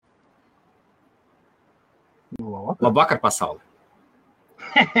Labvakar, pasauli!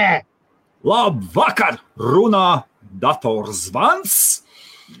 Labvakar! Runā datorzvans!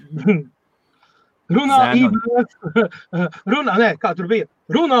 Runā IBF. Kā tur bija?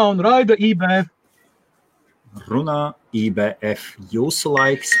 Runā un raida IBF. Runā IBF. Jūsu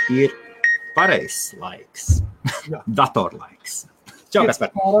laiks ir pareizs laiks. Datorlaiks. Čau,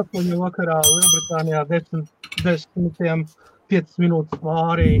 Kaspar. 8 vakarā Lielbritānijā 5 minūtes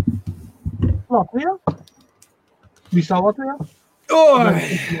vārī Latvijā. Visā Latvijā.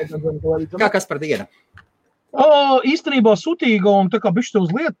 Kā Kaspar diena? Īstenībā sutīga un tā kā bišķi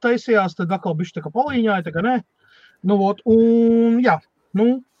uz lietu taisījās, tad atkal bišķi tā kā palīņāja, tā kā ne.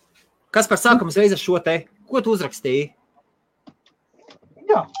 Kaspar, sākums reiz ar šo te. Ko tu uzrakstīji?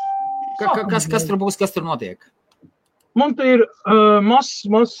 Jā. Kas tur būs, kas tur notiek? Man te ir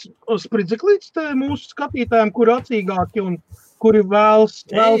mazs spridzeklīts te mūsu skatītājiem, kuri acīgāki un kuri vēlas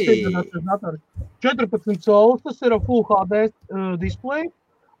iegādāties datoru. 14 colis, tas ir Full HD display.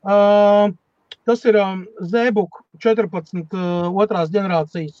 Tas ir ZBook 14 otrās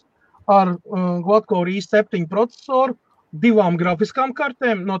ģenerācijas ar Glabāšana i7 procesoru, 2 grafiskām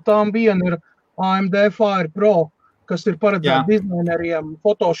kartēm. No tām viena ir AMD Fire Pro, kas ir paredzēta dizaineriem,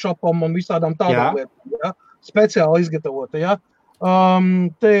 Photoshopam un visādām tādām lietām. Ja? Speciāli izgatavota. Ja?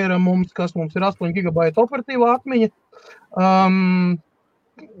 Te ir kas mums ir 8 GB operatīvā atmiņa,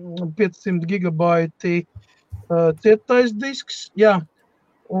 500 GB cietais disks, jā.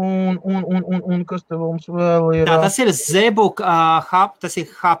 Un kas te mums vēl ir? Tā, tas ir ZBook, tas ir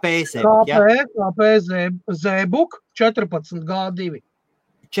HP ZBook, jā? HP ZBook 14G2.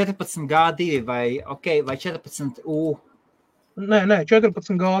 14G2 vai 14U? Nē,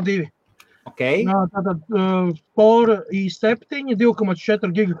 14G2. Okay. Tātad Core i7,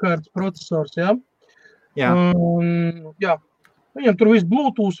 2,4 GHz procesors, jā? Jā. Jā. Viņam tur viss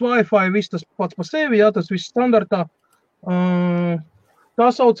Bluetooth, Wi-Fi, viss tas pats pa sevi, jā, tas viss standartā. Tā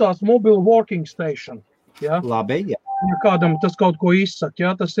saucās Mobile Working Station. Jā? Labi, jā. Ja kādam tas kaut ko izsaka,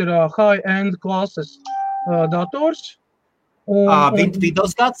 jā, tas ir high-end klases dators.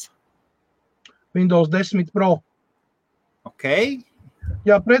 Windows gads? Windows 10 Pro. Ok.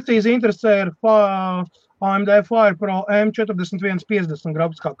 Jā, precīzi interesē ir AMD Fire Pro M4150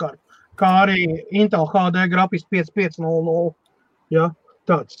 grafiskā karta, kā arī Intel HD grafis 5500. Jā,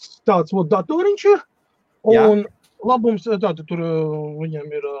 tāds datoriņš ir. Un labums, tātad tur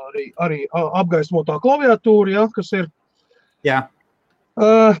viņam ir arī apgaismotā klaviatūra, jā, kas ir. Jā.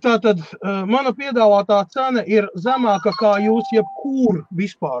 Tātad mana piedāvātā cena ir zemāka, kā jūs jebkur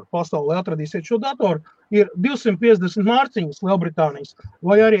vispār pasaulē atradīsiet šo datoru, ir 250 mārciņas Lielbritānijas,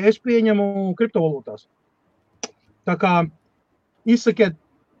 vai arī es pieņemu kriptovalūtās. Tā kā izsakiet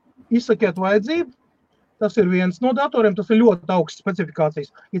vajadzību, tas ir viens no datoriem, tas ir ļoti augsts specifikācijas.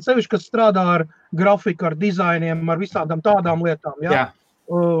 Ir sevišķi, kas strādā ar grafiku, ar dizainiem, ar visādām tādām lietām, jā.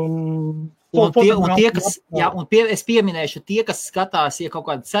 Es pieminēšu tie, kas skatās, ja kaut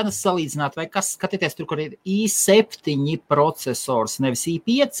kāda cenas salīdzināt, vai kas skatieties tur, kur ir i7 procesors, nevis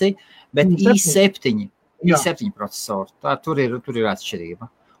i5, bet i7 procesors. Tā, tur ir atšķirība.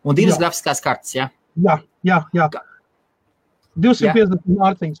 Un 2 grafiskās kartas, jā? Jā. 250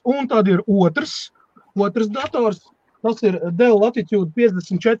 mārciņas. Un tad ir otrs dators, tas ir Dell Latitude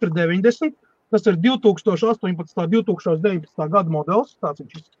 5490, tas ir 2018.–2019. gada modelis, tāds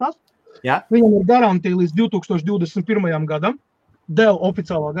viņš izskatās. Jā. Viņam ir garantija līdz 2021. gadam, Dell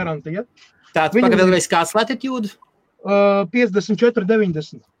oficiālā garantija. Tāds pagavēlreiz kāds Latitude?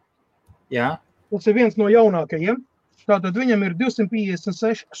 5490. Jā. Tas ir viens no jaunākajiem. Tātad viņam ir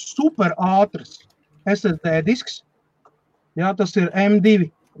 256 super ātrs SSD disks. Jā, tas ir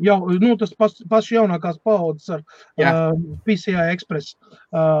M2. Tas paši jaunākās paaudzes ar PCI Express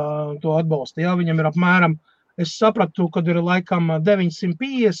to atbalsta. Jā, viņam ir apmēram, es sapratu, kad ir laikam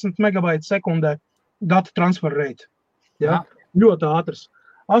 950 megabaiti sekundē data transfer rate. Jā, ļoti ātrs.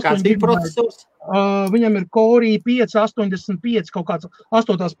 Kāds bija procesors? Viņam ir Core i5, kaut kāds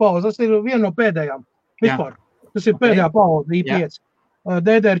 8. paaudzes. Tas ir viena no pēdējām vispār. Tas ir pēdējā paudze i5.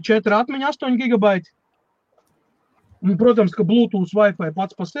 DDR4 atmiņa 8 gigabaiti. Un, protams, ka Bluetooth, Wi-Fi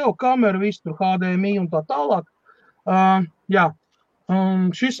pats pa sev, kamera, viss tur HDMI un tā tālāk.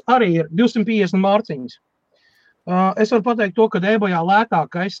 Šis arī ir 250 mārciņas. Es varu pateikt to, ka eBayā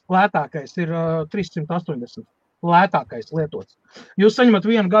lētākais ir 380. Lētākais lietots. Jūs saņemat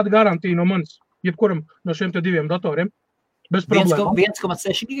 1 gada garantiju no manis, jebkuram no šiem te 2 datoriem. Bez problēmām.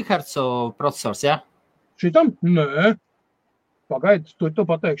 1,6 GHz procesors, jā? Šitam? Nē. Pagaidi, to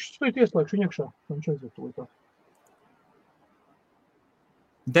pateikšu. Es ieslēgšu viņu iekšā. Viņš aiziet to tā.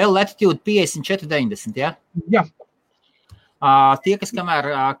 Dell Latitude 5490, jā? Jā. Tie, kas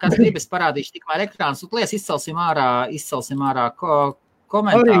kas gribas parādīšu tikmēr ekrāns, un lies izcelsim ārā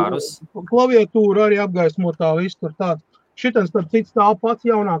komentārus. Arī klaviatūra arī apgaismotā viss tur tāds. Šitais, starp cits, tā pats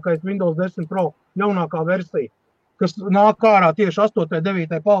jaunākais Windows 10 Pro, jaunākā versija, kas nāk ārā tieši 8.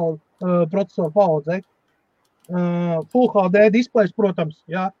 9. procesoru paudzei. Full HD displejs, protams,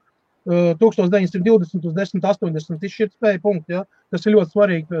 jā. 1920 uz 1080 izšķirtspēja punkti, jā. Tas ir ļoti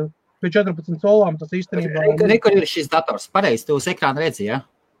svarīgi. Pie 14 solām tas īstenībā... Rekur ir šis dators. Pareizi, tu uz ekrāna redzi, ja?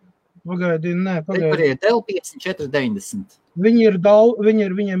 Pagaidi. Rekur ir Dell 5490.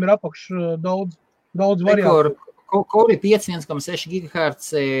 Viņiem ir apakš daudz variāciju. Core 5, 1,6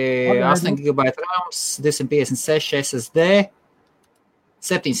 GHz, 8 GB RAM, 256 SSD,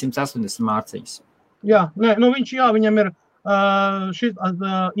 780 mārciņas. Jā, viņam ir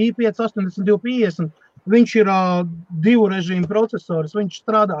i5 8250, viņš ir 2 režīmu procesors, viņš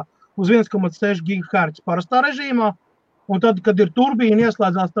strādā uz 1,6 GHz parastā režīmā, un tad, kad ir turbīna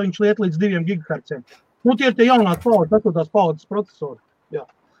ieslēdzās, tad viņš liet līdz 2 GHz. Tie ir tie jaunās paudzes, 8. paudzes procesori. Jā.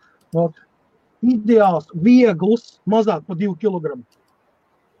 Ideāls, viegls, mazāk pa 2 kg.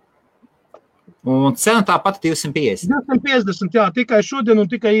 Un cena tāpat 250. 250, jā, tikai šodien un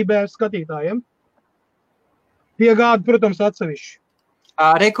tikai IBS skatītājiem. Piegādi, protams, atsevišķi.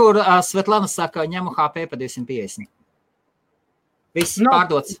 Rekur, Svetlana saka, ņemu HP pa 250. Viss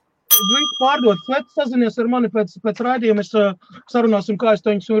pārdots. Viss pārdots. Svets sazinies ar mani pēc raidījuma. Es sarunāsim, kā es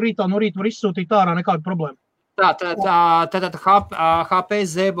viņus no rīta var izsūtīt ārā, nekāda problēma. Tātad HP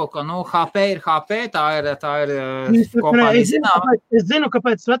Zeboka, HP ir HP, tā ir kompānija zināma. Es zinu,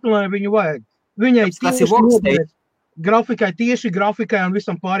 kāpēc Svetlanai viņu vajag. Viņai tieši grafikai un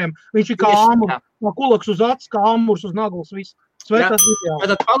visam pāriem. Viņš ir kā āmurs, kā kulaks uz acis, kā āmurs uz naglas, viss.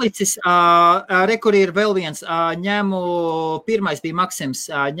 Tātad palicis, rekur ir vēl viens, ņemu, pirmais bija Maksims,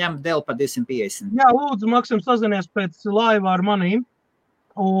 ņem Dell par 250. Jā, lūdzu, Maksims sazinies pēc laiva ar manīm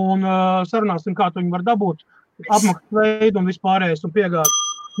un sarunāsim, kā tu viņu var dabūt. Apmaksas veidu un vispārējais un piegādi.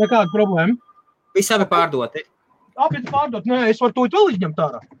 Nekāda problēma. Visi abi pārdoti. Abi pārdoti. Nē, es varu to vēl izņemt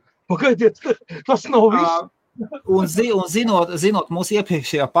ārā. Pagaidiet, tas nav viss. Un zinot mūsu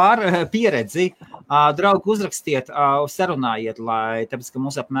iepriekšējā pieredzi, draugi uzrakstiet, sarunājiet, tāpēc, ka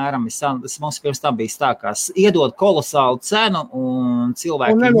mums apmēram mums pirms tam bija stākās, iedod kolosālu cenu un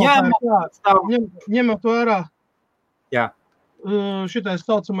cilvēki ņemot vērā. Jā. Šitais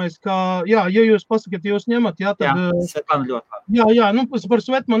saucamais, ka, jā, ja jūs pasakat, jūs ņemat, jā, tad... Svetlana ļoti labi. Jā, par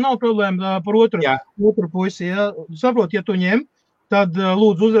Svetu man nav problēma, par otru puisi, jā. Saprot, ja tu ņem, tad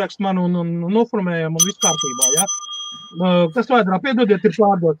lūdzu uzrakst man un noformējam un viss kārtībā, jā. Kas vajadrā, piedodiet, ir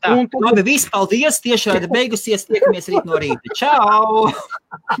pārdot. Labi, viss, paldies, tiešraide beigusies, tiekamies rīt no rīta. Čau!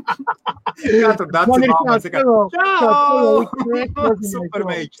 Kā tur Datu māmā saka? Čau! Super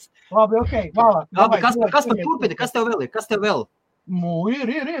meičs! Labi, ok, vēlāk. Labi, kas par turpini? Kas tev vēl ir? Kas tev vēl? Ir.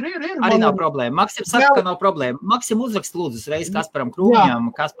 Arī nav problēma. Maksim saka, ka nav problēma. Maksim uzrakst lūdzu uzreiz Kasparam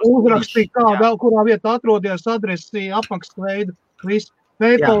Krūņam. Uzrakstī, kurā vietā atrodies adresi, apmaksas veidu, viss.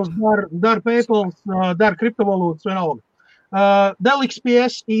 PayPal, dar PayPal, dar kriptovalūtas vienalga. Dell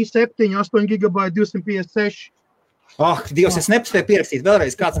XPS i7, 8 GB, 256. Dievs, es nepaspēju pierakstīt.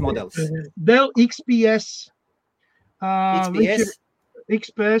 Vēlreiz kāds modelis? Dell XPS.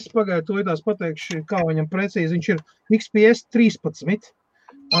 XPS? Pagaidu, to lidās pateikšu, kā viņam precīzi. Viņš ir XPS 13.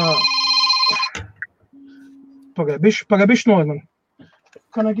 Pagaidu, bišķi no man.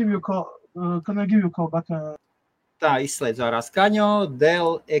 Can I give you a call back? Tā, izslēdzu ārā skaņu,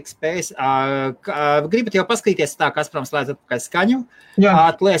 Dell XPS. Gribat jau paskatīties tā, Kasparam slēdz atpakaļ skaņu.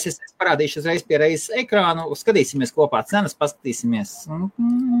 Lēs, es parādīšu uzreiz pie reizes ekrānu, skatīsimies kopā cenas, paskatīsimies,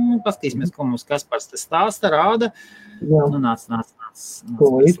 ko mums Kaspars te stāsta, rāda. Nāc.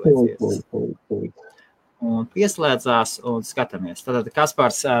 Un pieslēdzās un skatāmies. Tātad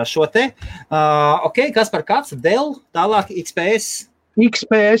Kaspars šo te. Kaspar, kāds? Dell, tālāk XPS?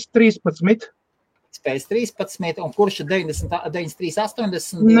 XPS 13. XPS 13, un kurš ir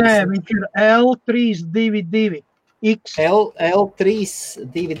 9380? Nē, viņš ir L322. X. L322.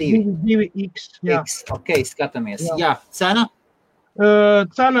 Jā. Ok, skatāmies. Jā, cena?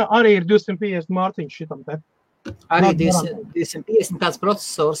 Cena arī ir 250 mārciņš šitam te. Arī 250, kāds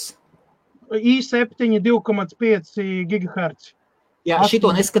procesors? i7 2,5 GHz. Jā, šito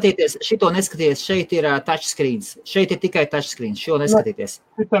neskatieties, šeit ir touchscreens. Šeit ir tikai touchscreens, šo neskatieties.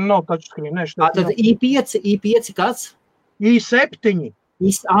 Šitam nav touchscreen, ne. Tad i5 kāds? i7.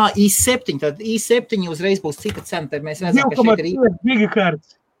 i7, tad i7 uzreiz būs cita cena, tad mēs redzam, ka šeit ir 2,5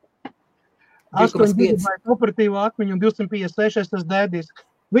 GHz. 8 GB operatīvā atmiņa un 256 SSD disk.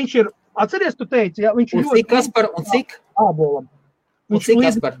 Viņš ir, atceries, tu teici, jā, viņš ir ļoti... Un cik, Kaspar, un cik? Ābolam. Un cik,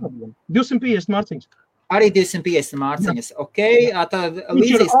 Kaspar? 250 marciņas. Arī 250 mārciņas, ok. Tad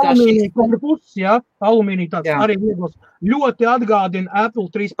līdzīgs kā šīs. Korpus, alumīnija tāds arī viegls. Ļoti atgādina Apple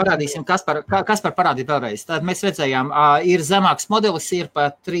 13. Parādīsim, kas par parādīt vēlreiz. Tad mēs redzējām, ir zemāks modelis, ir pa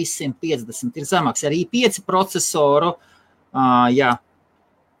 350, ir zemāks ar i5 procesoru. Jā.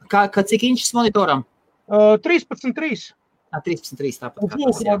 Cik inčs monitoram? 13.3. 13.3 tāpat.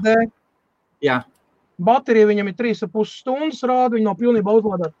 HD. Jā. Baterija viņam ir 3,5 stundas rāda, viņa nav pilnībā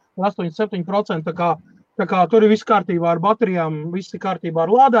uzlādēta 87%, tā kā tur ir viss kārtībā ar baterijām, viss ir kārtībā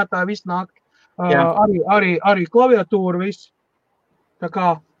ar lādētāju, viss nāk, arī klaviatūra, viss. Tā kā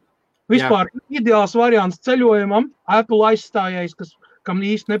vispār ideāls variants ceļojumam, Apple aizstājais, kam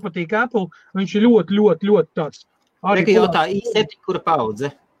īsti nepatīk Apple, viņš ir ļoti tāds. Reka jautā, i7, kura paudze?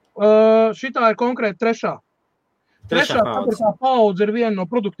 Šitā ir konkrēti trešā paudze ir viena no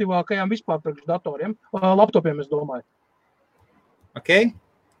produktīvākajām vispār priekš datoriem, laptopiem, es domāju. Ok.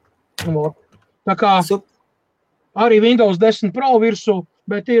 Tā kā arī Windows 10 Pro virsū,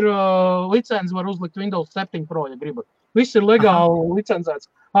 bet ir licenci var uzlikt Windows 7 Pro, ja gribat. Viss ir legāli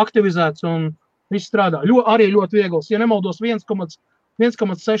licencēts, aktivizēts un viss strādā. Arī ļoti viegls, ja nemaldos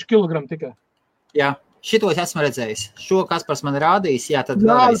 1,6 kg tikai. Jā, šito es esmu redzējis. Šo Kaspars man rādījis, tad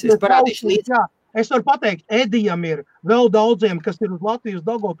vēlreiz es parādīšu līdzi. Jā. Es varu pateikt, Edijam ir vēl daudziem, kas ir uz Latvijas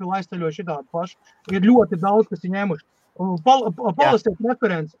Daugavpilu aizceļojuši šitādu pašu. Ir ļoti daudz, kas ir ņēmuši. Palestiet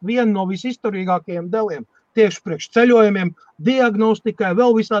referents, viena no visizturīgākajiem deliem, tieši priekš ceļojumiem, diagnostikai,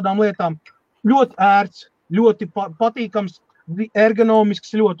 vēl visādām lietām. Ļoti ērts, ļoti patīkams,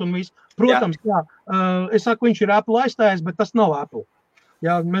 ergonomisks ļoti un viss. Protams, es saku, viņš ir Apple aizstājis, bet tas nav Apple.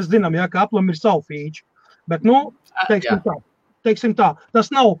 Jā, mēs zinām, ka Apple'am ir savu feature. Bet, teiksim tā,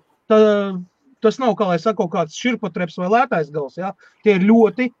 tas nav, kā lai saka, kaut kāds širpatreps vai lētais gals, Tie ir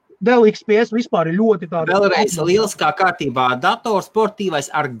ļoti, Dell XPS vispār ir ļoti tādi. Vēlreiz lieliskā kārtībā datorsportīvais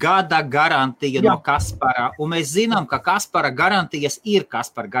ar gada garantiju no Kaspara. Un mēs zinām, ka Kaspara garantijas ir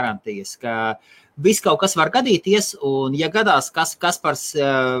Kaspara garantijas, ka viss kaut kas var gadīties, un ja gadās, Kaspars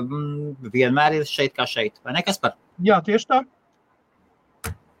vienmēr ir šeit kā šeit, vai ne, Kaspar? Jā, tieši tā.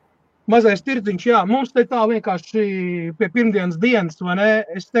 Mazais tirdziņš, mums te tā vienkārši pie pirmdienas dienas, vai ne,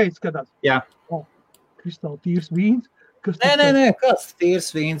 es teicu, ka tāds. Jā. Kristāli tīrs vīns. Nē, kas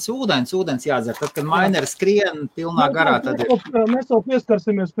tīrs vīns, ūdens jādzer, tad, kad maineri skrien pilnā garā, tad ir. Mēs vēl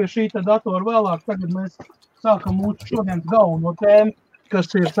pieskarsimies pie šī datora vēlāk, tagad mēs sākam mūsu šodienas galveno tēmu,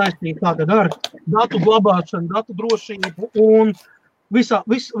 kas ir saistīta tātad ar datu glabāšanu, datu drošību un viss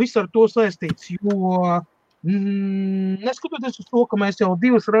ar to saistīts, jo neskatoties uz to, ka mēs jau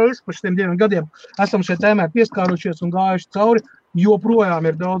 2 reizes pa šiem 2 gadiem esam šai tēmē pieskārušies un gājuši cauri, joprojām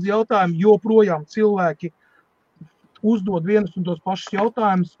ir daudz jautājumu, joprojām cilvēki uzdod vienus un tos pašus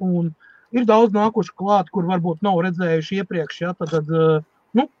jautājumus, un ir daudz nākuši klāt, kur varbūt nav redzējuši iepriekš, tad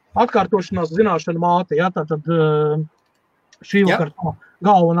atkārtošanās zināšana māte, tad šī vakar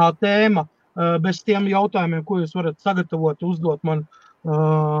galvenā tēma, bez tiem jautājumiem, ko jūs varat sagatavot, uzdot man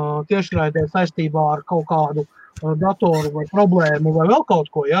tiešraidē saistībā ar kaut kādu datoru vai problēmu vai vēl kaut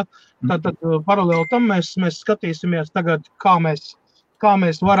ko, Tad paralēli tam mēs skatīsimies tagad, kā mēs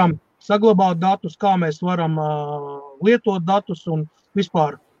varam saglabāt datus, kā mēs varam lietot datus un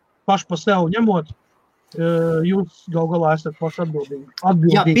vispār paši pa sev ņemot, jūs gal galā esat paši atbildīgi.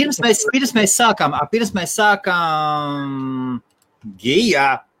 Jā, pirms mēs sākām Gija,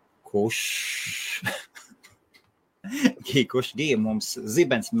 kurš Gija mums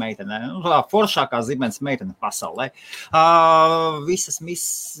zibens meitene, foršākā zibens meitene pasaulē. Visas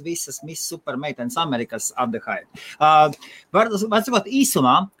super meitenes Amerikas apdehāja. Varbūt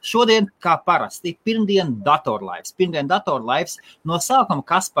īsumā, šodien, kā parasti, pirmdien datorlaivs. No sākuma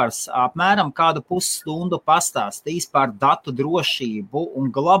Kaspars apmēram kādu pusstundu pastāstīs par datu drošību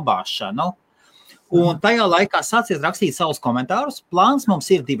un glabāšanu. Un tajā laikā sāciet rakstīt savus komentārus. Plāns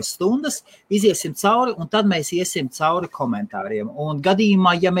mums ir 2 stundas, iziesim cauri, un tad mēs iesim cauri komentāriem. Un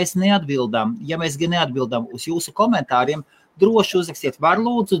gadījumā, ja mēs neatbildam uz jūsu komentāriem, droši uzrakstiet, var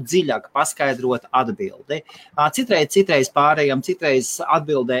lūdzu dziļāk paskaidrot atbildi. Citreiz pārējām, citreiz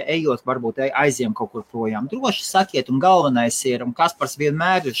atbildē ejot, varbūt aiziem kaut kur projām. Droši sakiet, un galvenais ir, un Kaspars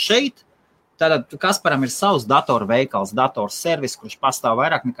vienmēr ir šeit, tad Kasparam ir savs datorveikals, datorservis, kurš pastāv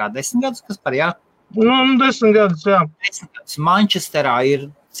vairāk nekā 10 gadus, Kaspar, 10 gadus, jā. 10 gadus. Mančesterā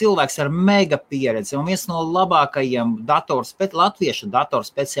ir cilvēks ar mega pieredzi un viens no labākajiem latviešu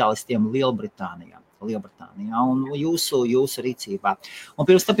datorspeciālistiem Lielbritānijā un jūsu rīcībā. Un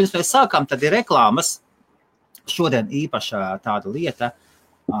pirms mēs sākām, tad ir reklāmas. Šodien īpaša tāda lieta.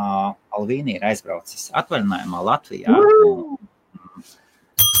 Alvīni ir aizbraucis atvaļinājumā Latvijā.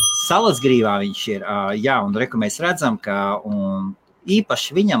 Salasgrīvā viņš ir, un reku mēs redzam, ka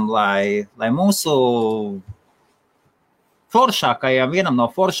īpaši viņam, lai mūsu foršākajam, vienam no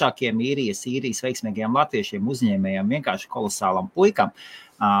foršākajiem īrijas veiksmīgajiem latviešiem uzņēmējiem, vienkārši kolosālam puikam,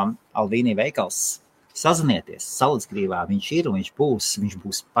 Alvīnī veikals, sazinieties, Salacgrīvā viņš ir un viņš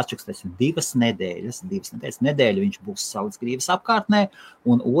būs pačukstēsim 2 nedēļas, nedēļu viņš būs Salacgrīvas apkārtnē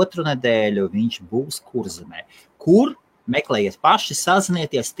un 2 nedēļu viņš būs Kurzemē. Kur? Meklējiet paši,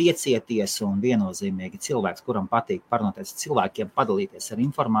 sazinieties, tiecieties un viennozīmīgi cilvēks, kuram patīk parunāties cilvēkiem, padalīties ar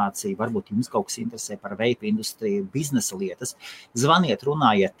informāciju, varbūt jums kaut kas interesē par veipu industriju, biznesa lietas, zvaniet,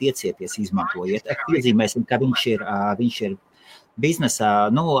 runājiet, tiecieties, izmantojiet. Piedzīmēsim, ka viņš ir biznesa,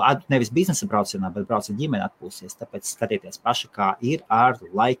 nevis biznesa braucienā, bet brauciet ģimeni atpūsies, tāpēc skatieties paši, kā ir ar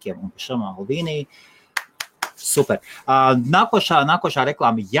laikiem un pašam Alvīnī. Super. Nākošā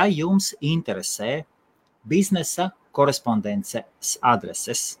reklāma, ja jums interesē biznesa korespondences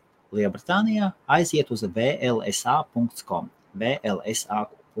adreses Lielbritānijā, aiziet uz vlsa.com.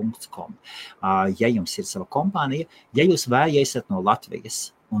 Ja jums ir sava kompānija, ja jūs esat no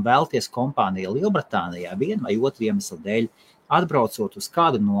Latvijas un vēlaties kompāniju Lielbritānijā vienu vai otru iemeslu dēļ, atbraucot uz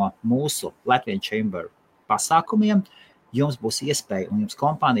kādu no mūsu Latvian Chamber pasākumiem, jums būs iespēja un jums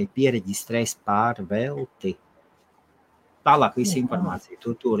kompānija piereģistrēs pārvelti. Tālāk visa informācija.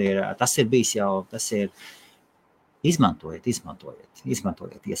 Tur ir, tas ir bijis jau, izmantojiet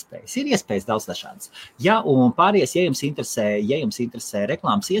iespējas. Ir iespējas daudz dažādas. Ja, un pāries, ja jums interesē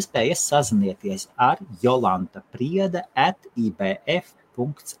reklāmas iespējas, sazinieties ar Jolanta Priede @ibf.lv.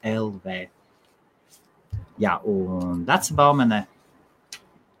 Jā, un Daca Baumene.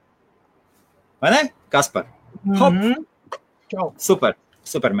 Vai ne? Kaspar? Hop!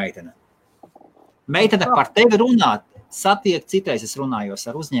 Super meitene. Meitene par tevi runāt. Satiek citreiz, es runājos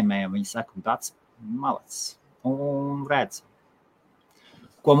ar uzņēmējiem, viņi saka, Daca, malacis. Un redz,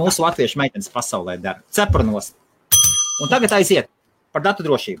 ko mūsu latviešu meitenes pasaulē dara. Cepranos. Un tagad aiziet par datu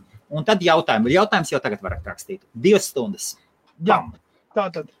drošību. Un tad jautājums jau tagad varat rakstīt. 2 stundas. Jā,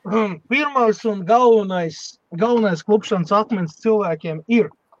 tātad pirmais un galvenais klupšanas akmens cilvēkiem ir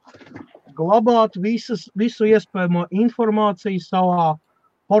glabāt visu iespējamo informāciju savā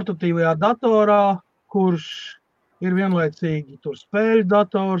portatīvajā datorā, kurš ir vienlaicīgi tur spēļu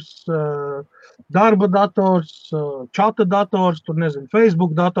dators, darba dators, čata dators, tur nezinu,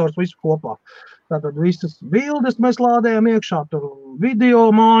 Facebook dators, visu kopā. Tātad visas bildes mēs lādējam iekšā, tur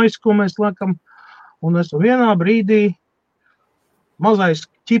video mājas, ko mēs liekam, un es vienā brīdī mazais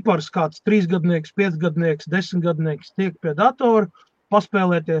ķipars, kāds 3-gadnieks, 5-gadnieks, 10-gadnieks tiek pie datora,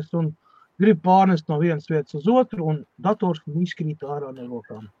 paspēlēties un grib pārnest no vienas vietas uz otru, un dators izkrīt ārā no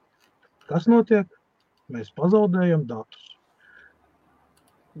rokām. Kas notiek? Mēs pazaudējam datus.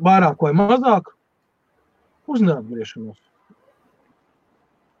 Vairāk vai mazāk uz neatgriešanos.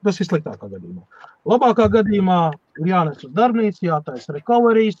 Tas ir sliktākā gadījumā. Labākā gadījumā ir jānes uz darbnīcu, jātaisa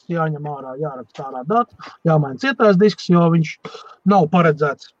recoveries, jāņem ārā, jāraksta ārā datu, jāmaina cietās disks, jo viņš nav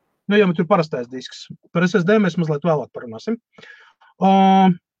paredzēts. Ja tur parastais disks. Par SSD mēs mazliet vēlāk parunāsim.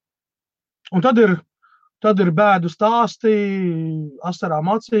 Un tad ir bēdu stāsti, asarām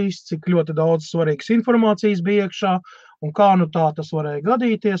acīs, cik ļoti daudz svarīgas informācijas bija iekšā, un kā nu tā tas varēja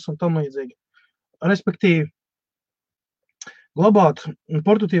gadīties, un tam līdzīgi. Respektīvi, glabāt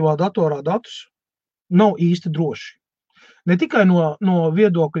portatīvā datorā datus nav īsti droši. Ne tikai no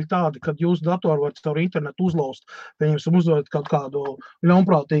viedokļa tāda, kad jūsu datoru var caur internetu uzlaust, pieņemsim uzdot kaut kādu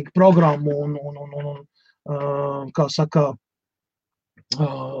ļaunprātīgu programmu un kā saka,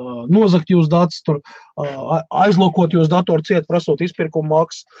 nozakt jūs datus, aizlokot jūs datoru ciet, prasot izpirkumu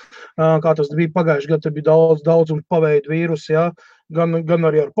maksu, kā tas bija pagājuši gadu, tur bija daudz un paveidu vīrusi, ja? Gan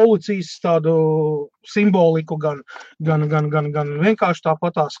arī ar policijas tādu simboliku, gan vienkārši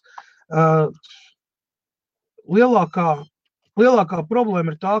tāpatās. Lielākā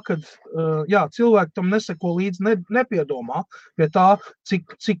problēma ir tā, ka cilvēki tam neseko līdzi, nepiedomā pie tā, cik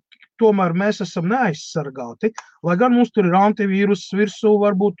tomēr mēs esam neaizsargāti, lai gan mums tur ir antivīrus virsū,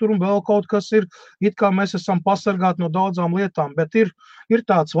 varbūt tur un vēl kaut kas ir, it kā mēs esam pasargāti no daudzām lietām, bet ir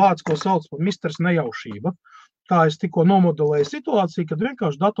tāds vārds, ko sauc par misters nejaušība, kā es tikko nomodelēju situāciju, kad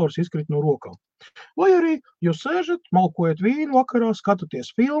vienkārši dators izkrit no rokām. Vai arī jūs sēžat, malkojat vīnu vakarā, skatāties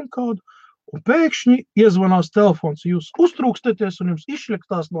filmu kādu, un pēkšņi iezvanās telefons, jūs uztrūkstaties un jums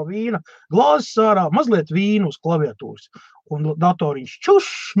izšļaktās no vīna glāzes ārā, mazliet vīnu uz klaviatūras, un datoriņš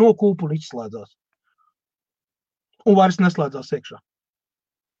čušs nokūp un izslēdzās. Un vairs neslēdzās iekšā.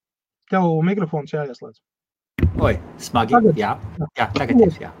 Tev mikrofons jāieslēdz. Oi, smagi, jā, tagad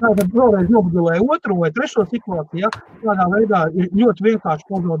ir, jā. Tātad vēlreiz nobudelēja otru vai trešo situāciju, ja? Tādā veidā ir ļoti vienkārši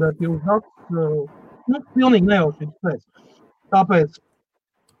pazaudēt jūs datus, pilnīgi nejaušības pēc. Tāpēc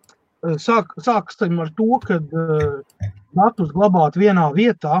sāksim ar to, kad datus glabāt vienā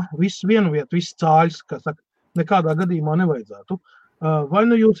vietā, vienu vietu, viss cāļs, kā saka, nekādā gadījumā nevajadzētu. Vai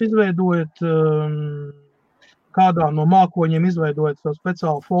nu jūs izveidojat kādā no mākoņiem izveidojat savu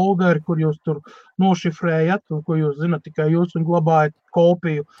speciālu folderi, kur jūs tur nošifrējat, un ko jūs zinat tikai jūs un glabājat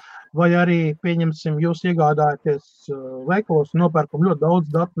kopiju, vai arī, pieņemsim, jūs iegādājaties veikalos un nopērkam ļoti daudz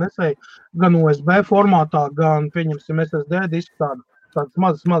datu nesēju, gan USB formātā, gan, pieņemsim, SSD disku tādas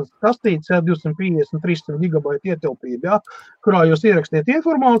mazas kastītes, 250, 300 gigabaita ietilpība, ja, kurā jūs ierakstiet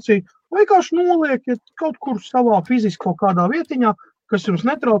informāciju, vai vienkārši noliekiet kaut kur savā fiziski kaut kādā vietiņā, kas jums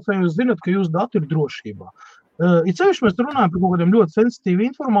netraucē, jūs zinat, ka jūsu dati ir drošībā. Ir ceļš, mēs runājam par kaut kādiem ļoti sensitīvu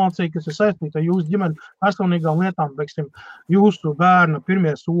informāciju, kas ir saistīta ar jūsu ģimeni personīgām lietām, beiksim, jūsu bērna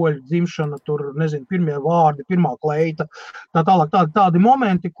pirmie soļi, dzimšana, tur, nezinu, pirmie vārdi, pirmā kleita, tā tālāk, tādi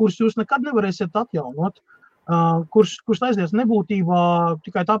momenti, kurus jūs nekad nevarēsiet atjaunot, kurus aizies nebūtībā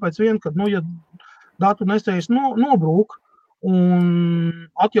tikai tāpēc vien, ka, ja datu nesējs nobrūk un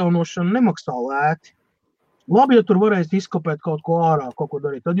atjaunošana nemaksā lēti. Labi, ja tur varēs izkopēt kaut ko ārā, kaut ko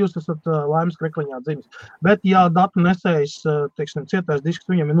darīt, tad jūs esat laimes krekliņā dzimis. Bet, ja datu nesējs, teiksim, cietais disks,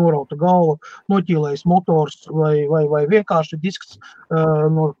 viņam ir norauta galva, noķīlējis motors vai vienkārši disks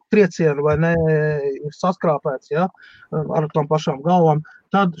no trieciena vai ne saskrāpēts, ja, ar tām pašām galvām,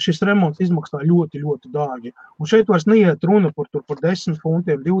 tad šis remonts izmaksā ļoti, ļoti dārgi. Un šeit vairs neiet runa par 10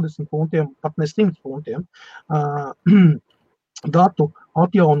 funtiem, 20 funtiem, pat ne 100 funtiem. Datu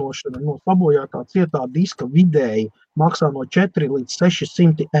atjaunošana no sabojātā cietā diska vidēji maksā no 4 līdz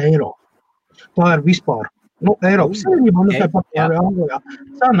 600 eiro. Tā ir vispār. Eiropas Savienībā, tāpat arī Anglijā.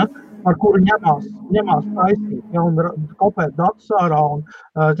 Cena, ar kuru ņemās taisīt, ja, un kopēt datus ārā. Un,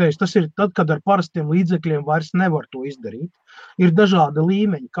 tas ir tad, kad ar parastiem līdzekļiem vairs nevar to izdarīt. Ir dažādi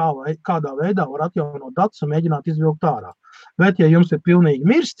līmeņi, kādā veidā var atjaunot datus un mēģināt izvilkt ārā. Bet, ja jums ir pilnīgi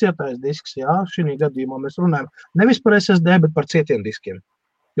mirs cietais disks, jā, šī gadījumā mēs runājam nevis par SSD, bet par cietiem diskiem.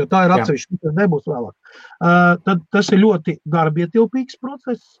 Jo tā ir atsevišķi, SSD būs vēlāk. Tad tas ir ļoti darbietilpīgs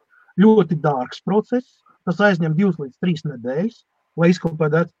process, ļoti dārgs process. Tas aizņem 2 līdz 3 nedēļas, lai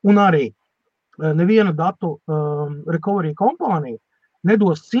izkopētu. Un arī neviena datu recovery kompānija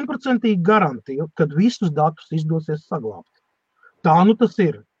nedos 100% garantiju, kad visus datus izdosies saglābt. Tā tas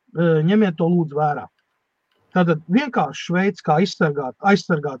ir. Ņemiet to lūdzu vērā. Tātad vienkārši veids, kā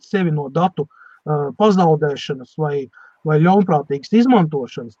aizsargāt sevi no datu pazaudēšanas vai ļaunprātīgas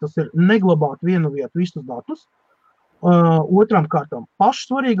izmantošanas, tas ir neglabāt vienu vietu visus datus. Otram kārtām pašu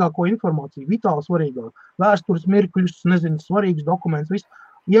svarīgāko informāciju, vitāli svarīgāko, vēstures mirkļus, nezinu, svarīgus dokumentus, visu,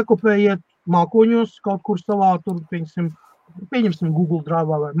 iekopējiet mākoņos kaut kur savā, tur, pieņemsim Google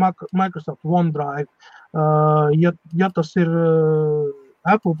Drive vai Microsoft OneDrive, ja tas ir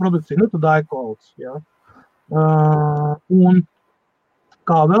Apple produkcija, tad iClouds, ja. Un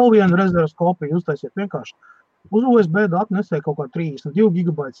kā vēl vienu rezerves kopiju uztaisiet vienkārši uz USB datu nesēja kaut kā 32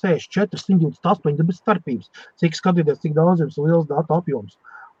 GB, 64, 128, bez starpības, cik skatīties, cik daudz jums liels datu apjoms.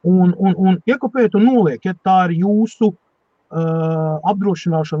 Un iekopējiet un noliekiet, tā ir jūsu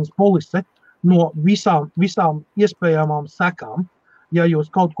apdrošināšanas polise no visām iespējamām sekām, ja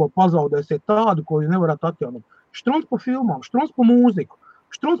jūs kaut ko pazaudēsiet tādu, ko jūs nevarat atjaunot. Štrunts pa filmām, štrunts pa mūziku,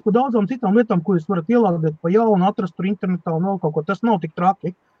 štrunts pa daudzām citām lietām, ko jūs varat ielādēt pa jaunu, atrast tur internetā un vēl kaut ko. Tas nav tik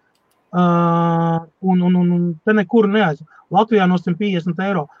traki. Un te nekur neaiz. Latvijā no 150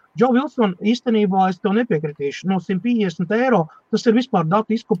 eiro. Džo Vilson, īstenībā es tev nepiekritīšu. No 150 eiro tas ir vispār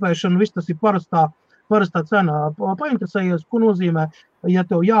datu izkopēšana, viss tas ir parastā cena. Painteresējies, ko nozīmē, ja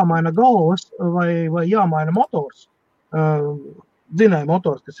tev jāmaina galvas vai jāmaina motors, dzinēja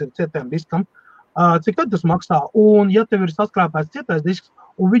motors, kas ir cietiem diskam, cik tad tas maksā. Un ja tev ir saskrāpēts cietais disks,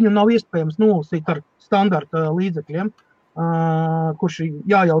 un viņu nav iespējams nolasīt ar standarta līdzekļiem, kurš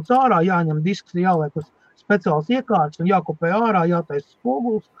jājauc ārā, jāņem disks, jāliek uz speciāls iekārts un jākopē ārā, jātaisa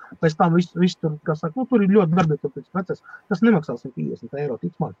spoguls, pēc tam viss tur, kā saka, tur ir ļoti darbietilpīgs process. Tas nemaksā 150 eiro,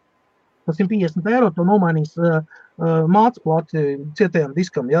 tic man. Tas 150 eiro to nomainīs māca plati cietajam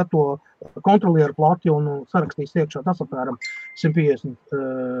diskam, ja, to kontrolieru plati un sarakstīs iekšā. Tas apmēram 150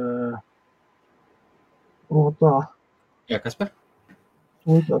 tā. Jā, Kaspar?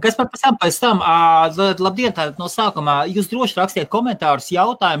 Kaspar, pēc tam, labdien, tātad no sākumā, jūs droši rakstiet komentārus,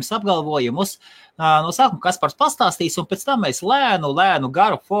 jautājumus, apgalvojumus. No sākuma Kaspars pastāstīs, un pēc tam mēs lēnu,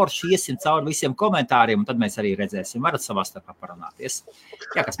 garu, forši iesim cauri visiem komentāriem, un tad mēs arī redzēsim, varat savā starpā parunāties.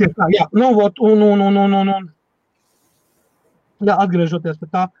 Jā, Kaspar. Jā, jā, atgriežoties pie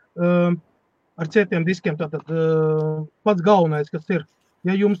tā, ar cietiem diskiem, tātad pats galvenais, kas ir,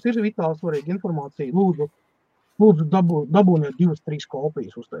 ja jums ir vitāli svarīga informācija, lūdzu dabūniet 2-3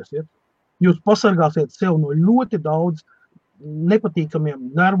 kopijas uztaisiet. Jūs pasargāsiet sev no ļoti daudz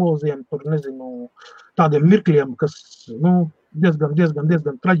nepatīkamiem, nervoziem, tur nezinu, tādiem mirkļiem, kas, nu,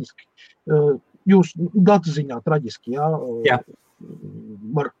 diezgan traģiski. Jūs datu ziņā traģiski, jā.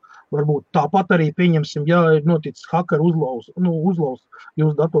 Varbūt tāpat arī pieņemsim, ja ir noticis hakeru uzlauz,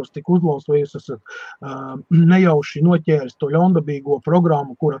 jūs dators tika uzlauz, vai jūs esat nejauši noķēris to ļaundabīgo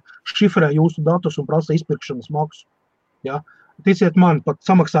programmu, kura šifrē jūsu datus un prasa izpirkšanas maksu. Ja? Ticiet man, pat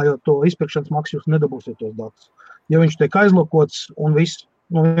samaksājot to izpirkšanas maksu, jūs nedabūsiet tos datus. Ja viņš tiek aizlokots un viss,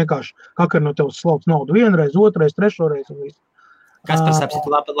 nu vienkārši hakeri no tev slauc naudu vienreiz, otrais, trešoreiz un viss. Kas par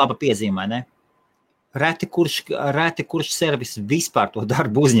sapsitu laba piezīmē, ne? Reti kurš servis vispār to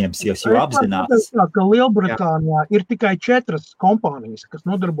darbu uzņems, jo apzināts. Tā, ka Lielbritānijā ir tikai 4 kompānijas, kas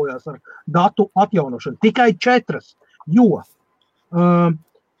nodarbojās ar datu atjaunošanu. Tikai 4, jo,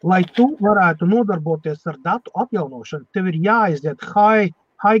 lai tu varētu nodarboties ar datu atjaunošanu, tev ir jāaiziet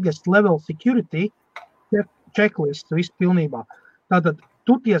highest level security checklist viss pilnībā. Tātad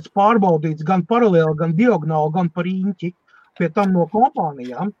tu tiec pārbaudīts gan paralēli, gan diagonāli, gan par īņķi pie tam no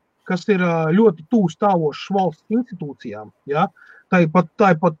kompānijām, kas ir ļoti tuvu stāvošas valsts institūcijām. Ja?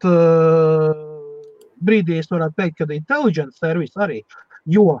 Tāpat brīdī es varētu teikt, ka intelligence service arī,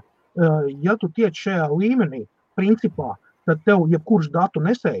 jo, ja tu tiec šajā līmenī, principā, tad tev jebkurš datu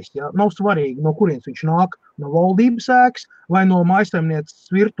nesējs, ja? Nav svarīgi, no kurienes viņš nāk, no valdības ēkas vai no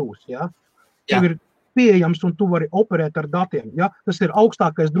mājsaimnieces virtuvs. Ja? Tev ir pieejams un tu vari operēt ar datiem. Ja? Tas ir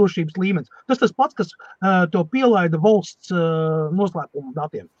augstākais drošības līmenis. Tas pats, kas to pielaida valsts noslēpuma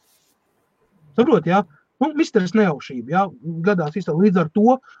datiem. Saprot, ja? Nu, misteris nejaušība, ja? Gadās visā. Līdz ar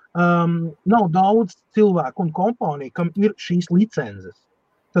to nav daudz cilvēku un kompāniju, kam ir šīs licenzes.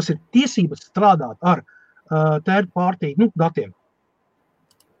 Tas ir tiesības strādāt ar third party, datiem.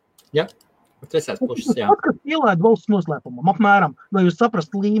 Ja, trešās pušas, jā. Pat, kas pielaida valsts noslēpumam, apmēram, lai jūs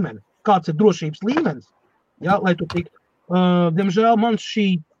saprastu līmeni, kāds ir drošības līmenis, ja? Lai tu tiktu. Diemžēl man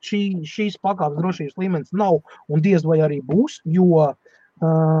šīs pakāpes drošības līmenis nav un diez vai arī būs, jo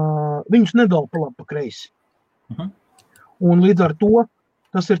viņus nedala pa labi pa kreisi. Un līdz ar to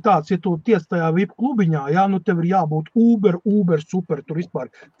tas ir tāds, ja tu tiec tajā VIP klubiņā, ja, nu tev ir jābūt Uber, super, tur vispār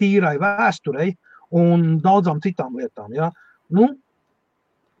tīrai vēsturei un daudzām citām lietām. Ja. Nu,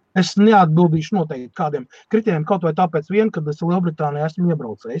 es neatbildīšu noteikti kādiem kritērijiem, kaut vai tāpēc vien, kad es Lielbritānijā esmu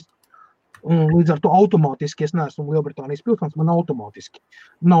iebraucējis. Līdz ar to automātiski es neesmu Lielbritānijas pilsonis, man automātiski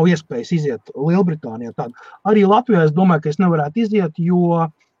nav iespējas iziet Lielbritānijā. Tād. Arī Latvijā es domāju, ka es nevarētu iziet, jo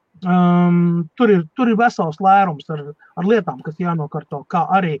tur ir vesels lērums ar lietām, kas jānokārto, kā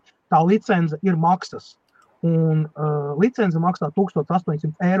arī tā licence ir maksas. Un licence maksā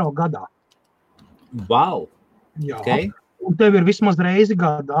 1800 eiro gadā. Wow! Jā. Okay. Un tev ir vismaz reizi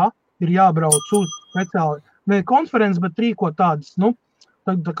gadā, ir jābrauc uz speciāli, ne konferences, bet rīko tādas,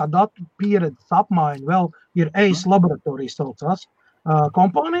 tā kā datu pieredzes apmaiņa vēl ir EIS laboratorijas saucās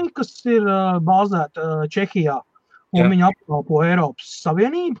kompānija, kas ir bāzēta Čehijā, un viņa apkalpo Eiropas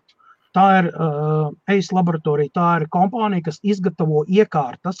Savienību. Tā ir EIS laboratorija, tā ir kompānija, kas izgatavo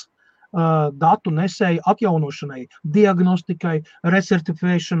iekārtas datu nesēju atjaunošanai, diagnostikai,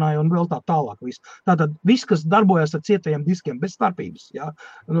 recertificēšanai un vēl tā tālāk. Tātad viss, kas darbojas ar cietajiem diskiem bez starpības. Ja?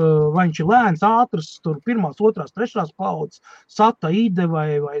 Vai viņš ir lēns, ātrs, tur 1., 2., 3. paudzes, SATA, IDE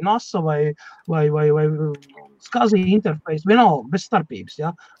vai NASA vai SCSI interfejs, vienalga bez starpības.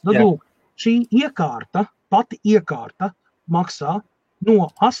 Ja? Tad lūk, šī iekārta, pati iekārta maksā no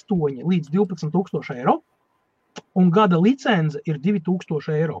 8 līdz 12 000 eiro un gada licence ir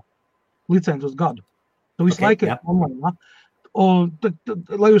 2000 eiro. Licenci uz gadu. Tu visu laiku ir online. Ja?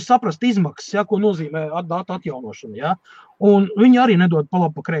 Lai jūs saprastu izmaksas, ja, ko nozīmē datu atjaunošana. Ja? Un viņi arī nedod pa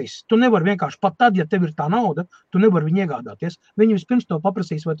labi pa kreisi. Tu nevari vienkārši, pat tad, ja tev ir tā nauda, tu nevari viņu iegādāties. Viņi vispirms tev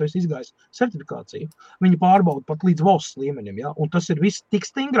paprasīs, vai tu esi izgājis certifikāciju. Viņi pārbauda pat līdz valsts līmenim. Ja? Un tas ir viss tik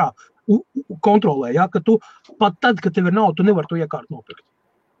stingrā kontrolē, ja? Ka tu pat tad, kad tev ir nauda, tu nevari to iekārt nopirkt.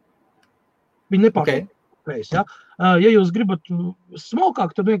 Viņi nepārbauda. Ja? Ja jūs gribat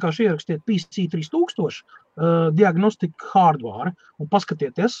smalkāk, tad vienkārši ierakstiet PC 3000 diagnostika hardware un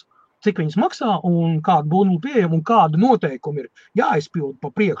paskatieties, cik viņas maksā un kādu bundli pieejam un kādu noteikumu ir jāizpild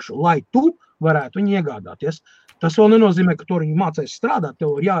pa priekšu, lai tu varētu viņu iegādāties. Tas vēl nenozīmē, ka tur viņi mācēs strādāt,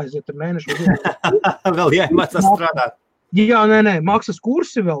 tev ir jāaiziet ar mēnešu. Vēl jāmācās strādāt. Jā, nē, maksas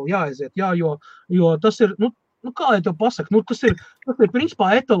kursi vēl jāaiziet, jā, jo tas ir, kā lai tev pasaka, tas ir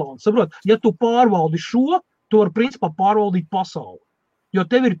principā etalons, saprot, ja tu pārvaldi šo, tu vari principā pārvaldīt pasauli, jo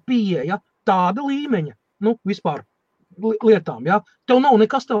tev ir pieeja tāda līmeņa, vispār lietām, ja, tev nav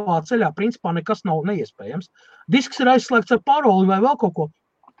nekas tavā ceļā, principā nekas nav neiespējams, disks ir aizslēgts ar paroli vai vēl kaut ko,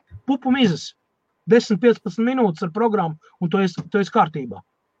 pupu mizas, 10-15 minūtes ar programmu, un tu esi kārtībā,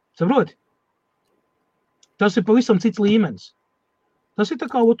 saproti? Tas ir pavisam cits līmenis. Tas ir tā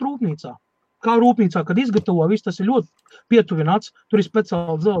kā rūpnīcā. Kā rūpnīcā, kad izgatavo, viss tas ir ļoti pietuvināts, tur ir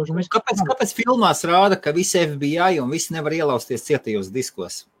speciāli dzelži. Kāpēc filmās rāda, ka visi FBI un visi nevar ielausties cietajos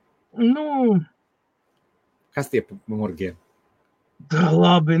diskos? Nu, kas tie pa murgiem?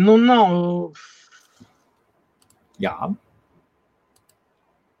 Labi, nu nav. Jā.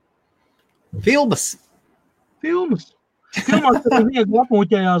 Filmas. Filmās, kad viegli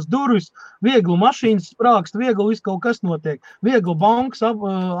apmūķējās durvis, viegli mašīnas sprākst, viegli viss kaut kas notiek, viegli bankas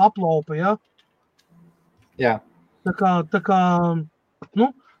aplaupa, ja? Jā. Tā kā, nu,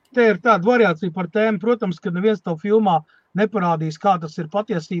 te ir tāda variācija par tēmu, protams, ka neviens tavu filmā neparādīs, kā tas ir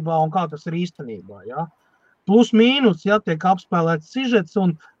patiesībā un kā tas ir īstenībā, ja? Plus mīnus, ja, tiek apspēlēts sižets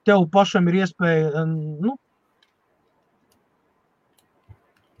un tev pašam ir iespēja, nu,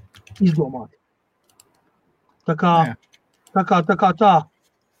 izdomāt. Tā kā tā.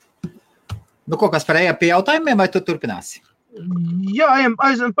 Nu, ko kas par ejam pie jautājumiem, vai tu turpināsi? Jā,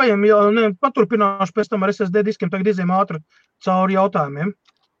 paiem, paturpināšu pēc tam ar SSD diskiem, tagad izējām ātri cauri jautājumiem.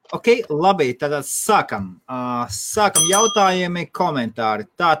 Ok, labi, tad sākam. Sākam jautājumi, komentāri.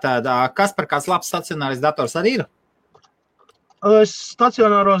 Tātad, kas par kāds labs stacionārais dators arī ir?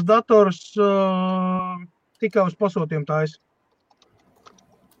 Stacionāros dators tikai uz pasūtījumu tājas.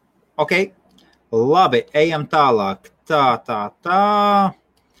 Ok, labi, ejam tālāk. Tā.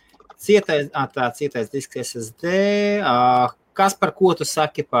 Cietais disks SSD. Kas par ko tu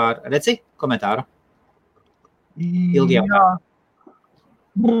saki par, redzi, komentāru? Ilgi jautājumu.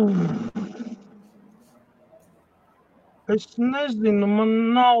 Es nezinu, man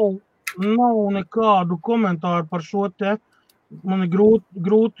nav nekādu komentāru par šo te. Man ir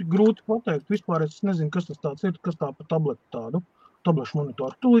grūti pateikt. Vispār es nezinu, kas tas tāds ir, kas tā pa tabletu tādu. Tablešu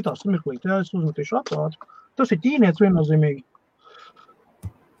monitoru. Tūlītās mirklīt, jā, es uzmetīšu atklāt. Tas ir ķīnietis viennozīmīgi.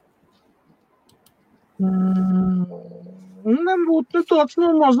 Nebūtu tāds no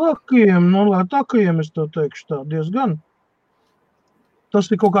mazākajiem, no lētākajiem, es to teikšu tā diezgan. Tas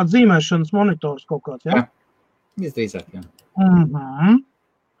ir kaut kāds zīmēšanas monitors kaut kāds, jā? Jā, visdrīzāk, jā.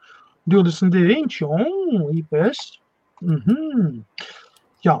 22 inči, IPS.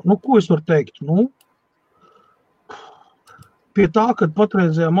 Jā, nu, ko es varu teikt? Nu, pie tā, kad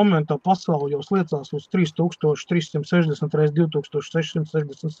patreizajā momentā pasauli jau sliecās uz 3360 reiz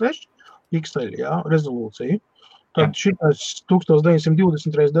 2666 pikseli, jā, rezolūcija, tad šitais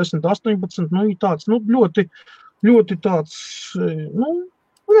 1920 reiz 1018, nu, ir tāds, nu, ļoti tāds, nu,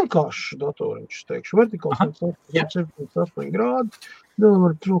 vienkāršs datoriņš, es teikšu, vertikāls 78 grādi,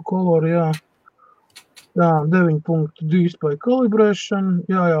 deliver true color, jā, 9 punktu display calibration,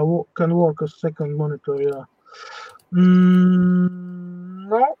 jā, can work as second monitor, jā.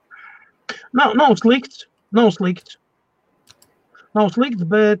 Nav slikts,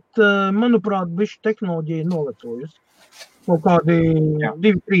 bet, manuprāt, bišķi tehnoloģija nolecojusi. Kaut kādi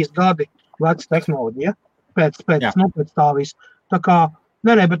 2-3 gadi veca tehnoloģija, pēc tā viss. Tā kā,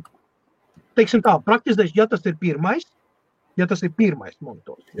 bet, teiksim tā, praktizēšu, ja tas ir pirmais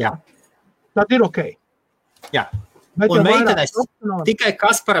monitors, jā. Tad ir ok. Jā, un meitenes, tikai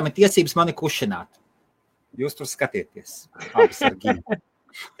Kasparam ir tiesības mani kušināt. Jūs tur skatieties. Abas ar gību.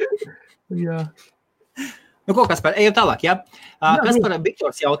 Jā. Nu, ko, Kaspar, ejam tālāk, jā? Kaspar,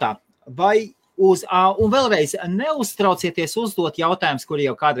 Viktors jautā, vai un vēlreiz neuztraucieties uzdot jautājumus, kuri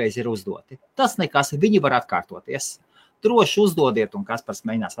jau kādreiz ir uzdoti. Tas nekas, viņi var atkārtoties. Droši uzdodiet, un Kaspars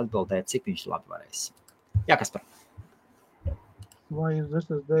mēģinās atbildēt, cik viņš labi varēs. Jā, Kaspar. Vai uz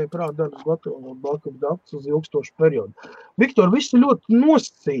SSD prāt darbs gatavo backup datus uz ilgstošu periodu? Viktor, viss ir ļoti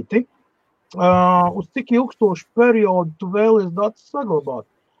nosacīti. Uz cik ilgstošu periodu tu vēlies datus saglabāt.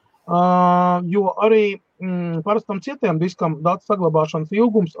 Jo arī parastam cietajam diskam datu saglabāšanas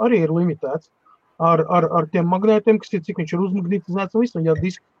ilgums arī ir limitēts ar tiem magnētiem, kas ir, cik viņš ir uzmagnetizēts un visu. Un ja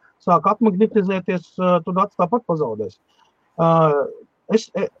disk sāk atmagnetizēties, tu datus tāpat pazaudēs.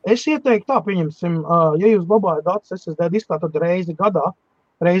 Es ieteiktu tā, pieņemsim, ja jūs glabājat datus SSD diskā, tad reizi gadā,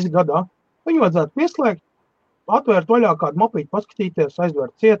 viņu vajadzētu pieslēgt, atvērt vaļā kādu mapīti, paskatīties,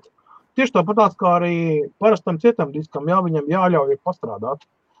 aizvērt ciet. Tieši tāpat tāds, kā arī parastam cietam diskam, jā, viņam jāļauj pastrādāt,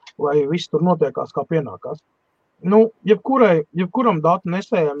 lai viss tur notiekās kā pienākās. Nu, jebkuram datu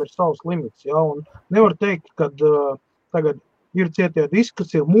nesējam ir savs limits, jā, un nevar teikt, kad tagad ir cietie diski,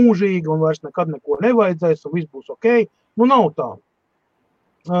 kas ir mūžīgi un vairs nekad neko nevajadzēs un viss būs ok. Nu, nav tā.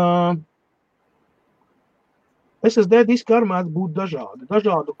 SSD diski arī mēdz būt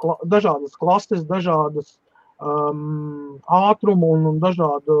dažādas klases, dažādas ātrumu un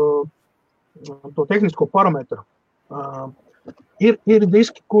dažādu to tehnisko parametru. Ir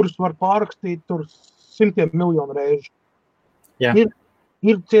diski, kurus var pārrakstīt tur 100 miljonu reižu. Jā.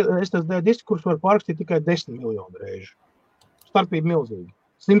 Ir SSD diski, kurus var pārrakstīt tikai 10 miljonu reižu. Starpība milzīga.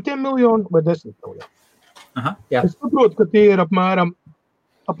 100 miljonu vai 10 miljonu. Aha, jā. Es saprotu, ka tie ir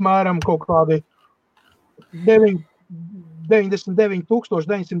apmēram kaut kādi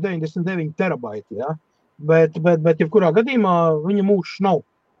 99,999 terabaiti, ja? Bet jebkurā gadījumā viņa mūžs nav,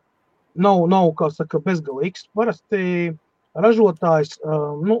 kā saka, bezgalīgs. Parasti ražotājs,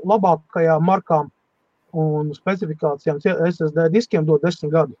 labākajām markām un specifikācijām SSD diskiem dod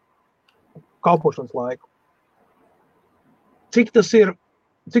 10 gadu kalpošanas laiku. Cik tas ir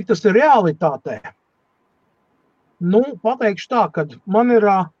realitātē? Pateikšu tā, ka man ir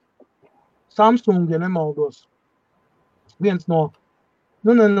Samsung, ja nemaldos, viens no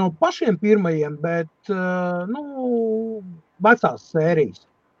pašiem pirmajiem, bet, vecās sērijas,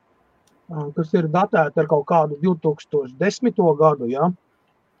 kas ir datēta ar kaut kādu 2010. Gadu, ja?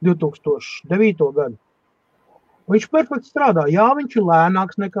 2009. Gadu. Viņš perfekti strādā. Jā, viņš ir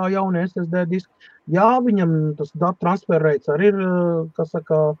lēnāks nekā jauni SSD diski. Jā, viņam tas datu transfer rates arī ir, kā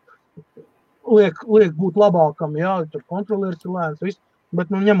saka, liek būt labākam, jā, tur kontrolieris ir lēns, viss. Bet,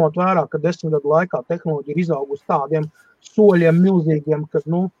 ņemot vērā, ka 10 gadu laikā tehnoloģija ir izaugusi tādiem soļiem milzīgiem, ka,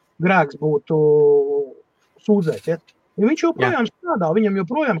 grēks būtu sūdzēt, ja? Ja viņš joprojām strādā, viņam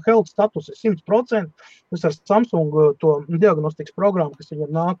joprojām health status ir 100%, tas ar Samsung to diagnostikas programmu, kas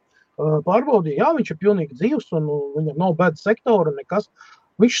viņam nāk pārbaudīja, jā, viņš ir pilnīgi dzīvs un viņam nav bēda sektora, nekas.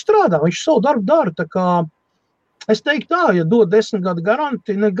 Viņš strādā, viņš savu darbu dara, tā kā es teiktu tā, ja dod 10 gadu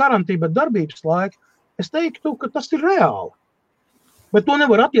garantiju, bet darbības laika, es teiktu, ka tas ir reāli. Bet to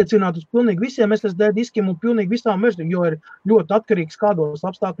nevar attiecināt uz pilnīgi visiem SSD diskiem un pilnīgi visām versijām, jo ir ļoti atkarīgs kādos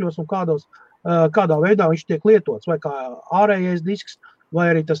apstākļos un kādā veidā viņš tiek lietots, vai kā ārējais disks,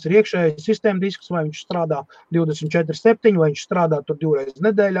 vai arī tas ir iekšējais sistēma disks, vai viņš strādā 24/7, vai viņš strādā tur 2 reizes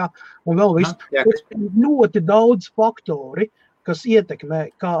nedēļā, un vēl viss. Ļoti daudz faktori, kas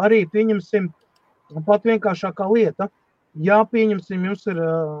ietekmē, kā arī, pieņemsim, pat vienkāršākā lieta, ja, pieņemsim, jums ir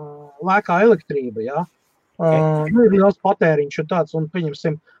lēkā elektrība, jā, ir liels patēriņš un tāds, un,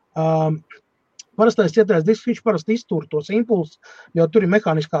 pieņemsim, parastais cietais disks, viņš parasti iztur tos impulsus, jo tur ir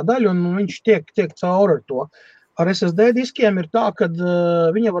mehāniskā daļa, un viņš tiek cauri ar to. Ar SSD diskiem ir tā, ka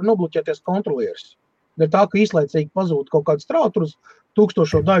viņam var nobloķēties kontrolieris. Ir tā, ka īslaicīgi pazūd kaut kāds strāturs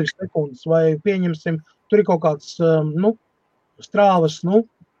 1000 daļu sekundes, vai pieņemsim, tur ir kaut kāds, strāvas,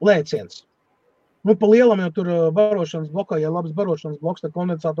 lēciens. Pa lielam jau tur barošanas blokā, ja labs barošanas bloks, tad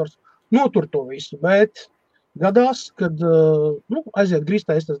kondensators notur to visu, bet gadās, kad aiziet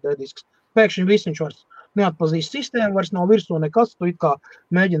grīstā SSD disks. Pēkšņi viss viņš vairs neatpazīst sistēmu, vairs nav virsū nekas, tu it kā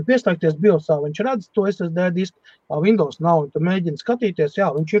mēģina piestākties BIOSā, viņš redz to SSD disku, Windows nav, un tu mēģina skatīties, jā,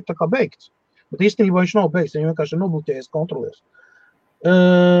 viņš ir tā kā beigts. Bet īstenībā viņš nav beigts, viņš vienkārši ir nobloķējies kontrolieris.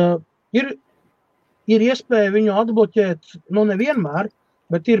 Ir iespēja viņu atbloķēt, nevienmēr,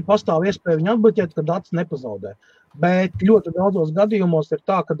 bet pastāv iespēja viņu atbloķēt, ka datus nepazaudē. Bet ļoti daudzos gadījumos ir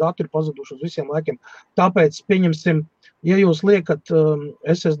tā, ka dati ir pazuduši uz visiem laikiem. Tāpēc, pieņemsim, ja jūs liekat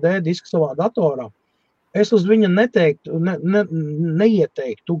SSD disku savā datorā, es uz viņa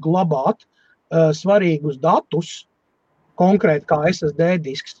neieteiktu glabāt svarīgus datus, konkrēti kā SSD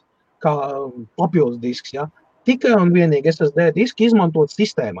disks, kā papildus disks, ja? Tikai un vienīgi SSD diski izmantot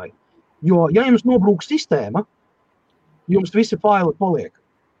sistēmai. Jo, ja jums nobrūk sistēma, jums visi faili paliek.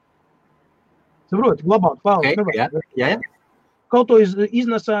 Saproti, glabāt failus nevajag. Jā. Kaut to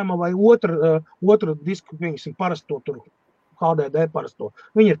iznesēma vai otru disku, viņasim parasto tur, HDD parasto.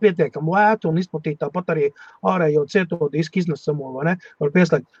 Viņi ir pietiekami lēti un izplatīti tāpat arī ārējo cieto disku iznesamo, vai ne? Var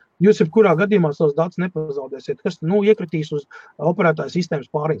pieslēgt. Jūs jebkurā gadījumā savus datus nepazaudēsiet, kas, iekritīs uz operētāja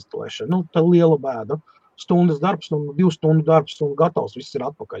sistēmas pārinstalēšanu. Tā liela bēda. Stundas darbs un 2 stundu darbs un gatavs, viss ir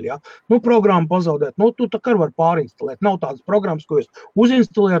atpakaļ, jā. Programmu pazaudēt, tu tā kā var pārinstalēt. Nav tādas programmas, ko jūs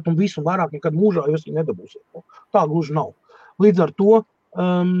uzinstalējat un visu vairāk nekad mūžā jūs viņu nedabūsiet. Tā gluži nav. Līdz ar to,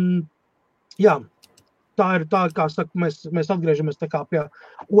 jā, tā ir tā, kā saka, mēs atgriežamies tā kā pie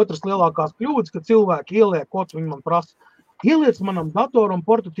otras lielākās kļūdas, ka cilvēki ieliek, kaut viņi man prasa, ieliec manam datoram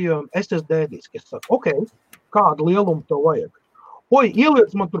portatīvam SSD diski. Es saku, ok, kādu lielumu tev vajag?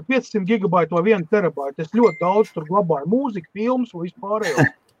 Ieliec man tur 500 gigabaitu vai 1 terabaitu, es ļoti daudz tur glabāju mūziku, filmas un vispārējo.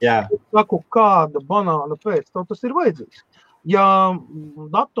 Es saku, kāda banāna pēc, tev tas ir vajadzīgs. Ja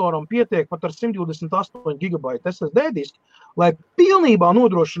datoram pietiek pat ar 128 gigabaitu SSD diski, lai pilnībā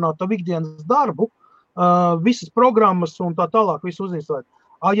nodrošinātu tavu ikdienas darbu, visas programmas un tā tālāk visu uzinstalēt.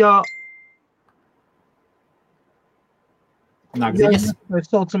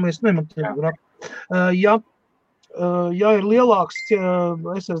 Mēs saucamies nemantību. Ja ir lielāks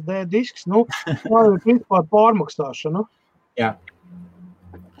SSD disks, tā ir principā pārmaksāšana. Jā.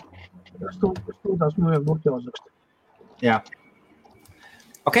 Es tūdās man vien būtu jāuzraksta. Jā.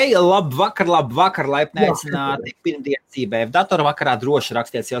 Ok, labvakar, laipni aicināti Pirmdienas IBF Datorvakarā droši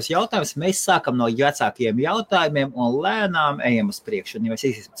rakstiet savus jautājumus. Mēs sākam no vecākiem jautājumiem un lēnām ejam uz priekšu. Un, ja mēs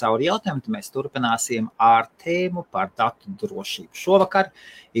iesim cauri jautājumu, tad mēs turpināsim ar tēmu par datu drošību. Šovakar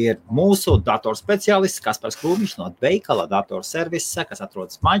ir mūsu datorspeciālists Kaspars Krūmiņš no veikala datorservisa, kas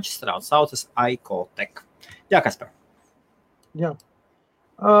atrodas Manchesterā un saucas iCoTech. Jā, Kaspar. Jā.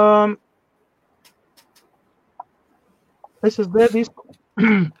 SSD disku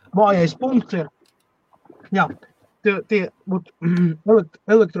vājais punkts ir, jā, tie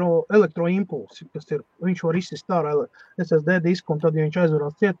elektroimpulsi, kas ir, viņš var izsist ārā SSD disku, un tad, ja viņš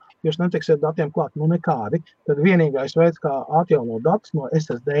aizvarās ciet, jūs netiksiet datiem klāt, nekādi, tad vienīgais veids, kā atjaunot datus no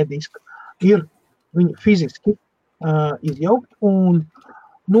SSD diska, ir viņu fiziski izjaukt un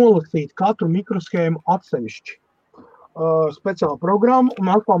nolasīt katru mikroshēmu atsevišķi. Speciāla programma, un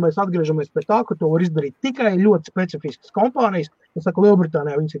atkal mēs atgriežamies pie tā, ka to var izdarīt tikai ļoti specifiskas kompānijas. Es saku,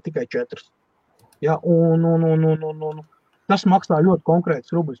 Lielbritānijā viņas ir tikai 4. Ja, un tas maksā ļoti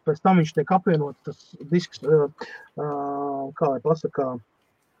konkrēts rubļus. Pēc tam viņš tiek apvienots, tas disks, kā lai pasaka,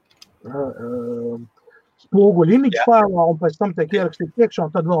 spoguļu imidžu failā, un pēc tam tiek ierakstīt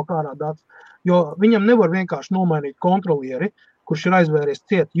iekšā, un tad vēl kādā dats. Jo viņam nevar vienkārši nomainīt kontrolieri, kurš ir aizvēries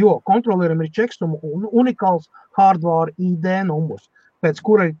ciet, jo kontrolierim ir čeksuma un unikāls hardware ID numurs, pēc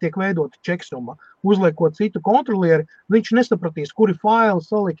kura tiek veidota čeksuma. Uzliekot citu kontrolieri, viņš nesapratīs, kuri faili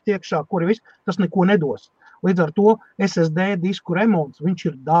salikt iekšā, kuri viss, tas neko nedos. Līdz ar to SSD disku remonts, viņš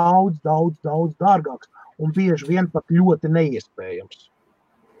ir daudz dārgāks un bieži vien pat ļoti neiespējams.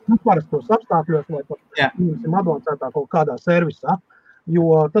 Parastos apstākļos vai pat avansētā kaut kādā servisā,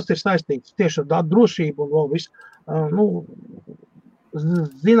 jo tas ir saistīts tieši ar datu drošību un vēl visu,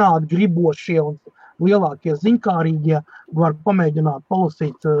 zināt gribošie un lielākie ziņkārīgie var pamēģināt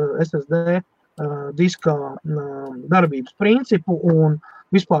palasīt SSD diska darbības principu un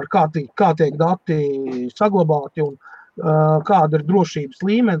vispār kā tiek dati saglabāti un kāda ir drošības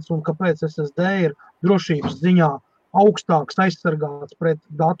līmenis un kāpēc SSD ir drošības ziņā augstāks aizsargāts pret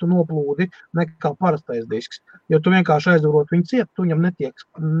datu noplūdi nekā parastais disks. Jo tu vienkārši aizvarot viņu ciet, tu viņam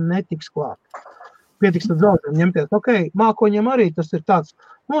netiks klāt. Pietiks tad zaudēm ņemties. Ok, mākoņiem arī tas ir tāds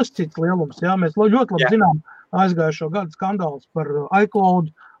nosacīts lielums. Jā? Mēs ļoti labi zinām aizgājušo gadu skandāls par iCloud,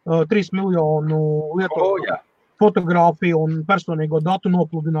 3 miljonu lietotāju fotogrāfiju un personīgo datu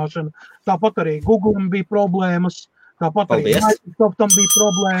nopludināšanu. Tāpat arī Google'am bija problēmas, tāpat arī Microsoft'am bija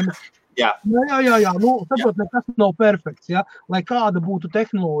problēmas. Jā. Saprot, nekas nav perfekts, ja? Lai kāda būtu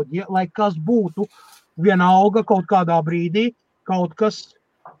tehnoloģija, lai kas būtu vienalga kaut kādā brīdī, kaut kas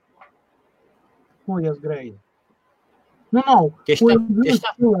noies greizi. Nav.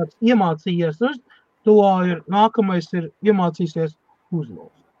 Cilvēks iemācījies, to ir, nākamais ir iemācīsies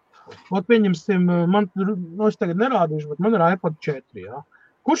uzlauzt. Pieņemsim, es tagad nerādīšu, bet man ir iPad 4, ja?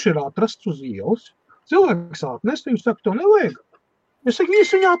 Kurš ir atrasts uz ielas. Cilvēks atnes, viņš saka, tev nevajag. Es saku,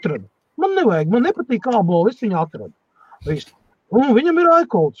 es viņu atradu. Man nevajag, man nepatīk kāboli, es viņu atradu. Un viņam ir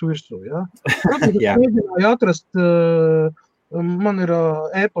iClouds virsū, ja? Es mēģināju atrast, man ir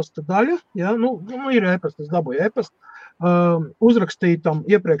e-pasta daļa, ja? Ir e-pasta, es dabūju e-pasta, uzrakstītam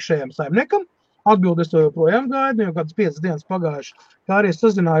iepriekšējiem saimniekam, atbildes to joprojām gaidu, jo kādas 5 dienas pagājuši, kā arī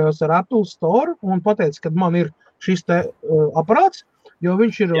sazinājos ar Apple Store un pateicu, ka man ir šis te aparāts, jo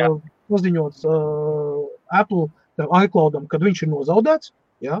viņš ir paziņots Apple iCloudam, kad viņš ir nozaudēts,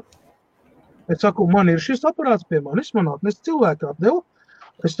 ja? Es saku, man ir šis aparāts pie manis, man atnes cilvēku atdeva.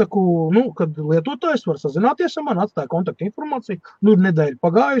 Es saku, kad lietotājs var sazināties ar mani, atstāja kontaktu informāciju, ir nedēļa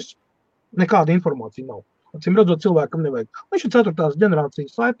pagājusi, nekāda informācija nav. Acīm redzot, cilvēkam nevajag. Viņš ir 4.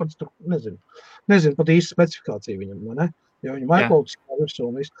 ģenerācijas iPads, tur nezinu pat īsti specifikāciju viņam, ne? Jo viņam iClouds virsū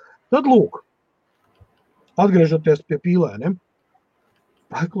un viss. Tad lūk, atgriežoties pie pīlēniem,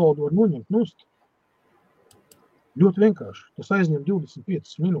 iCloud var noņemt nost. Ļoti vienkārši. Tas aizņem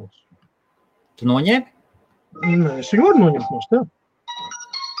 25 minūtes. Tu noņēmi? Nē, es viņu varu noņemt nost, jā.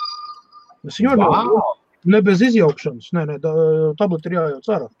 Es viņu varu noņemt. Ne bez izjaukšanas. Nē, tableti ir jājauc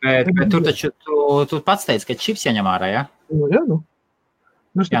ārā. Bet tur taču tu pats teici, ka čips jāņem ārā, jā? Jā,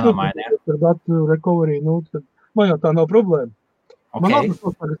 Jānomaina, jā. Par datu recovery, tad man jau tā nav problēma. Okay. Man nav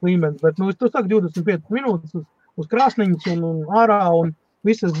tas līmenis, bet es to saku 25 minūtes uz krāsniņas un ārā un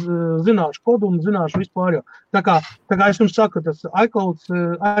visas zināšu kodu un zināšu vispār jau. Tā kā es jums saku, tas iClouds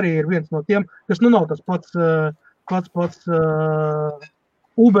arī ir viens no tiem, kas nav tas pats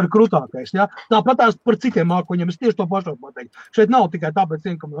Uber krūtākais. Ja? Tāpat tās par citiem mākoņiem, es tieši to pašu pateiktu. Šeit nav tikai tāpēc,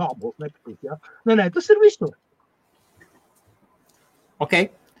 ka man ābols nepatīk. Ja? Nē, tas ir visur. Ok.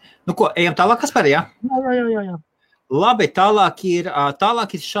 Ko, ejam tālāk, Kaspar, jā? Jā. Labi, tālāk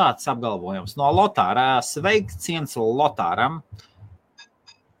ir šāds apgalvojums no Lotāra. Sveiciens Lotāram.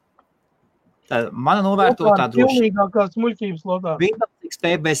 Mana novērtotā drošība. Pilnīgākās muļķības lotā. Windows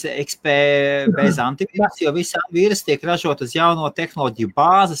XP bez antivīrus, jo visi vīrusi tiek ražot uz jauno tehnoloģiju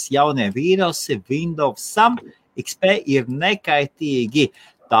bāzes, jaunie vīrusi, Windowsam XP ir nekaitīgi.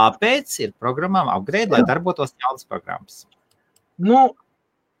 Tāpēc ir programmām upgrade, lai darbotos jaunas programmas. Nu,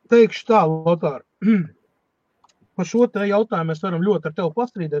 teikšu tā, Lotār. Par šo te jautājumu mēs varam ļoti ar tevi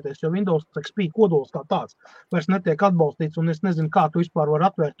pastrīdēties, jo Windows XP kodols kā tāds vairs netiek atbalstīts, un es nezinu, kā tu vispār var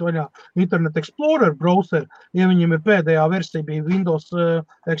atvērt vaļā Internet Explorer browser, ja viņam ir pēdējā versija bija Windows,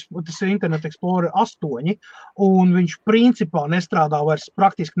 tas ir Internet Explorer 8, un viņš principā nestrādā vairs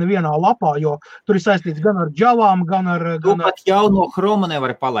praktiski nevienā lapā, jo tur ir saistīts gan ar Javām, gan ar... Tu pat jauno Chroma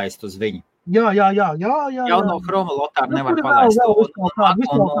nevar palaist uz viņu. Jā. Jauno Chroma Lotār nevar palaist. Un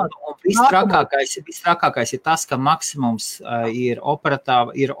visstrakākais ir tas, ka maksimums ir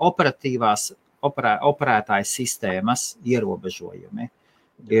operētājas sistēmas ierobežojumi.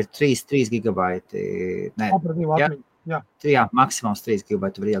 Ir 3 gigabaiti. Jā, maksimums 3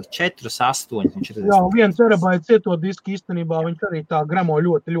 gigabaiti var ielikt 4, 8. 40. Jā, 1 terabaits cieto diski īstenībā, viņš arī tā gramo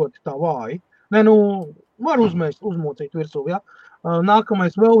ļoti, ļoti tā vāji. Var uzmocīt virsū, jā.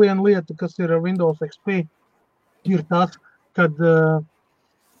 Nākamais vēl viena lieta, kas ir Windows XP, ir tas, kad,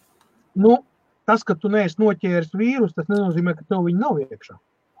 tas, ka tu neesi noķēris vīrus, tas nenozīmē, ka tev viņi nav iekšā,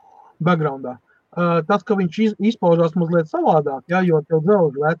 backgroundā. Tas, ka viņš izpaužās mazliet savādāk, jā, jo tev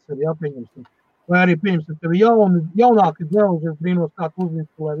dzelži veci ir, jā, pieņemsim. Vai arī, pieņemsim, tev jaunāki dzelži, es brīnos, kā tu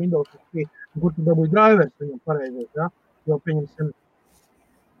uzinstalē Windows XP, kur tu dabūji drivers viņam pareizies, jā, jo, pieņemsim,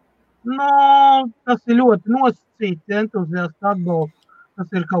 tas ir ļoti nosacīts entuziastu atbalsts. Tas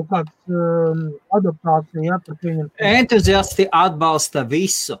ir kaut kāds adaptācija, jā, par pieņem. Entuziasti atbalsta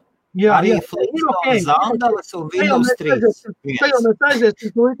visu. Jā, arī Flintstones, Zandalis un Windows 3. Tā jau mēs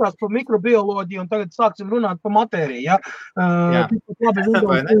aiziesim līdzās par mikrobioloģiju un tagad sāksim runāt par matēriju, jā. Labi,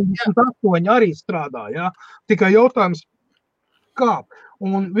 Windows 38 arī strādā, jā. Tikai jautājums, kā?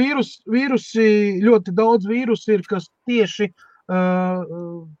 Un vīrusi, ļoti daudz vīrusi ir, kas tieši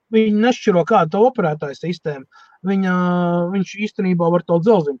viņi nešķiro kādu to operētāju sistēmu. Viņš īstenībā var to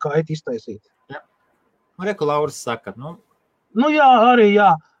dzelzim kaitu iztaisīt. Jā. Reku Lauris saka, jā, arī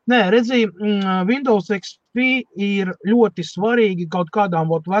jā. Nē, redzi, Windows XP ir ļoti svarīgi kaut kādām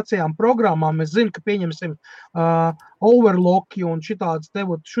vecajām programmām. Es zinu, ka pieņemsim overlocki un šitādas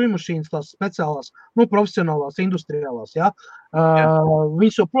šuimašīnas tās speciālās, profesionālās, industriālās, jā.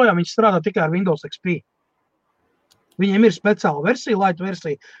 Viņš joprojām strādā tikai ar Windows XP. Viņiem ir speciāla versija, light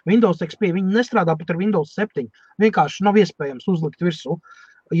versija, Windows XP, viņi nestrādā pat ar Windows 7, vienkārši nav iespējams uzlikt virsū.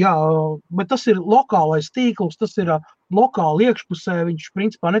 Jā, bet tas ir lokālais tīkls, tas ir lokāli iekšpusē, viņš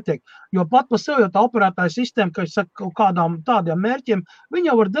principā netiek, jo pat pa sev jau tā operētāja sistēma, ka es saku kaut kādām tādiem mērķiem, viņi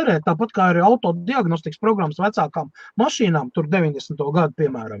jau var derēt, tāpat kā arī autodiagnostikas programmas vecākām mašīnām, tur 90. gadu,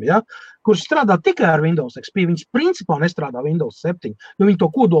 piemēram, ja, kurš strādā tikai ar Windows XP, viņas principā nestrādā Windows 7, jo viņi to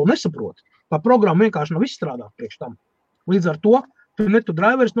kodolu nesaprot. Tā programma vienkārši nav izstrādāta priekš tam. Līdz ar to, ne tu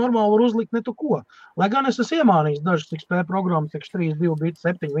drivers normāli var uzlikt, ne tu ko. Lai gan es esmu iemānījis dažas XP programmas, X3, 2 bit,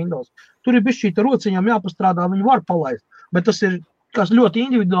 7 Windows. Tur ir bišķīta rociņām jāpastrādā, viņi var palaist. Bet tas ir ļoti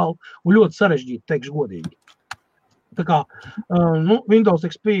individuāli un ļoti sarežģīti, teikšu godīgi. Tā kā, Windows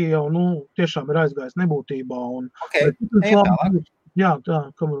XP jau, tiešām ir aizgājis nebūtībā. Jā, tā,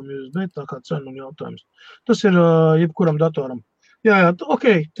 kamaram jūs bet, tā kā cenu un jautājums. Tas ir jebkuram datoram. Jā,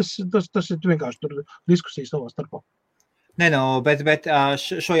 tas ir vienkārši tur diskusija savā starpā. Bet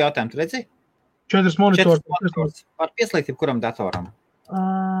šo jautājumu tu redzi? 4 monitors. Var pieslēgt jebkuram datoram?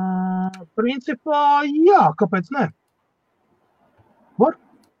 Principā, jā, kāpēc ne? Var?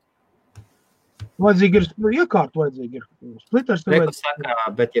 Vajadzīgi ir iekārta, vajadzīgi ir splitters. Reku saka,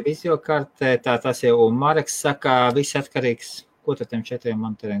 bet ja viss iekārta, tas jau, un Mareks saka, viss atkarīgs. Ko tad tiem 4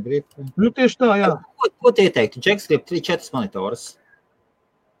 monitoriem grib? Tieši tā, jā. Ko tie teiktu? Džeks grib 4 monitors.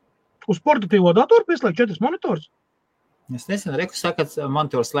 Uz portatīvo datoru pieslēgt 4 monitors? Es nezinu, Reku saka,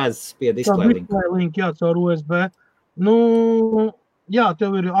 monitors slēdzas pie display link. Display link, jā, caur USB. Jā,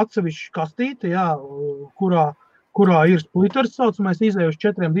 tev ir atsevišķi kastīte, jā, kurā ir splitters saucamais, izēju uz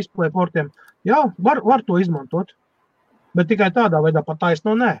 4 display portiem. Jā, var to izmantot. Bet tikai tādā veidā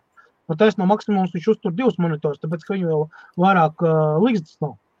pataisno nē. Pataisno maksimums viņš uztur 2 monitors, tāpēc, ka viņu vēl vairāk līgstas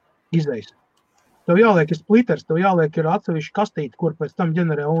nav izējis. Tev jāliek ir splitters, tev jāliek ir atsevišķi kastīte, kur pēc tam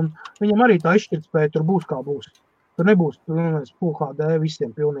ģenerē, un viņam arī tā izšķirtspēja tur būs kā būs. Tur nebūs Full HD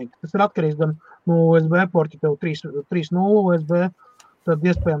visiem pilnīgi. Tas ir atkarīgs gan no USB porti, tev 3.0 USB, tad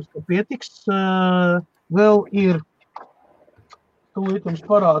iespējams, ka pietiks. Vēl ir, tūlīt jums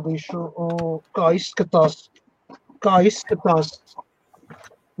parādīšu, kā izskatās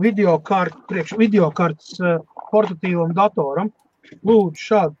videokartes portatīvam datoram. Lūdzu,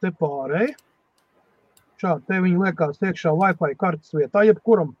 šādu te pārēju. Šādi, te viņi liekās iekšā Wi-Fi kartes vietā,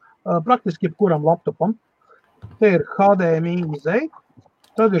 praktiski jebkuram laptopam. Te ir HDMI izēja,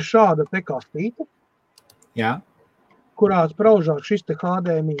 tad ir šāda te kastīte, kurā spraužās šis te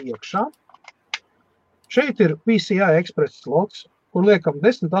HDMI iekšā. Šeit ir PCI Express slots, kur liekam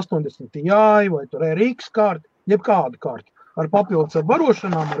 1080 Ti vai tur RX karti, jebkāda karti, ar papildus ar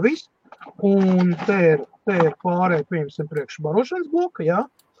barošanām, ar visu. Un te ir pārēj, pieņemsim, priekš barošanas bloka, jā.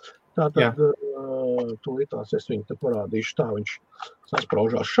 Tātad, tūlītās es viņu te parādīšu, tā viņš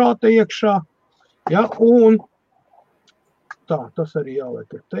saspraužās šādi iekšā, jā, un tā, tas arī jāliek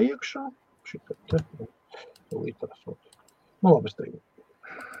ir te iekšā, šitā te, tūlītās, labi, es te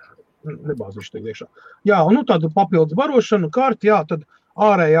nebāzīšu te iekšā. Jā, un tāda papildus barošana, karti, jā, tad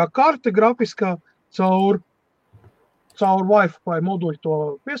ārējā karte grafiskā caur Wi-Fi moduļu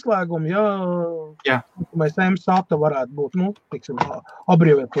to pieslēgumu, jā. Mēs MSATA varētu būt, tiksim,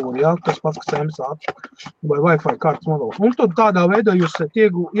 abreviatūra, jā, tas pats, kas MSATA vai Wi-Fi kartes moduļu. Un tad tādā veidā jūs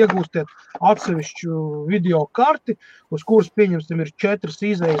iegūstiet atsevišķu video karti, uz kuras, pieņemsim, ir 4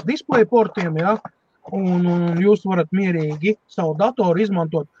 izējas display portiem, jā, un jūs varat mierīgi savu datoru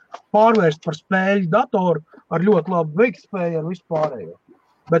izmantot, pārvērst par spēļu datoru ar ļoti labu veiktspēju un vispārējo.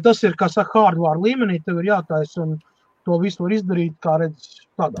 Bet tas ir, kā saka, hardware līmenī, tev ir jātais un to visu var izdarīt, kā redz,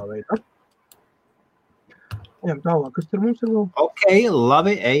 tādā veidā. Ejam tālāk, kas tur mums ir vēl? Ok,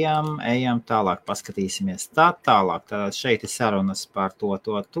 labi, ejam tālāk, paskatīsimies tālāk. Tātad šeit ir sarunas par to.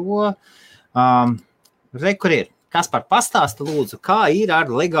 Kur ir? Kaspar, pastāsta lūdzu, kā ir ar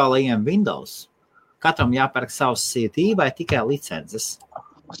legālajiem Windows? Katram jāpērk savs CD vai tikai licences?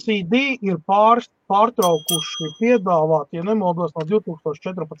 CD ir pārtraukuši piedāvāt, ja nemaldos, no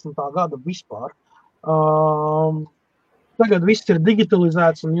 2014. gada vispār. Tagad viss ir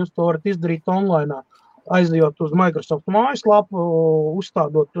digitalizēts, un jūs to varat izdarīt online, aizejot uz Microsoft mājaslapu,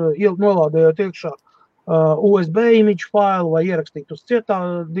 uzstādot, nolādējot iekšā USB image failu vai ierakstīt uz cietā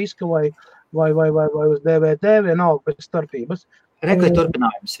diska vai uz DVD, vienalga pēc starpības. Reklēt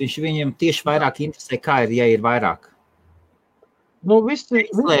turpinājums. Viņam tieši vairāk interesē, kā ir, ja ir vairāk.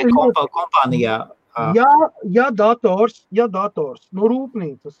 Kompānijā. Ja dators no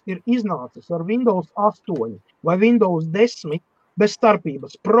rūpnīcas ir iznācis ar Windows 8 vai Windows 10 bez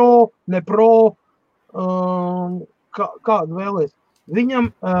starpības, Pro, ne Pro, kādu vēlies,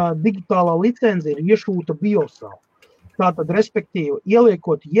 viņam digitālā licence ir iešūta BIOSā. Tātad, respektīvi,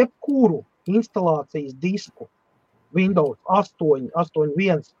 ieliekot jebkuru instalācijas disku Windows 8,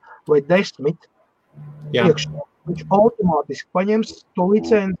 8.1 vai 10 iekšā, viņš automātiski paņems to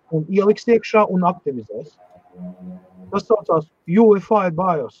licenci un ieliks iekšā un aktivizēs. Tas saucās UEFI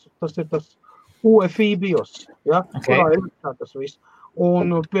BIOS, tas ir tas UEFI BIOS, ja, kurā ir tas viss.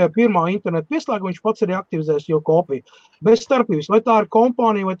 Un pie pirmā interneta pieslēga viņš pats arī aktivizēs jau kopiju. Bez starpības, vai tā ir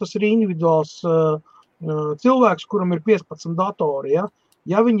kompānija, vai tas ir individuāls cilvēks, kuram ir 15 datori,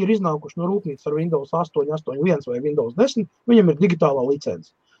 ja viņi ir iznākuši no rūpnīcas ar Windows 8, 8.1 vai Windows 10, viņam ir digitālā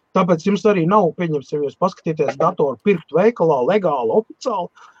licence. Tāpēc jums arī nav, pieņemsim, jūs paskatīties datoru pirkt veikalā, legāli, oficiāli,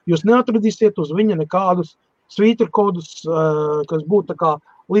 jūs neatradīsiet uz viņa nekādus svītrkodus, kas būtu tā kā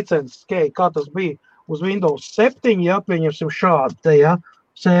licences skeja, kā tas bija uz Windows 7, pieņemsim šādi,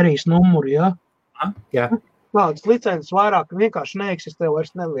 sērijas numuri, Tādas licences vairāk vienkārši neeksistē,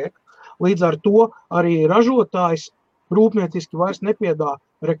 vairs neliek. Līdz ar to arī ražotājs rūpnieciski vairs nepiedā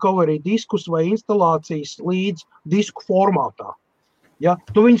recovery diskus vai instalācijas līdz disku formātā. Ja,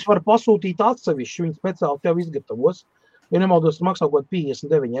 tu viņus var pasūtīt atsevišķi, viņi speciāli tev izgatavos. Ja nemaldos, maksā kaut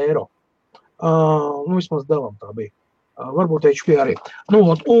 59 eiro. Vismaz devam tā bija. Varbūt HP arī.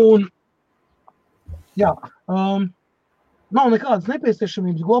 Nav nekādas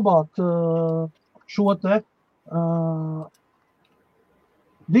nepieciešamības glabāt šo te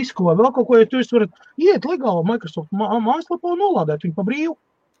disku vai vēl kaut ko, ja tu varat iet legāli Microsoft mājaslapā un nolādēt viņu pa brīvu.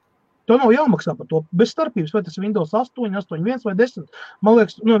 To nav jāmaksā par to, bez starpības, vai tas ir Windows 8, 8.1 vai 10. Man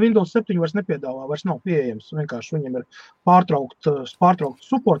liekas, Windows 7 vairs nepiedāvā, vairs nav pieejams. Vienkārši viņam ir pārtraukts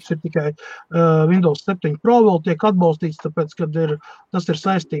supports, ir tikai Windows 7 Pro vēl tiek atbalstīts, tāpēc, kad tas ir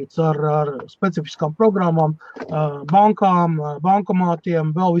saistīts ar specifiskām programmām, bankām,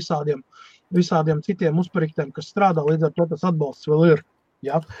 bankomātiem, vēl visādiem citiem uzpariktiem, kas strādā, līdz ar to tas atbalsts vēl ir.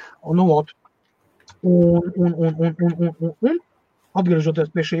 Ja? Atgriežoties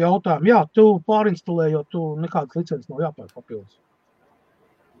pie šī jautājuma, tu pārinstalējot, tu nekādas licences nav jāpērk papildus.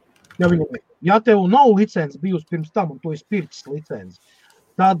 Ja tev nav licences bijusi pirms tam, un tu esi pircis licences,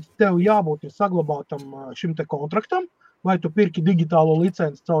 tad tev jābūt ir saglabātam šim te kontraktam, vai tu pirki digitālo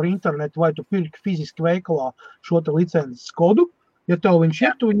licenci caur internetu, vai tu pirki fiziski veikalā šo te licences kodu. Ja tev viņš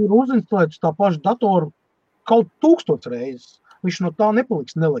ir, tu viņu ir uzinstalēt uz tā paša datoru kaut 1000 reizes. Viņš no tā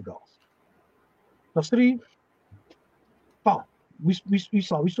nepaliks nelegāls. Tas arī tā.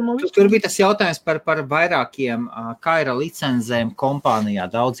 Visumā. Tur bija tas jautājums par vairākiem, kā ir licenzēm kompānijā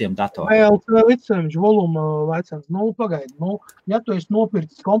daudziem datoriem. VLC licenču, voluma licenci. Pagaidi. Ja tu esi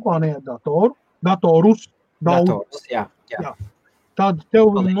nopircis kompānijā datorus, daudz, jā. tad tev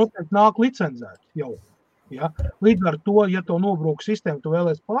noteikti nāk licencēt jau. Ja? Līdz ar to, ja tev nobrūk sistēmu, tu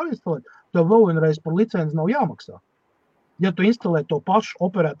vēlies pārinstalēt, tev vēl vienreiz par licenci nav jāmaksā. Ja tu instalē to pašu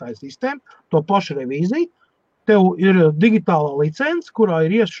operētāju sistēmu, to pašu revīziju, tev ir digitālā licence, kurā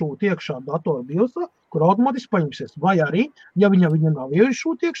ir iešūt iekšā datora BIOSā, kur automātiski paņemsies. Vai arī, ja viņa nav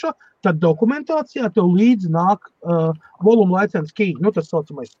iešūt iekšā, tad dokumentācijā tev līdzi nāk voluma licences key, tas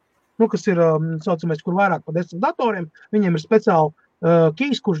saucamais, kas ir saucamais, kur vairāk par 10 datoriem, viņiem ir speciāli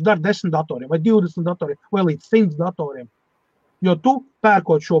keys, kurš dar 10 datoriem, vai 20 datoriem, vai līdz 100 datoriem. Jo tu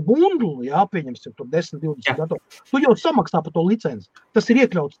pērkot šo bundlu, pieņemsim tur 10, 20 datoriem, tu jau samaksā par to licenci. Tas ir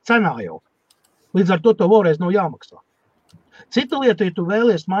iekļauts cenā jau. Līdz ar to tev vēlreiz nav jāmaksā. Cita lieta, ja tu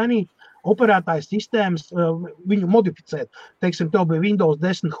vēlies mainīt operētāju sistēmas, viņu modificēt. Teiksim, tev bija Windows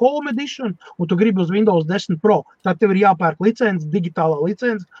 10 Home Edition, un tu gribi uz Windows 10 Pro. Tad tev ir jāpērk licence, digitālā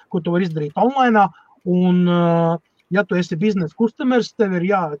licence, ko tu vari izdarīt online. Un, ja tu esi business customers, tev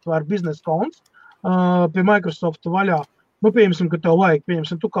ir jāatvēr business konts pie Microsoft vaļā. Pieņemsim, ka tev vajag,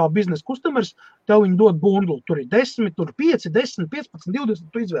 tu kā business customers, tev viņi dod bundlu. Tur ir 10, tur 5, 10, 15, 20,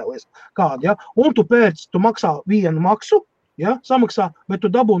 tu izvēlies kādu, ja? Un tu maksā vienu maksu, ja? Samaksā, bet tu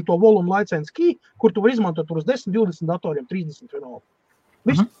dabūni to volume license key, kur tu vari izmantot tur uz 10, 20 datoriem, 30 vienalga.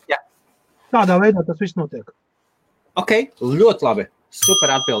 Viss? Tādā veidā tas viss notiek. Ok, ļoti labi. Super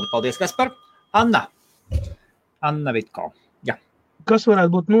atbildi. Paldies, Kaspar. Anna Vitko. Kas varētu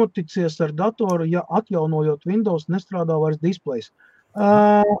būt noticies ar datoru, ja atjaunojot Windows nestrādā vairs displejs?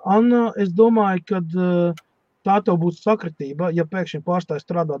 Anna, es domāju, ka tā tev būs sakritība, ja pēkšņi pārstāj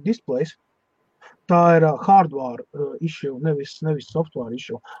strādāt displejs. Tā ir hardware issue, nevis software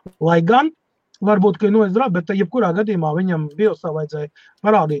issue. Lai gan, varbūt, ka ir noizdrab, bet jebkurā gadījumā viņam BIOSā vajadzēja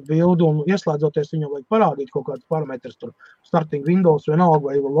parādīt bildu un ieslēdzoties viņam vajag parādīt kaut kādus parametrus, tur starting Windows vienalga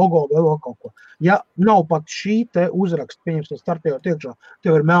vai logo vai vēl kaut ko. Ja nav pat šī te uzraksta, pieņemsim startējot iekšā,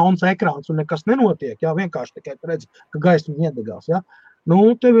 tev ir melns ekrāns un nekas nenotiek, vienkārši tikai redz, ka gaisma iedegās,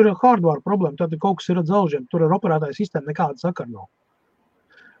 tev ir hardware problēma, tad kaut kas ir ar dzelžiem, tur ar operētāju sistēmu nekāda sakara nav.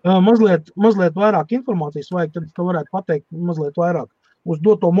 Mazliet vairāk informācijas vajag, tad tu varētu pateikt mazliet vairāk uz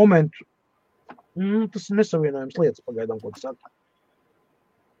doto momentu. Tas ir nesavienojams lietas pagaidām, ko tu saki.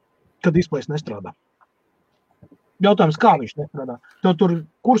 Kad displejs nestrādā. Jautājums, kā viņš nestrādā? Tev tur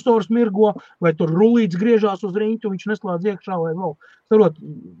kursors mirgo, vai tur rulīts griežās uz riņķu, viņš neslēdz iekšā vai vēl. Sarot,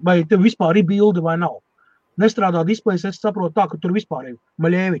 vai tev vispār ir bildi vai nav. Nestrādā displejs, es saprotu tā, ka tur vispār ir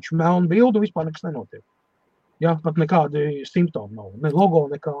Maļēviču melnu bildu, vispār nekas nenotiek. Pat nekādi simptomi nav, ne logo,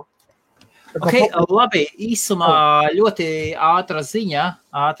 nekā. Ok, labi, īsumā ļoti ātra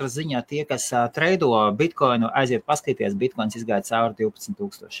ziņa tie, kas treido Bitcoinu, aiziet paskatīties, Bitcoins izgāja cauri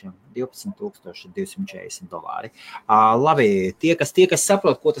 $12,240. Labi, tie, kas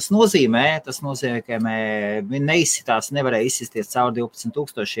saprot, ko tas nozīmē, ka neizsitās, nevarēja izsisties cauri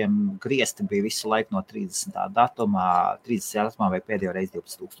 12,000, griezti bija visu laiku no 30. datumā vai pēdējo reizi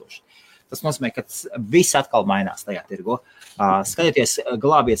 12,000. Tas nozīmē, ka viss atkal mainās tajā tirgu. Skatieties,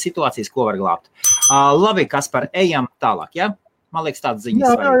 glābiet situācijas, ko var glābt. Labi, Kaspar, ejam tālāk, ja? Man liekas, tādas ziņas.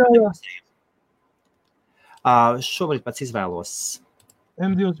 Šobrīd pats izvēlos.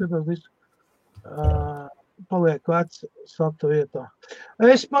 M2 paliek vecs sata vietā.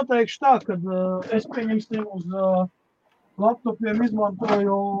 Es pateikšu tā, ka es pieņemsim uz laptopiem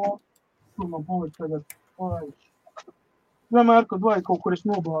izmantoju, kur man paliek tagad, vienmēr, kad vajag kaut kur es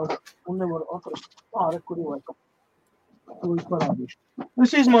noblāžu un nevaru atrast kur ir vajag. To es parādīšu.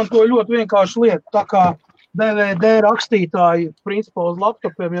 Es izmantoju ļoti vienkārši lietu, tā kā DVD rakstītāji, principā uz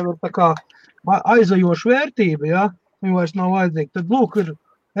laptopiem jau ir tā kā aizajoša vērtība, viņi vairs nav vajadzīgi. Tad lūk, ir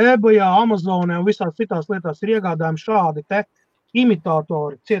eBayā, Amazonē un visās citās lietās ir iegādājumi šādi te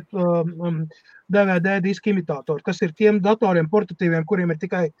imitātori, DVD diska imitātori, kas ir tiem datoriem portatīviem, kuriem ir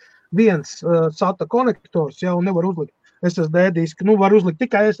tikai viens SATA konektors, un nevar uzlikt SSD disku, var uzlikt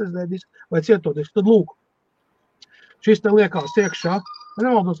tikai SSD disku vai cieto disku, tad lūk. Šis te liekās iekšā,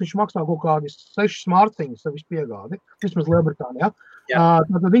 nemaldos, viņš maksā kaut kādi 6 mārciņas savis piegādi, vismaz Lielbritānijā.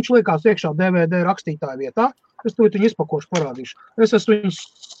 Tad viņš liekās iekšā DVD rakstītāja vietā, es to viņu izpakošu parādīšu. Es esmu viņus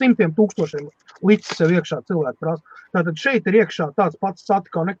 100,000 līdz sev iekšā cilvēku prasa. Tātad šeit ir iekšā tāds pats SATA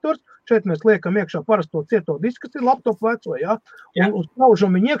konektors, šeit mēs liekam iekšā parasto cieto disku, kas ir laptop veco, un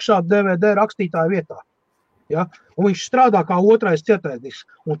uzpraužam viņu iekšā DVD rakstītāja vietā. Un viņš strādā kā otrais cietais disks.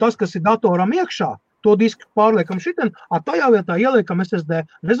 Un tas, kas ir datoram iekšā, to disku pārliekam šitien, tajā vietā ieliekam SSD.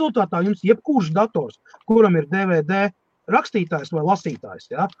 Rezultātā jums jebkurš dators, kuram ir DVD rakstītājs vai lasītājs,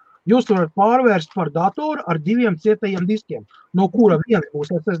 ja, jūs varat pārvērst par datoru ar 2 cietajiem diskiem, no kura viens būs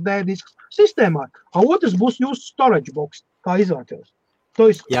SSD disks sistēmā, a otrs būs jūsu storage box, kā izvērties. To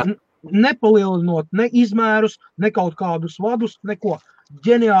nepalielinot ne izmērus, ne kaut kādus vadus, neko.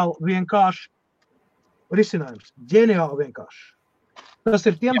 Ģeniāli vienkārši risinājums. Ģeniāli vienkārši. Tas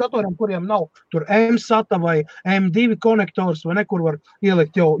ir tiem datoriem, kuriem nav tur M-SATA vai M2 konektors, vai nekur var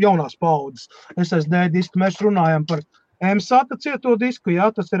ielikt jau jaunās paudzes SSD disku. Mēs runājam par M-SATA cieto disku, jā,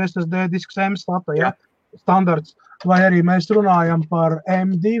 tas ir SSD disks M-SATA, jā, standarts. Vai arī mēs runājam par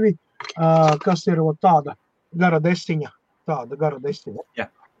M2, kas ir tāda gara desiņa. Jā.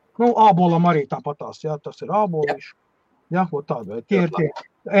 Nu, ābolam arī tāpatās, jā, tas ir ābolīši. Jā, tāda. Tie ir tie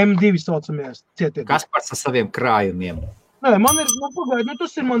M2 saucamies cietie. Kaspars ar saviem krājumiem. Nē,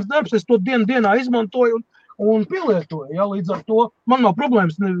 tas ir mans darbs, es to dienā izmantoju un pielietoju, jā, līdz ar to man nav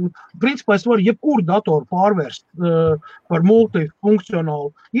problēmas. Principā es varu jebkuru datoru pārvērst par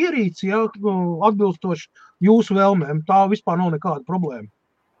multifunkcionālu ierīci, jā, atbilstoši jūsu vēlmēm. Tā vispār nav nekāda problēma.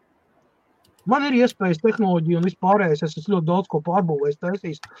 Man ir iespējas tehnoloģija un vispārējais, es ļoti daudz ko pārbūvējis,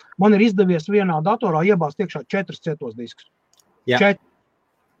 taisījis. Man ir izdevies vienā datorā iebāzt iekšā 4 cietos diskus. 4.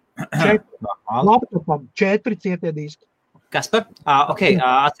 Laptopam 4 cietie diski. Kaspar,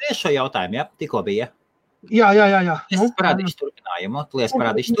 atceries šo jautājumu, ja? Tikko bija. Jā. Es parādīšu turpinājumu.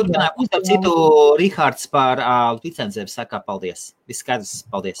 Un starp citu, Rihards par licencēm saka paldies. Viss skaidrs,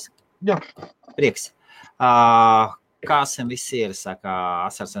 paldies. Jā. Prieks. Kāsim visi ir, saka,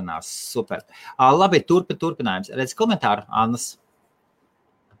 asarsenās, super. Labi, turpinājums. Redz komentāru, Annas.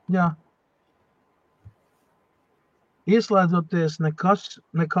 Jā. Ieslēdzoties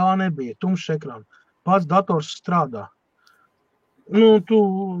nekā nebija, tumšs ekrāns. Pats dators strādā. Nu,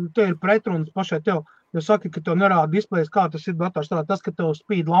 te ir pretruns pašai tev, jo saki, ka tev nerāda displejs, kā tas ir dators strādā. Tas, ka tev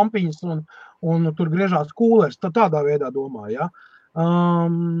spīd lampiņas un tur griežās kūlers, tādā veidā domā, ja?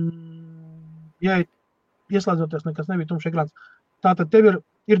 Ja ieslēdzoties nekas nebija tumšs ekrāns, tātad tev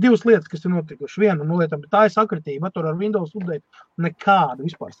ir 2 lietas, kas ir notikuši. Viena no lietām, bet tā ir sakritība, tur ar Windows update nekāda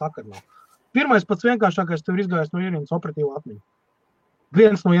vispār sakara nav. Pirmais pats vienkāršākais tev ir izgājis no ierīnas operatīva atmiņa.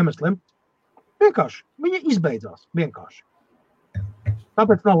 Viens no iemesliem. Vienkārši. Viņa izbeidzās. Vienkārši.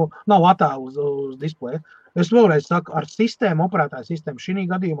 Tāpēc nav attēlu uz displeja. Es vēlreiz saku, ar sistēmu, operētāju sistēmu, šī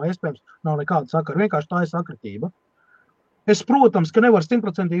gadījumā iespējams nav nekāda sakara. Vienkārši tā ir sakritība. Es, protams, ka nevaru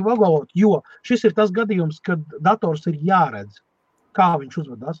 100% apgalvot, jo šis ir tas gadījums, kad dators ir jāredz, kā viņš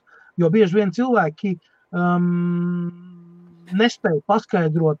uzvedās. Jo bieži vien cilvēki nespēja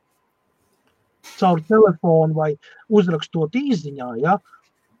paskaidrot caur telefonu vai uzrakstot īsziņā, ja?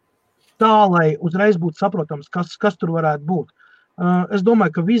 Tā, lai uzreiz būtu saprotams, kas tur varētu būt. Es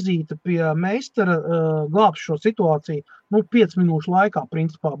domāju, ka vizīte pie meistara glābs šo situāciju, 5 minūšu laikā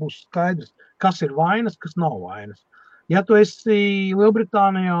principā būs skaidrs, kas ir vainas, kas nav vainas. Ja tu esi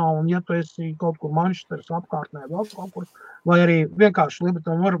Lielbritānijā un ja tu esi kaut kur Manchesteras apkārtnē, vēl kaut kur, vai arī vienkārši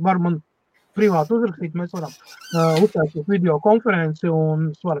Lielbritānijā var man privāti uzrakstīt, mēs varam uztaisīt video konferenci un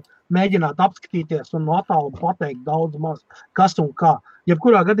es varu mēģināt apskatīties un no attālu pateikt daudz maz, kas un kā.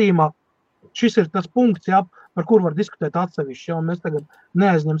 Jebkurā gadījumā šis ir tas punkts, ja, par kur var diskutēt atsevišķi, ja, un mēs tagad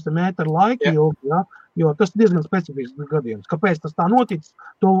neaizņemsim ēteru laika ilgi, ja, jo tas ir diezgan specifisks gadījums. Kāpēc tas tā noticis,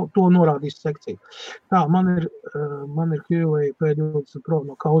 to norādīs sekcija. Tā, man ir Huawei P20 Pro,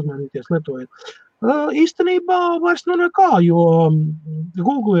 no kā uzmanīties lietojot. Īstenībā vairs nekā, jo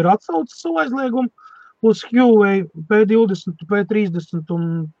Google ir atsaucis savu aizliegumu uz Huawei P20, P30 un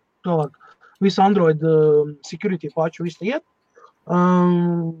tālāk visu Android security paču visu iet.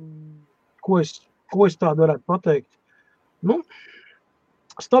 Ko es tādu varētu pateikt?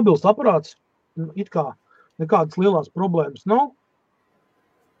 Stabils aparāts, it kā nekādas lielās problēmas nav.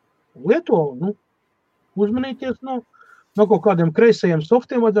 Lieto, uzmanīties nav. No kaut kādiem kreisajiem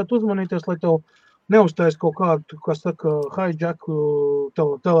softiem vajadzētu uzmanīties, lai tev neuztais kaut kādu, kas saka, hijack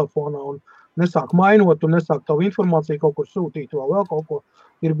telefonā un nesāk mainot un nesāk tavu informāciju kaut kur sūtīt vēl kaut ko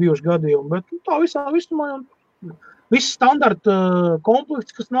ir bijuši gadījumi. Bet tā visumā viss standarta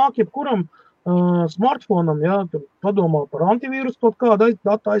komplekts, kas nāk jebkuram smartfonam, jā, tur padomā par antivīrus kaut kādu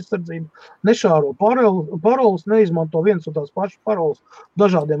datu aizsardzību, nešāro paroles, neizmanto viens un tās pašas paroles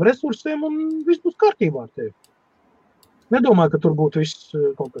dažādiem resursiem un viss būs kārtībā ar tevi. Nedomāju, ka tur būtu viss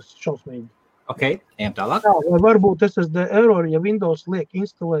kaut kas šausmīgi. Ok, ejam tālāk. Jā, vai varbūt SSD errori, ja Windows liek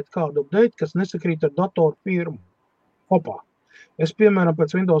instalēt kādu update, kas nesakrīt ar datoru firmu. Hopā. Es, piemēram,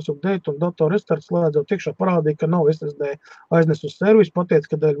 pēc Windows update un datoru restarts slēdzot iekšā parādīju, ka nav SSD aiznes uz servisu, pateica,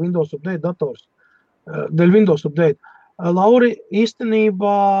 ka dēļ Windows update dators. Dēļ Windows update. Lauri,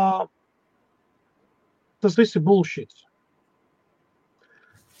 īstenībā tas viss ir bullshits.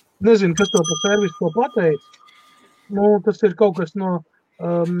 Nezinu, kas to par servisu to pateica. Nu, tas ir kaut kas no,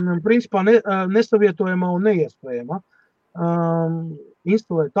 principā, nesavietojamā un neiespējamā.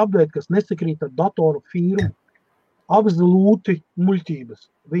 Instalēt update, kas nesakrīt ar datoru firmu. Absolūti muļķības.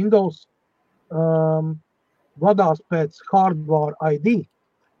 Windows vadās pēc hardware ID,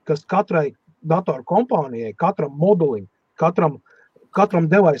 kas katrai datoru kompānijai, katram modulim, katram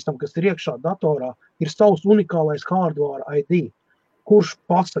deviceam, kas ir iekšā datorā, ir savs unikālais hardware ID, kurš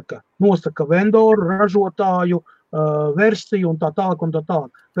nosaka vendoru, ražotāju, versiju un tā tālāk un tā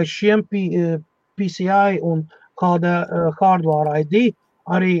tālāk. Pēc šiem PCI un hardware ID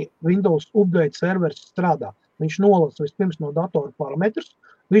arī Windows update servers strādā. Viņš nolasa vispirms no datora parametrus,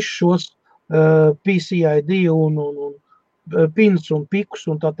 visus šos PCID un pins un pikus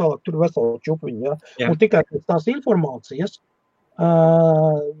un tā tālāk, tur vesela čupiņa, ja? Jā. Un tikai pēc tās informācijas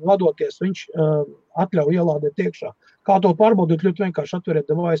vadoties, viņš atļauj ielādēt iekšā. Kā to pārbaudīt, ļoti vienkārši atveriet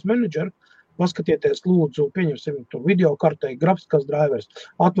device manager, paskatieties, lūdzu, pieņemsim tur video kartei, grafiskās drivers,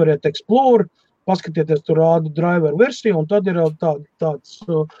 atveriet Explorer, paskatieties, tur rāda driver versiju, un tad ir tāds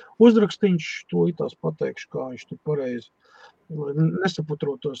uzrakstīņš, to tās pateikšu, kā viņš tur pareizi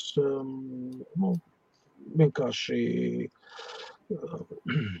nesaputrotos, vienkārši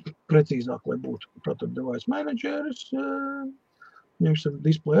precīzāk, lai būtu. Tātad device manageris, ņemsim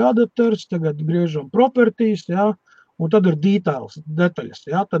display adapters, tagad griežam properties, jā, un tad ir detaļas,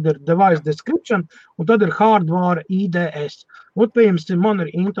 jā, tad ir device description, un tad ir hardware IDS. Un, pieņemsim, man ir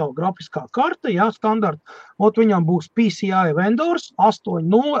Intel grafiskā karte, jā, standarta, un viņam būs PCI vendors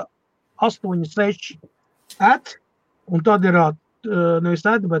 8086 at, un tad ir nevis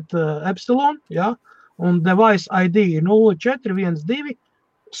at, bet epsilon, jā, un device ID ir 0412,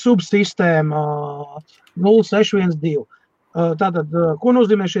 subsistēma 0612. Tātad, ko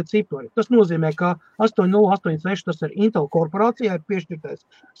nozīmē šie cipari? Tas nozīmē, ka 8086 tas ir Intel korporācijā, ir piešķirtais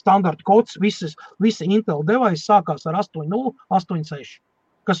standarta kods, visi Intel device sākās ar 8086,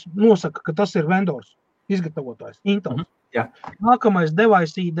 kas nosaka, ka tas ir vendors, izgatavotājs, Intel. Jā. Nākamais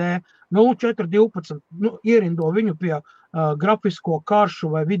device ID 0412, ierindo viņu pie grafisko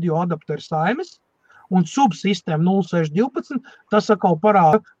karšu vai video adapteru saimes, un subsistēma 0612, tas atkal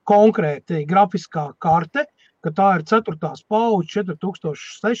parāda konkrēti grafiskā karte, ka tā ir 4. paudzes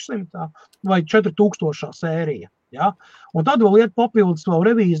 4600 vai 4000 sērija. Ja? Un tad vēl iet papildus vēl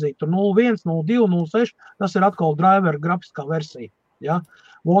revīzija, tur 01, 02, 06, tas ir atkal driver grafiskā versija. Ja?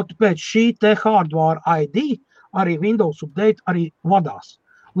 Pēc šī te hardware ID arī Windows Update arī vadās.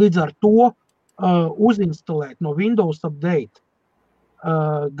 Līdz ar to uzinstalēt no Windows Update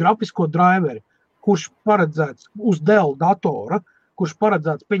grafisko driveri, kurš paredzēts uz Dell datora, kurš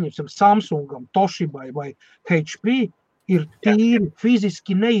paredzēts, pieņemsim, Samsungam, Drošībai vai HP, ir tīri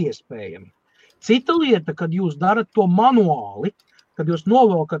fiziski neiespējami. Cita lieta, kad jūs darat to manuāli, kad jūs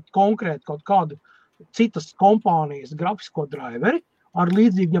novelkat konkrēti kaut kādu citas kompānijas grafisko driveri ar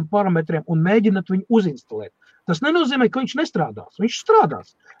līdzīgiem parametriem un mēģināt viņu uzinstalēt. Tas nenozīmē, ka viņš nestrādās. Viņš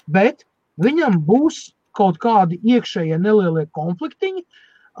strādās, bet viņam būs kaut kādi iekšējie nelielie konfliktiņi,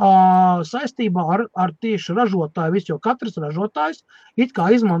 saistībā ar tieši ražotāju visu, jo katrs ražotājs it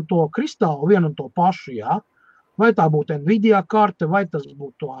kā izmanto kristālu vienu un to pašu, jā. Vai tā būtu Nvidia karte, vai tas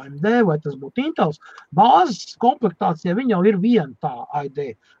būtu AMD, vai tas būtu Intels. Bāzes komplektācija viņa jau ir viena tā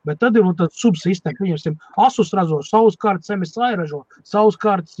ID, bet tad ir tad subsistēma, pieņemsim, Asus ražo savus kartes, MSI ražo savus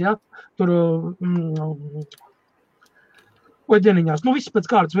kartes, jā, tur vai dieniņās, viss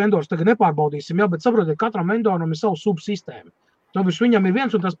pēc kārtas vendors tagad nepārbaudīsim, jā, bet saprotiet, katram vendoram ir savu subsistēmu. Viņam ir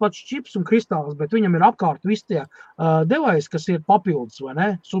viens un tas pats čips un kristāls, bet viņam ir apkārt visi tie device, kas ir papildus, vai ne,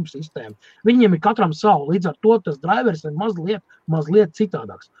 subsistēma. Viņiem ir katram savu, līdz ar to tas drivers ir mazliet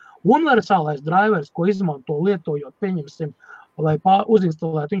citādāks. Universālais drivers, ko izmanto lietojot, pieņemsim, lai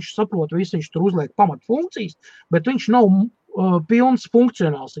uzinstalētu, viņš saprot visu, viņš tur uzliek pamatfunkcijas, bet viņš nav pilns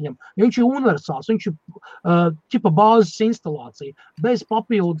funkcionāls viņam. Viņš ir universāls, viņš ir ķipa bāzes instalācija, bez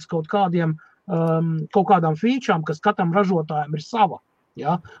papildus kaut kādām featurām, kas katram ražotājiem ir sava.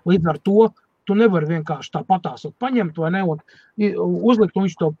 Ja? Līdz ar to tu nevari vienkārši tā patās paņemt vai ne, un uzlikt, un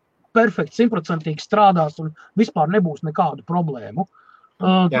viņš to perfekti, 100% strādās un vispār nebūs nekādu problēmu.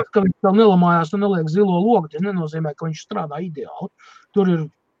 Tas, ka viņš vēl nelamājās un neliek zilo logu, tas nenozīmē, ka viņš strādā ideāli. Tur ir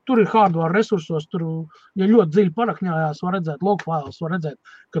hardware resursos, tur, ja ļoti dziļi parakņājās, var redzēt logfailes, var redzēt,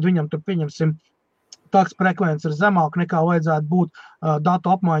 kad viņam tur pieņemsim taks frekvence ir zemāk nekā vajadzētu būt, datu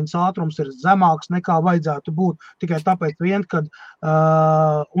apmaiņas ātrums ir zemāks nekā vajadzētu būt, tikai tāpēc vien, kad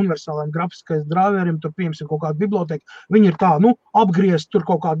universālajiem grafiskais drāverim, tur piemēram kaut kāda biblioteka, viņi ir tā, apgriezt, tur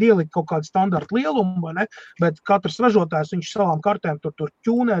kaut kādu ielikt, kaut kādu standartu lielumu, vai ne, bet katrs ražotājs, viņš savām kartēm tur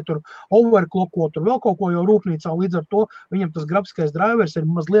ķūnē, tur overclocko, tur vēl kaut ko jau rūpnīcā, līdz ar to viņam tas grafiskais drāveris ir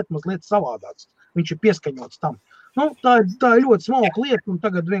mazliet savādāks. Viņš ir pieskaņots tam. Tā ir ļoti smalka lieta, un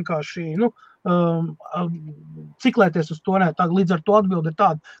tagad vienkārši, ciklēties uz to, līdz ar to atbildi ir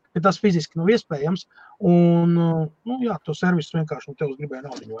tāda, ka tas fiziski nav iespējams, un, to servisu vienkārši, tev gribēja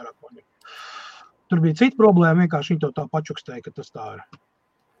naudiņu vairāk paņemt. Tur bija cita problēma, vienkārši viņi tev tā pačukstēja, ka tas tā ir.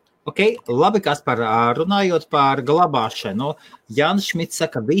 Ok, labi, Kaspar, runājot par glabāšanu. Jānis Šmits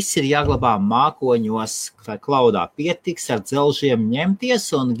saka, viss ir jāglabā mākoņos vai klaudā, pietiks ar dzelžiem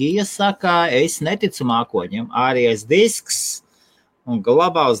ņemties, un Gija saka, es neticu mākoņiem, ārējais disks un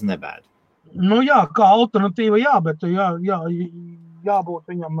glabā uz nebēdu. Jā, kā alternatīva, jā, bet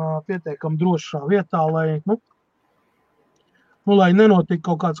jābūt viņam pietiekam drošā vietā, lai nenotika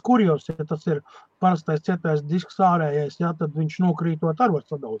kaut kāds kurjos, ja tas ir parastais cietais disks ārējais, tad viņš nokrītot var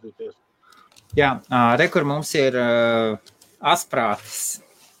sadauzīties. Jā, rekur mums ir asprātis.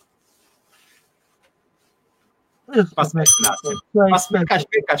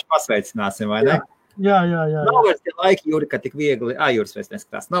 Vienkārši pasveicināsim, vai ne? Jā. Nav vairs tie laiki, Juri, ka tik viegli, Juris vairs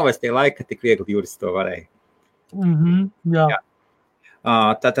neskatās, nav vairs tie laiki, ka tik viegli Juris to varēja. Jā.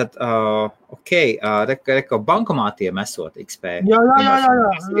 Tātad, reko bankomātiem esot XP. Jā.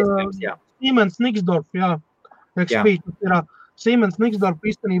 Siemens Nixdorf, XP, tas ir Siemens Nixdorf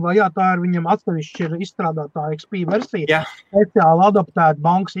īstenībā, tā ir viņam atsevišķi ir izstrādātā XP versija, speciāli adaptēta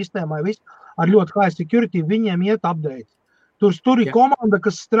banku sistēmai, viss ar ļoti high security, viņiem iet update. Tur ir komanda,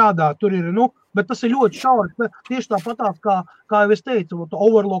 kas strādā, tur ir, bet tas ir ļoti šaurs, tieši tāpatās, kā jau es teicu,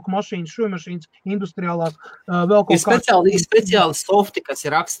 overlock mašīnas, šūmašīnas, industriālās, vēl kaut ir speciāli softi, kas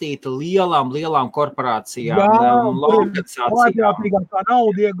ir rakstīti lielām korporācijām, organizācijām. Kā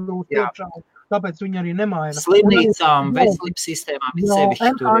nauda iegrūst iekšā, tāpēc viņi arī nemaina. Slimnīcām, veselības sistēmām,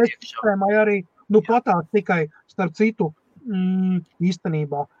 sevišķi tur ir iekšā. Sistēmai arī, patās tikai starp citu,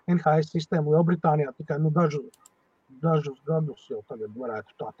 īstenībā NHS sistēmu Lielbritānijā tikai, dažus gadus jau tagad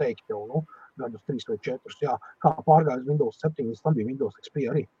varētu tā teikt jau, gadus 3 vai 4, kā pārgājis Windows 7, tam bija Windows XP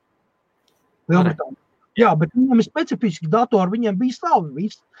arī. Lielbritānija. Jā, bet viņiem ir specifiski datori, viņiem bija savi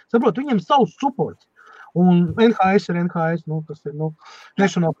visi. Saprot, viņiem savs supports. Un NHS ir NHS, tas ir,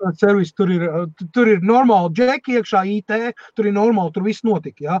 National Service, tur ir normāli džeki iekšā IT, tur ir normāli, tur viss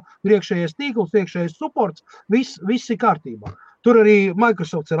notika, Tur iekšējais tīkls, iekšējais supports, viss ir kārtībā. Tur arī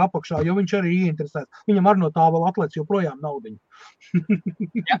Microsoft ir apakšā, jo viņš arī ieinteresēts. Viņam ar no tā vēl atlēc joprojām naudiņu.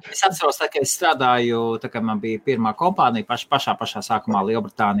 Jā, es atceros, ka es strādāju, kā man bija pirmā kompānija, pašā sākumā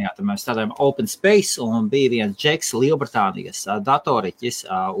Lielbritānijā, tad mēs strādājām Open Space, un bija viens džeks Lielbritānijas datoriķis,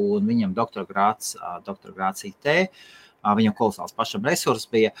 un viņam doktorgrāts IT, viņam kolosāls pašam resurs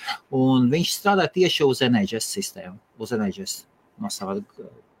bija, un viņš strādāja tieši uz NHS sistēmu, uz NHS no sava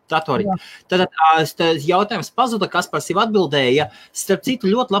datoriņa. Tad jautājums pazuda, Kaspars jau atbildēja. Starp citu,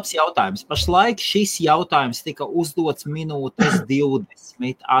 ļoti labs jautājums. Pašlaik šis jautājums tika uzdots minūtes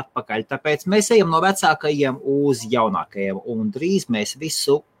 20 atpakaļ, tāpēc mēs ejam no vecākajiem uz jaunākajiem, un drīz mēs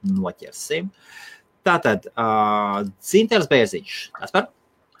visu noķersim. Tātad, Dzintars Bērziņš. Kaspar?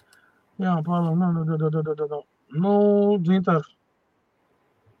 Jā, Dzintars.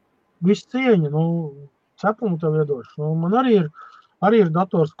 Viss cieņa, cepumu tev iedošu. Man arī ir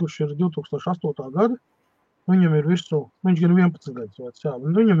dators, kurš ir 2008. gada, viņam ir virsū, viņš gan 11 gadus vecs,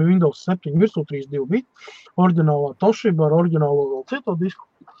 viņam ir Windows 7, virsū 3.2 bit, oriģinālā Drošība ar oriģinālo vēl cieto disku.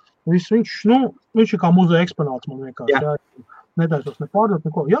 Viņš ir kā muzeja eksponāts man vienkārši, netaisos ne pārdot,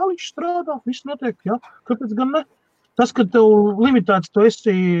 neko. Jā, viņš strādā, viss notiek, kāpēc gan ne? Tas, ka tev limitēts, tu esi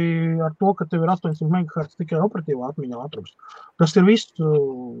ar to, ka tev ir 800 MHz tikai operatīvā atmiņā ātrums. Tas ir viss,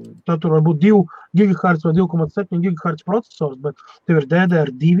 tad tur var būt 2 GHz vai 2,7 GHz procesors, bet tev ir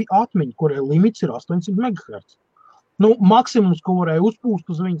DDR2 atmiņa, kurai limits ir 800 MHz. Maksimums, ko varēja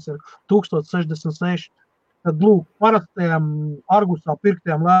uzpūst uz viņas, ir 1066. Tad, parastajām Argusā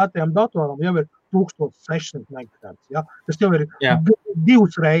pirktajām lētajām datoram jau ir 1600 MHz. Tas jau ir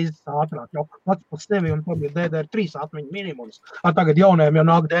 2 reizes ātrāk, pats par sevi, un tad ir DDR3 atmiņa minimums. Tagad jaunajiem jau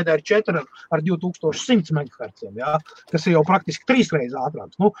nāk DDR4 ar 2100 MHz, kas ir jau praktiski 3 reizes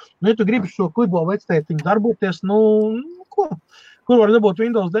ātrāks. Ja tu gribi šo klibo vectētiņu darboties, kur var dabūt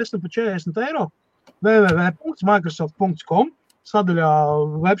Windows 10 par 40 €? www.microsoft.com sadaļā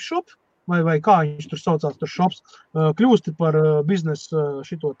webshop, vai kā viņš tur saucās, tur shops, kļūsti par biznesu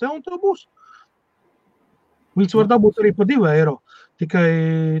šito te, un to būs. Viņas var dabūt arī pa 2 eiro, tikai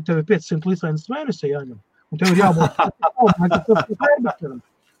tev ir 500 licences mēnesī jāņem. Un tev ir jābūt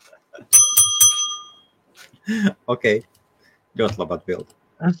Ok, ļoti labi atbildi.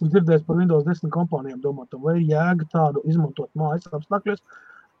 Esmu dzirdējis par Windows 10 kompānijām domāt, vai ir jēga tādu izmantot mājas apstākļos,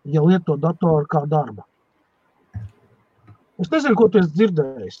 ja lieto datoru kā darba. Es nezinu, ko tu esi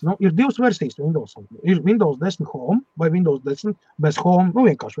dzirdējis. Nu, ir 2 versijas Windowsam. Ir Windows 10 Home vai Windows 10 bez Home,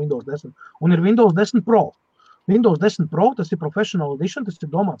 vienkārši Windows 10. Un ir Windows 10 Pro. Windows 10 Pro, tas ir Professional Edition, tas ir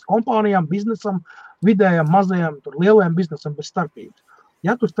domāts kompānijām, biznesam, vidējām, mazajām, lielajām biznesam bez starpības.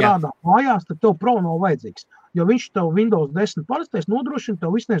 Ja tu strādā mājās, tad tev Pro nav vajadzīgs. Jo viņš tev Windows 10 parastais nodrošina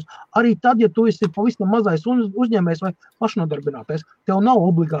tev visnieks. Arī tad, ja tu esi pavisam mazais uzņēmējs vai pašnodarbinātais, tev nav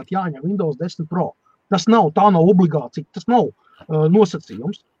obligāti jāņem Windows 10 Pro. Tā nav obligācija, tas nav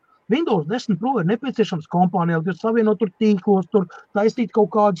nosacījums. Windows 10 Pro ir nepieciešams kompānijā, tur savienot tur tīklos, tur taisīt kaut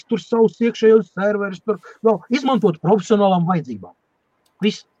kādus, tur savus iekšējos serverus, tur vēl izmantot profesionālām vajadzībām.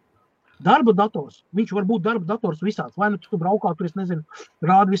 Viss. Darba dators, viņš var būt darba dators visās, vai nu tu braukā, tur es nezinu,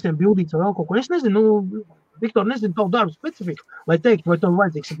 rāda visiem bildīts vai vēl kaut ko. Es nezinu, Viktor, nezinu tavu darbu specifiku, lai teiktu, vai tev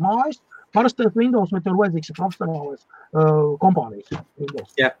vajadzīgs ir mājas, parastais Windows, vai tev vajadzīgs ir profesionālais kompānijas Windows.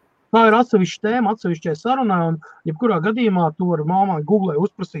 Yeah. Tā ir atsevišķa tēma, atsevišķai sarunai, un jebkurā gadījumā tu vari māmai Google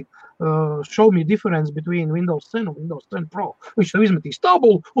uzprasīt show me difference between Windows 10 un Windows 10 Pro. Viņš tev izmetīs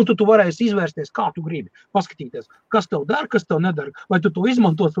tabulu, un tu varēsi izvērsties, kā tu gribi, paskatīties, kas tev dara, kas tev nedara, vai tu to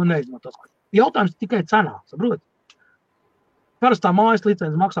izmantos vai neizmantos. Jautājums tikai cenā, saproti? Parastā mājas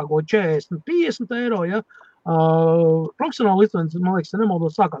licences maksā kaut 40-50 eiro, ja? Profesionāla licences, man liekas, ja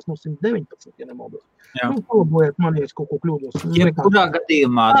nemaldos, sākās no 119, ja nemaldos. Nu, palabojiet man, ja es kaut ko kļūdos. Jebkurā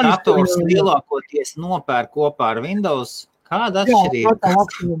gadījumā dators lielākoties nopēr kopā ar Windows, kāda atšķirība?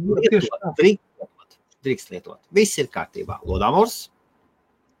 Drīkst lietot. Viss ir kārtībā. Lodāmurs?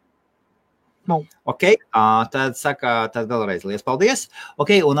 Nav. Ok, tad vēlreiz liels paldies.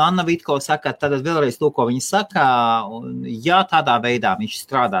 Ok, un Anna Vitko saka, tad vēlreiz to, ko viņa saka, ja tādā veidā viņš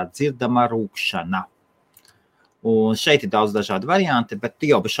strādā dzirdama rūkšana. Un šeit ir daudz dažādi varianti, bet tu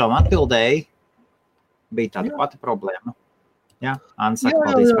jau bez šām atbildēji, bija tāda pati problēma. Jā, Anna saka,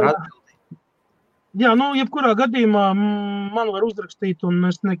 paldies par atbildi. Jā, nu, jebkurā gadījumā man var uzrakstīt, un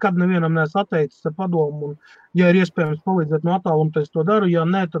es nekad nevienam neesmu atteicis ar padomu, un, ja ir iespējams palīdzēt no attāluma, tad es to daru, ja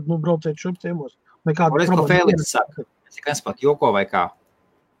nē, tad, brauciet šurp ciemos. Nekāda problēma. Ko Fēliks saka? Es tikai nespat joko vai kā?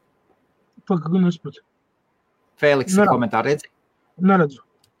 Pagaidām nesprat. Fēliks ir komentāri redzi? Neredzu.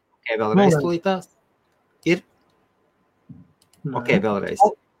 Ok, vēlreiz tulītās. Ir? Ok, vēlreiz.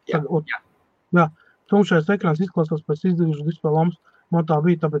 Jā, tumšais ekrāns izklausās pēc izdīgušu displeja lampas. Man tā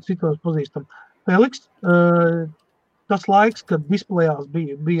bija, tāpēc citos pazīstam. Feliks, tas laiks, kad displejās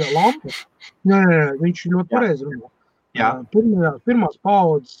bija lampa, viņš ļoti pareizi runā. Pirmās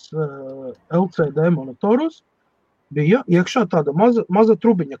paaudzes LCD monitoros bija iekšā tāda maza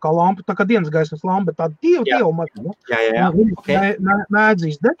trubiņa, kā lampa, tā kā dienas gaismas lampa, tāda tievu maza. Mēdz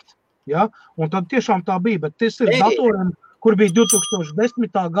izdegt, un tad tiešām tā bija, bet tas ir datoriem, kur bija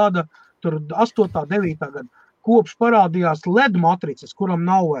 2010. Gada, tur 8. 9. gada. Kopš parādījās LED matrices, kuram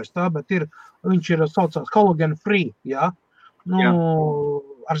nav vairs, bet viņš ir saucās halogen free, ar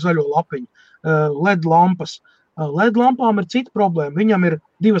zaļo lapiņu, LED lampas. LED lampām ir cita problēma. Viņam ir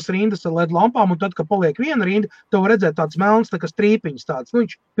 2 rindas ar LED lampām, un tad, kad paliek viena rinda, tev redzēt tāds melns, tā kā strīpiņas tāds.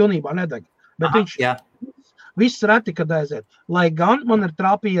 Viņš pilnībā nedeg. Bet viņš viss reti, kad aiziet. Lai gan man ir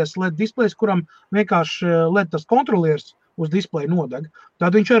trāpījies LED displejs, kuram vienkārši LED tas kontrolieris uz displeja nodeg,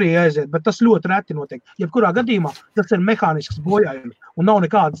 tad viņš arī aiziet, bet tas ļoti reti notiek. Jebkurā gadījumā tas ir mehānisks bojājums un nav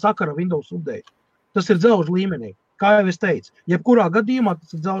nekāda sakara Windows update. Tas ir dzelžu līmenī, kā jau es teicu. Jebkurā gadījumā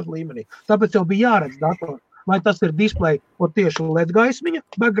tas ir dzelžu līmenī. Tāpēc jau bija jāredz datoru, vai tas ir displeja tieši LED gaismiņa,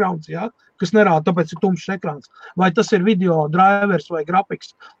 backgrounds, kas nerāda, tāpēc ir tumšs ekrāns, vai tas ir video drivers vai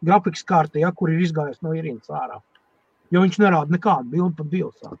grafikas kārta, kur ir izgājis no ierīnas ārā. Jo viņš nerāda nekādu bildi pat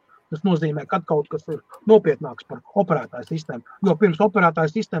bilsā. Tas nozīmē, ka kaut kas ir nopietnāks par operētāju sistēmu. Jo pirms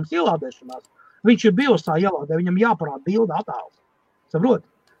operētāju sistēmas ielādēšanās, viņš ir biosā ielādē, viņam jāparāda bilda attēls. Saprot?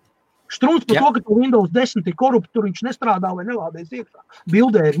 Strūns par to, ka tu Windows 10 ir korupti, tur viņš nestrādā vai nelādēs iekšā.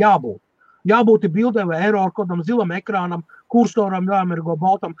 Bildē ir jābūt. Jābūt ir bildē vai error kodam, zilam ekrānam, kursoram, jāmirgo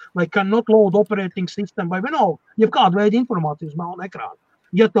baltam, vai cannot load operating system, vai vienalga, jebkāda veida informācija uz melna ekrāna.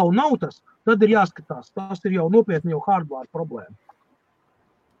 Ja tev nav tas, tad ir jāskatās. Tas ir jau nopietni jau hardware problēma.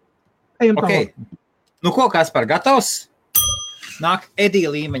 Okay. Nu, ko Kaspar gatavs? Nāk Edija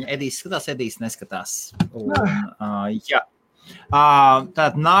līmeņa. Edijs skatās, Edijs neskatās.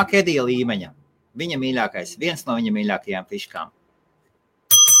 Tātad nāk Edija līmeņa. Viņa mīļākais, viens no viņa mīļākajām fiškām.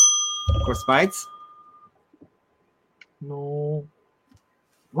 Kur spaids? Nu,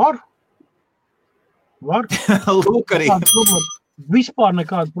 var. Var? Lūk arī. Vispār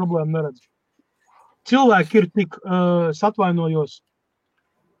nekāda problēma neredz. Cilvēki ir tik, atvainojos,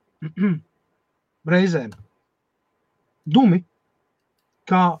 reizēm dumi,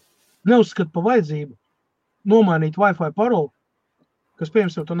 kā neuzskat pa vajadzību nomainīt Wi-Fi paroli, kas,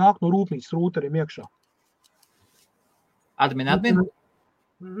 piemēram, to nāk no rūpnīcas rūteriem iekšā. Admin?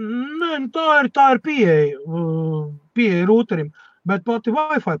 Nē, tā ir pieeja rūterim, bet pati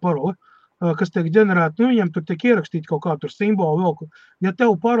Wi-Fi paroli, kas tiek ģenerēta, viņam tur tiek ierakstīt kaut kā tur simbolu vēl. Ja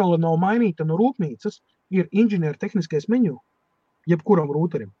tev parole nav mainīta no rūpnīcas, ir inženieru tehniskais meņu, jebkuram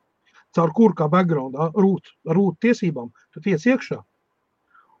rūterim, caur kuru kā backgroundā rūt tiesībām, tu tiec iekšā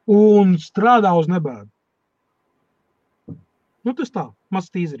un strādā uz nebēdu. Nu, tas tā, mazs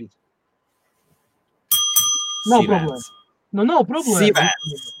tīzerīts. Nav problēma. Nav problēma.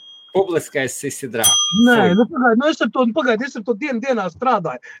 Sīvēns. Publiskais sisidrā. Nē, es ar to dienā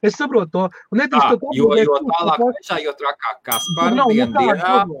strādāju. Es saprotu to. Jo tālāk vešā, jo trakāk Kaspar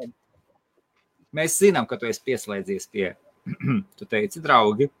dienā. Mēs zinām, ka tu esi pieslēdzies pie, tu teici,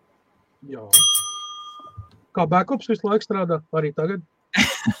 draugi. Jā. Kā backups visu laiku strādā, arī tagad.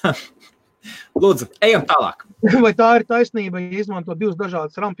 Lūdzu, ejam tālāk. Vai tā ir taisnība, ja izmanto divas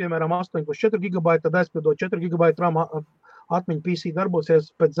dažādas RAM, piemēram, 8+4 GB, tad aizpildot 4 GB RAM atmiņu PC darbosies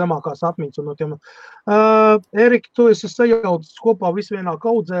pēc zemākās atmiņas. Un no tiem, Erika, tu esi sajaucis kopā visu vienā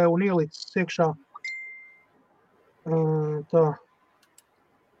kaudzē un ielicis iekšā. Tā.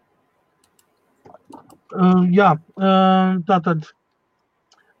 Tātad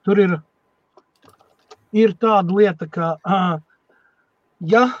tur ir tāda lieta, ka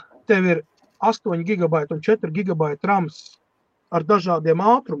ja tev ir 8 GB un 4 GB RAMs ar dažādiem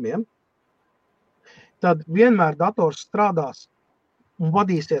ātrumiem, tad vienmēr dators strādās un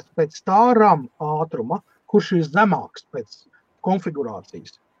vadīsies pēc tā RAM ātruma, kurš ir zemāks pēc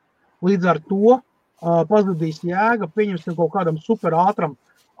konfigurācijas. Līdz ar to pazudīs jēga, pieņemsim kaut kādam super ātram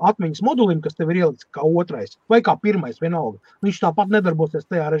atmiņas modulim, kas tev ir ielikts kā otrais vai kā pirmais vienalga. Viņš tāpat nedarbosies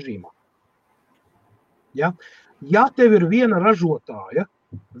tajā režīmā. Ja? Ja tev ir viena ražotāja,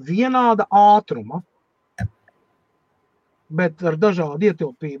 vienāda ātruma, bet ar dažādu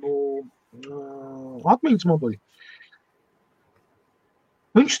ietilpību atmiņas moduļi,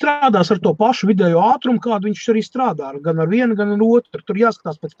 viņš strādās ar to pašu vidējo ātrumu, kādu viņš arī strādā, gan ar vienu, gan ar otru. Tur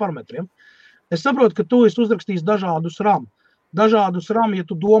jāskatās pēc parametriem. Es saprotu, ka tu esi uzrakstījis dažādus RAM. Dažādus RAM, ja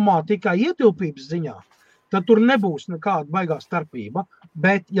tu domā tikai ietilpības ziņā, tad tur nebūs nekāda baigā starpība.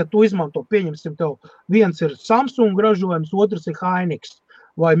 Bet, ja tu izmanto, pieņemsim tev, viens ir Samsung ražojums, otrs ir Hynix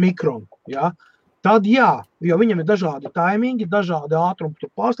vai Micron, ja? Tad jā, jo viņam ir dažādi taimingi, dažādi ātrumi, tur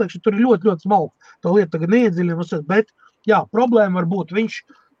pārslēgšana, tur ir ļoti, ļoti smalki. Tā lieta tagad neiedziļinās, bet jā, problēma var būt, viņš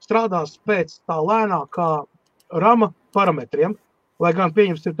strādās pēc tā lēnākā rama parametriem, lai gan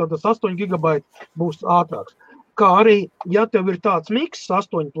pieņemsim tas 8 GB būs ātrāks. Kā arī, ja tev ir tāds miks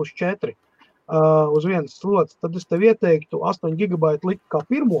 8+4 uz vienas slots, tad es tev ieteiktu 8 GB likt kā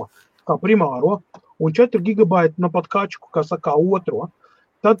pirmo, kā primāro, un 4 GB no pat kačku, kā saka, otro.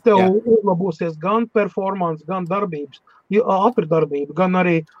 Tad tev uzlabosies gan performance, gan darbības, ātrdarbība, gan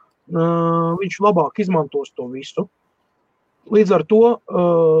arī viņš labāk izmantos to visu. Līdz ar to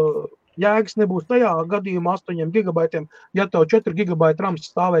jēgas nebūs tajā gadījumā 8 GB, ja tev 4 GB rams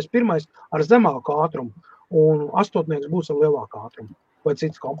stāvēs pirmais ar zemāku ātrumu, un 8 būs ar lielāku ātrumu, vai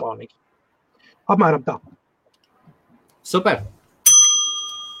cits kompānijas. Apmēram tā. Super.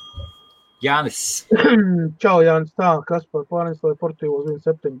 Jānis. Čau, Jānis, tā, Kaspar pārinstalēja portatīvos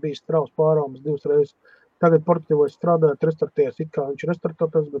 1.7 bija strauss pārāmas 2 reizes. Tagad portatīvos strādājot, restartējās, it kā viņš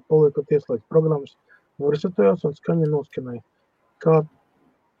restartētās, bet paliekot ieslēgt programmas, resetējās un skaņa noskanēja.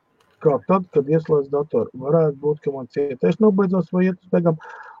 Kā tad, kad ieslēdz datoru? Varētu būt, ka man cietais nobeidzās vai iet uz beigām.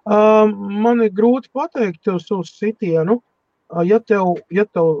 Man ir grūti pateikt tev savu sitienu. Ja tev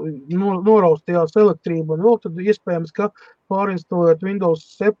noraustījās elektrība un vēl, tad iespējams, ka pārinstalējot Windows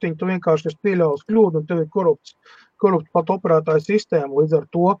 7, tu vienkārši pieļaus kļūdu un tev ir korupts pat operētāja sistēma. Līdz ar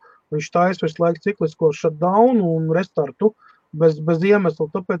to viņš taisa visu laiku ciklisko shutdown un restartu bez iemesla,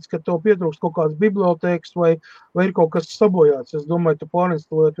 tāpēc, ka tev pietrūkst kaut kādas bibliotēkas vai ir kaut kas sabojāts. Es domāju, tu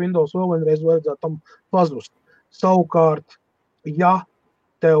pārinstalējot Windows vēl vienreiz vajadzētu tam pazust. Savukārt, ja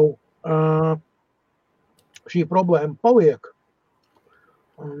tev šī problēma paliek,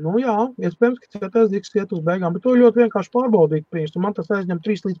 nu jā, iespējams, ka cietais disks iet uz beigām, bet to ļoti vienkārši pārbaudīt pirms, un man tas aizņem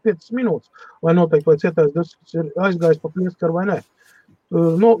 3 līdz 5 minūtes, lai noteikti, vai cietais disks ir aizgājis pa plieskaru vai nē.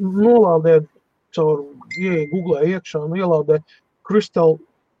 Nolādē caur Google iekšā un ielādē Crystal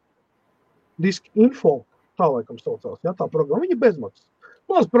Disk Info, tā laikam saucās, jā, tā programma, viņa bezmaksas.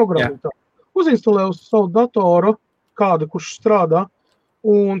 Maz programma tā. Uzinstalē uz savu datoru kādu, kurš strādā,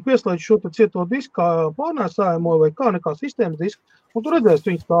 un pieslēdz šo cieto disku kā pārnēsājumu vai kā nekā sistēmas disku, un tu redzēsi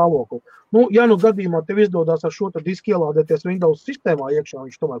viņu stāvokli. Nu, ja nu gadījumā tev izdodās ar šo disku ielādēties Windows sistēmā iekšā,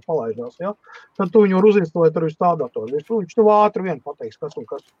 viņš tomēr palaižās, ja? Tad tu viņu var uzinstalēt arī uz tā datoru. Viņš tev ātri vien pateiks, kas un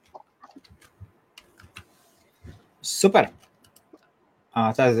kas. Super.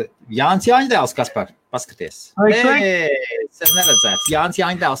 Tā Jānis Jāņdēls, Kaspar, paskaties. Es neredzēts. Jānis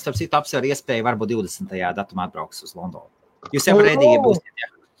Jāņdēls, starp citu, apsver iespēju varbūt 20. datumā atbrauks uz Londonu. Jūs jau redīgi būsiet,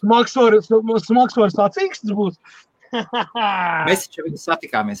 jā? Smagsvars tāds īkstas būs. Mēs taču viņu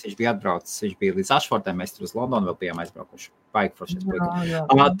satikāmies, viņš bija atbraucis, viņš bija līdz Ašfortē, mēs tur uz Londonu vēl bijām aizbraukuši. Baigi foršies puika.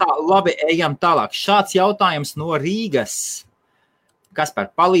 Tā, labi, ejam tālāk. Šāds jautājums no Rīgas.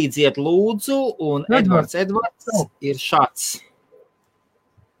 Kaspar, palīdziet lūdzu, un Edvards ir šāds.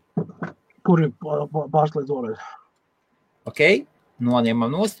 Kur ir pārslēdz vēlreiz? Ok,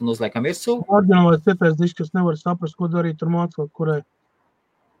 noņemam nost un uzliekam virsū. Orģinālais CPS disks, kas nevar saprast, ko darīt ar mācot, kurai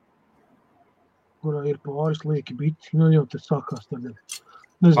ir pāris lieki biti. Nu, jau tas sākās tagad.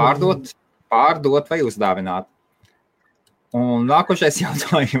 Pārdot vai uzdāvināt. Un nākošais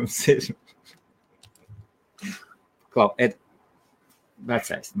jautājums ir... Klau, Ed,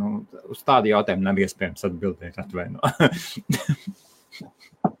 vecais, nu, uz tādu jautājumu nav iespējams atbildēt, atvaino.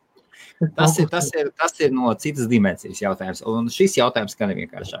 Tas ir no citas dimensijas jautājums, un šis jautājums gan ir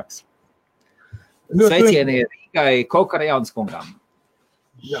vienkāršāks. Sveicieni Rīgai Kokarajaunas kungām.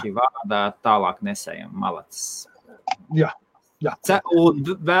 Šī vārdā tālāk nesējam, malacis. Jā. Un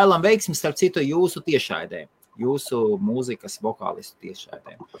vēlam veiksmi starp citu jūsu tiešraidē, jūsu mūzikas vokālistu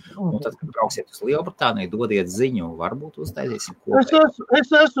tiešraidē. Un tad, kad brauksiet uz Lielbritāniju, dodiet ziņu, varbūt uztaisīsim kopēju. Es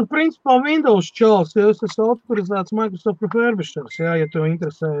esmu principā Windows čals, ja es esmu autorizēts Microsoft Refurbishers, ja tev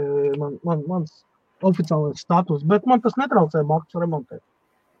interesē mans oficiālais status, bet man tas netraucē maksu remontēt.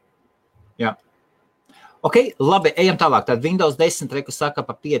 Jā. Ok, labi, ejam tālāk. Tad Windows 10, reku saka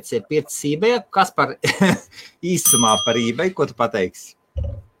pa 5 ir 5 eBay. Kas par īsumā par eBay? Ko tu pateiksi?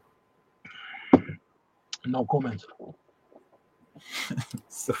 Nav koments.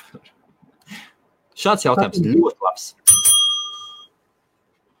 Super. Šāds jautājums ļoti labs.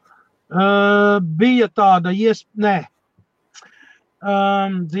 Bija tāda iespēja,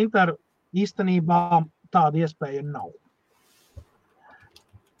 Zintar, īstenībā tāda iespēja nav.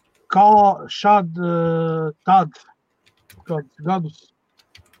 Kā tad, kad gadus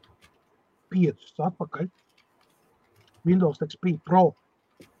 5 atpakaļ, Windows XP Pro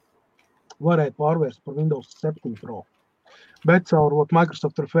varēja pārvērst par Windows 7 Pro. Bet caur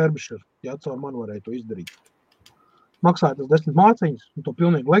Microsoft Refurbisher, ja caur man varēja to izdarīt. Maksāja tas 10 māciņas, un to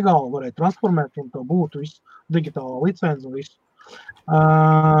pilnīgi legāli varēja transformēt, un to būtu viss digitālā licenci un viss.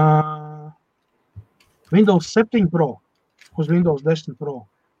 Windows 7 Pro uz Windows 10 Pro.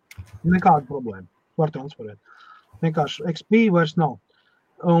 Nekāda problēma. Var transferēt. Vienkārši XP vairs nav.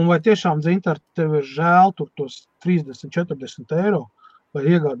 Un vai tiešām, Zintar, tev ir žēl tur tos 30-40 eiro, vai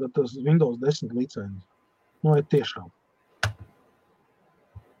iegādāt tos Windows 10 licenci? Nu, vai tiešām.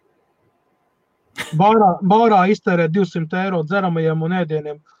 Bārā iztērēt 200 eiro dzeramajiem un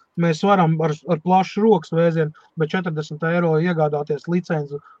ēdieniem. Mēs varam ar plašu rokas vēzienu, bet 40 eiro iegādāties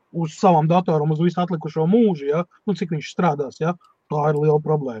licenci uz savam datoram, uz visu atlikušo mūžu, ja? Nu, cik viņš strādās, ja? Tā ir liela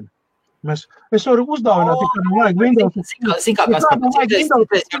problēma. Es varu uzdāvināt, ja vajag Windows. Kā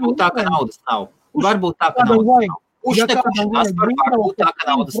varbūt tā, ka naudas nav. Varbūt tā, ka naudas nav. Varbūt tā, ka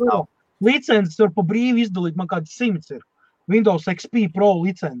naudas nav. Licences var pa brīvi izdalīt, man kāds 100 ir. Windows XP Pro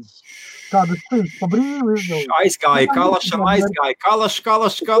licences. Kādas 100 pa brīvi izdalīt. Aizgāja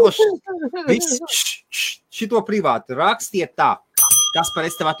kalaš. Viss, šito privāti. Rakstiet tā. Kaspar,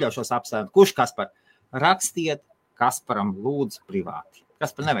 es tev atļaušos apstāvēt. Kurš Kaspar? Rakstiet Kasparam lūdzu privāti.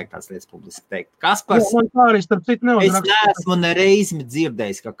 Kaspar nevajag tās lietas publiski teikt. Kaspars, es neesmu nereizi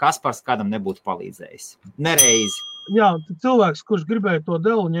dzirdējis, ka Kaspars kādam nebūtu palīdzējis. Nereizi. Jā, cilvēks, kurš gribēja to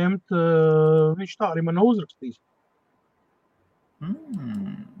delu ņemt, viņš tā arī man uzrakstīs.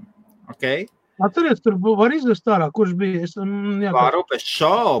 Ok. Atceries, tur var izvest ārā, kurš bija. Varu, bez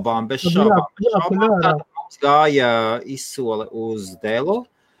šaubām. Tātad mums gāja izsole uz delu.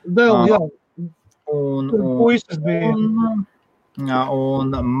 Jā. Puisis bija.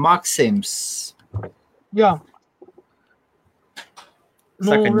 Un Maksims. Jā.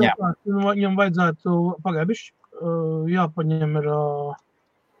 Saka, jā. Viņam vajadzētu pagaibišķi. Jāpaņem ir...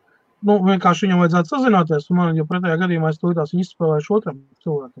 vienkārši viņam vajadzētu sazināties, un man, jo pretējā gadījumā es tūlītās viņu izspēlēšu otram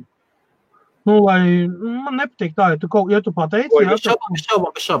cilvēkam. Lai man nepatīk tā, ja tu pateici... Bez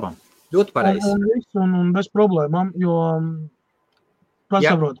šaubām. Ļoti pareizi. Un bez problēmām, jo...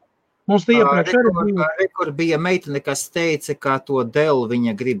 Pasavrot. Mums tie iepriekš Kur bija meitene, kas teica, ka to delu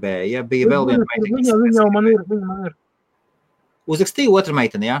viņa gribēja. Bija vēl viena meitene. Viņa man ir. Uzrakstīja otra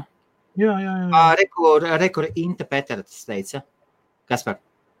meitene, jā? Jā. Rekur Inte Petera tas teica. Kaspar?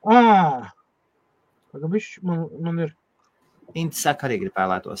 Man ir... Inte saka, arī grib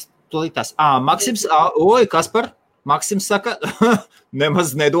vēlētos. Tūlītās. Maksims, Kaspar? Maksims saka,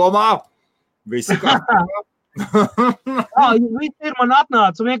 nemaz nedomā. Visi kārtībā. Viss ir, man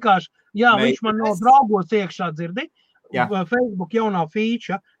atnāca vienkārši. Jā, viņš man no draugos iekšā dzirdi. Facebook jaunā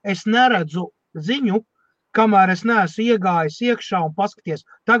feature. Es neredzu ziņu, kamēr es neesmu iegājis iekšā un paskaties.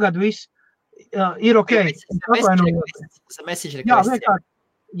 Tagad viss ir ok.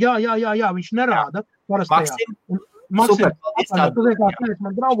 Jā, viņš nerāda parastajā. Maksim, tu vienkārši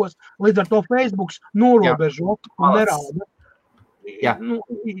man draugos, līdz ar to Facebooks norobežo un nerāda.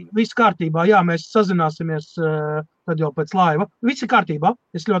 Viss kārtībā, mēs sazināsimies tad jau pēc laiva. Viss ir kārtībā,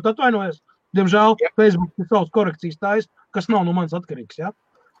 es ļoti atvainojos. Diemžēl Facebook ir savas korekcijas tājas, kas nav no manis atkarīgs,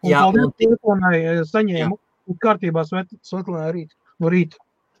 Un paldies telefonai saņēmu, un kārtībā Svetlēnā no rīta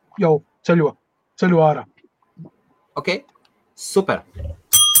jau ceļo ārā. Ok, super.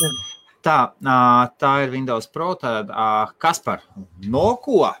 Tā ir Windows Pro, tad Kaspar, no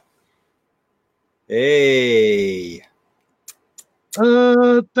ko?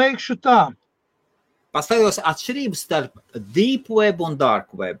 Teikšu tā. Paskaidros atšķirības starp Deep Web un Dark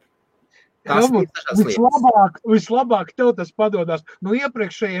Web. Vislabāk tev tas padodās no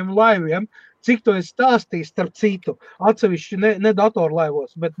iepriekšējiem laiviem, cik tu esi stāstījis starp citu. Atsevišķi ne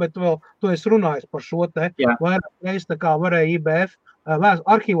datorlaivos, bet vēl tu esi runājis par šo te. Vairāk reiz tā kā varēja IBF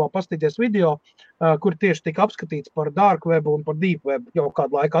arhīvā pastīties video, kur tieši tika apskatīts par Dark Web un par Deep Web jau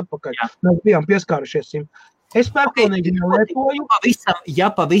kādu laiku atpakaļ. Mēs bijām pieskārušies. Es personīgi nelietoju.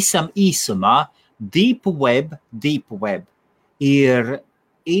 Pavisam īsumā, Deep Web ir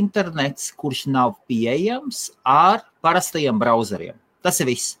internets, kurš nav pieejams ar parastajiem browseriem. Tas ir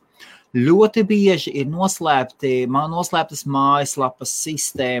viss. Ļoti bieži ir noslēptas mājaslapas,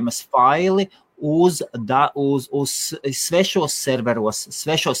 sistēmas, faili uz svešos serveru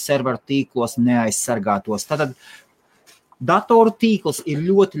tīklos neaizsargātos. Tātad datoru tīkls ir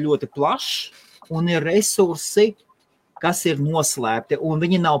ļoti, ļoti plašs un ir resursi, kas ir noslēpti, un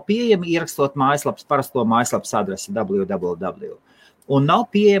viņi nav pieejami ierakstot parasto mājaslapas adresi www. Un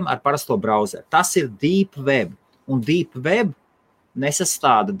nav pieejami ar parasto browseru. Tas ir Deep Web. Un Deep Web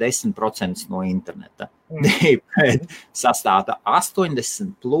nesastāda 10% no interneta. Deep Web sastāda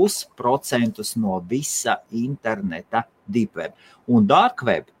 80% no visa interneta Deep Web. Un Dark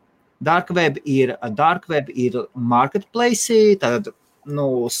Web ir marketplace, tad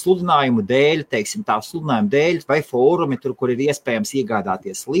sludinājumu dēļ, vai fórumi, kur ir iespējams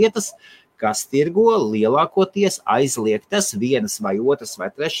iegādāties lietas, kas tirgo lielākoties aizliegtas vienas vai otras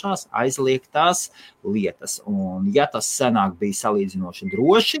vai trešās aizliegtās lietas. Un ja tas senāk bija salīdzinoši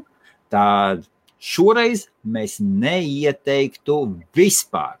droši, tad šoreiz mēs neieteiktu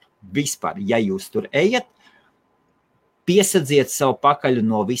vispār. Ja jūs tur ejat, piesadziet savu pakaļ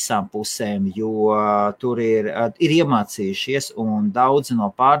no visām pusēm, jo tur ir iemācījušies un daudzi no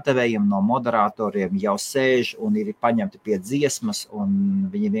pārdevējiem, no moderatoriem jau sēž un ir paņemti pie dziesmas un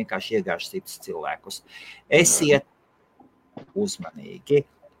viņi vienkārši iegāž citus cilvēkus. Esiet uzmanīgi.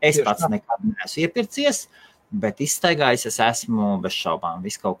 Es pats nekad neesmu iepircies, bet izstaigājis es esmu bez šaubām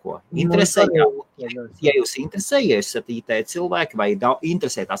visu kaut ko. Ja jūs interesē, ja jūs esat IT cilvēki vai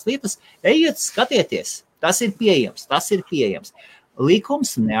interesē tās lietas, ejiet, skatieties. Tas ir pieejams.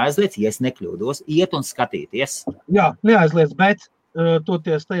 Likums neaizliedz, ja es nekļūdos, iet un skatīties. Jā, neaizliedz, bet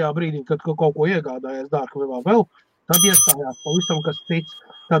toties tajā brīdī, kad kaut ko iegādājies Dark Webā vēl, tad iestājās pavisam kas cits.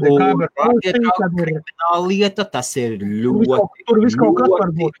 Tad ir krimināla lieta, tas ir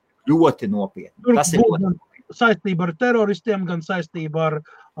ļoti nopietni. Tas ir ļoti saistība ar teroristiem, gan saistība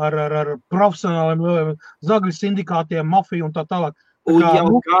ar profesionāliem zagļu sindikātiem, mafiju un tā tālāk.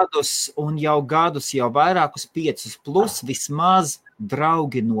 Un jau gadus, jau vairākus 5+ vismaz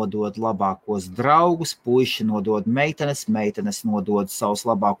draugi nodod labākos draugus, puiši nodod meitenes nodod savus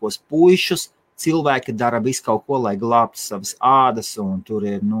labākos puišus, cilvēki dara visu kaut ko, lai glābtu savas ādas, un tur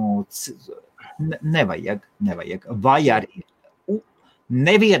ir, nevajag. Vai arī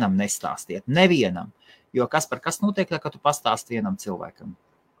nevienam nestāstiet, jo kas notiek, kad tu pastāsti vienam cilvēkam?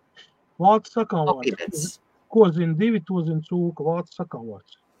 Vārds sakām vārds. Ko zina divi, to zina cūka, vārds sakām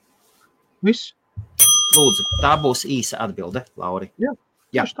vārds. Viss? Lūdzu, tā būs īsa atbilde, Lauri. Jā.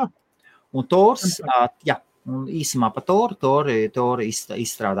 Tā. Un Tors, un īsumā par Toru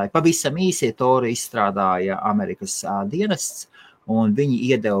izstrādāja, pavisam īsi Toru izstrādāja Amerikas dienests, un viņi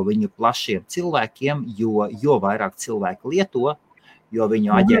iedeva viņu plašiem cilvēkiem, jo vairāk cilvēku lieto, jo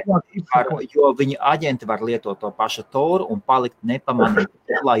viņu aģenti var lietot to pašu Toru un palikt nepamanīt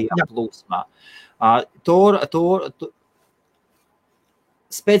lielajā plūsmā.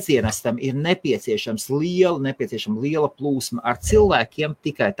 spēcdienestam ir nepieciešama liela plūsma ar cilvēkiem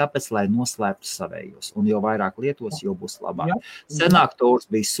tikai tāpēc, lai noslēptu savējos. Un jo vairāk lietos, jo būs labāk. Senāk tūrs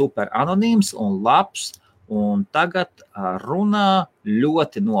bija super anonīms un labs, un tagad runā,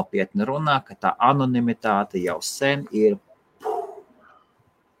 ļoti nopietni runā, ka tā anonimitāte jau sen ir.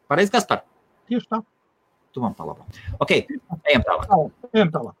 Pareizi, Kaspar? Tieši tā. Tu man palabā. Ok, ejam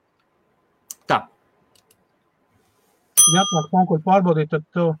tālāk. Tā. Ja atnāk man ko pārbaudīt,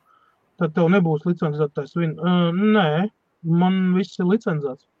 tad tev nebūs licencētais nē, man viss ir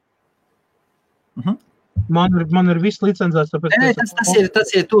licencēts. Man ir viss licencēts, tāpēc... Nē,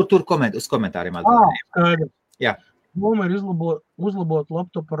 tas ir tur uz komentāriem atbildējiem. Skaidrs. Jā. Doma ir uzlabot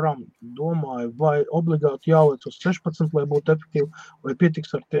laptopa RAM. Domāju, vai obligāti jāliec uz 16, lai būtu efektīvi, vai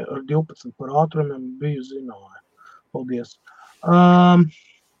pietiks ar 12 par ātrumiem, biju zināju. Paldies.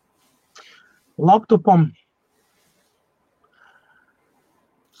 Laptopam.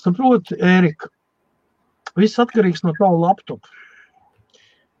 Saproti, Ērika, viss atkarīgs no tavu laptopu.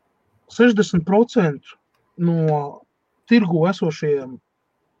 60% no tirgu esošajiem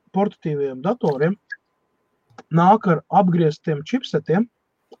portatīviem datoriem nāk ar apgrieztiem čipsetiem,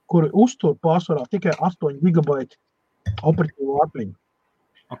 kuri uztur pārsvarā tikai 8 GB operatīvo atmiņu.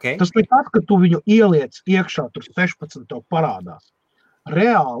 Okay. Tas ir tāds, ka tu viņu ieliec iekšā, tur 16 tev parādās.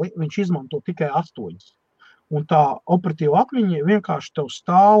 Reāli viņš izmanto tikai 8. Un tā operatīva atmiņa vienkārši tev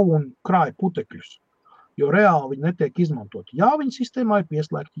stāv un krāja putekļus, jo reāli viņi netiek izmantot. Jā, viņi sistēmā ir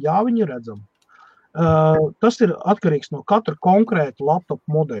pieslēgti, jā, viņi ir redzami. Tas ir atkarīgs no katra konkrēta laptopa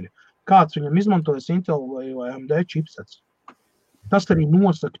modeļa, kāds viņam izmantojas Intel vai AMD chipsets. Tas arī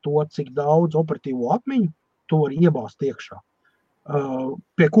nosaka to, cik daudz operatīvo atmiņu tu vari iebāzt iekšā,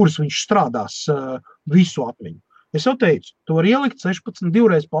 pie kuras viņš strādās visu atmiņu. Es jau teicu, tu vari ielikt 16,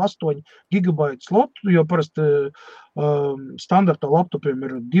 2x8 GB slotu, jo parasti standartā laptopiem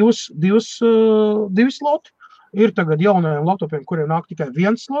ir divi sloti. Ir tagad jaunajiem laptopiem, kuriem nāk tikai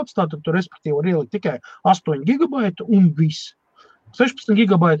viens slots, tātad tu respektīvi var ielikt tikai 8 GB un viss. 16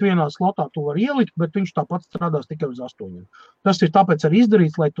 GB vienā slotā tu vari ielikt, bet viņš tāpat strādās tikai uz 8. Tas ir tāpēc arī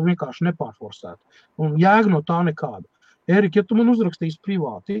izdarīts, lai tu vienkārši nepārforsētu. Un jēga no tā nekāda. Ērika, ja tu man uzrakstīsi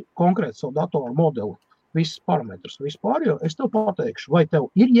privāti konkrēti savu datoru modeli, visas parametrus, vispār, jo es tev pateikšu, vai tev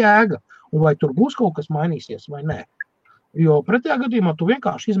ir jēga, un vai tur būs kaut kas mainīsies, vai nē. Jo pretējā gadījumā tu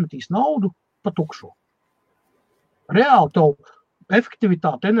vienkārši izmetīsi naudu pa tukšo. Reāli tev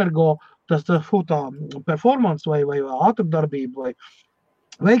efektivitāte, energo, tas tā performance vai ātrdarbība vai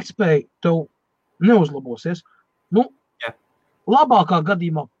veiktspēja tev neuzlabosies. Nu, labākā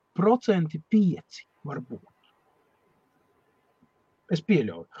gadījumā 5% varbūt. Es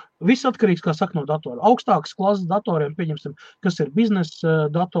pieļauju. Viss atkarīgs, kā saka, no datora. Augstākas klases datoriem, pieņemsim, kas ir biznesa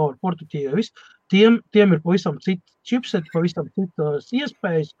datori, portatīvi, tiem ir pavisam citi chipseti, pavisam citas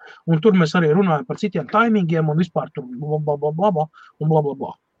iespējas, un tur mēs arī runājam par citiem timingiem un vispār tur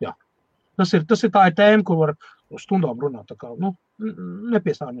blablabla. Jā. Tas ir tā tēma, kur var stundām runāt, tā kā,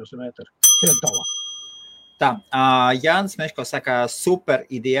 nepiesārņosim ēteri. Tālāk. Tā, Jānis Meško saka super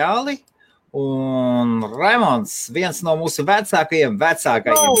ideāli. Un Raimonds, viens no mūsu vecākajiem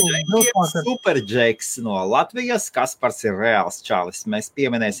super džeks no Latvijas, Kaspars ir reāls čalis. Mēs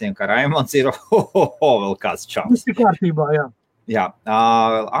pieminēsim, ka Raimonds ir vēl kāds čalis. Tas ir kārtībā, jā. Jā,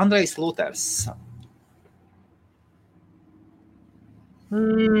 Andrejs Luters.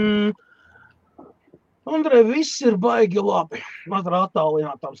 Andrej, viss ir baigi labi. Ar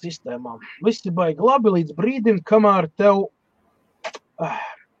attālinātām sistēmām. Viss ir baigi labi līdz brīdim, kamēr tev...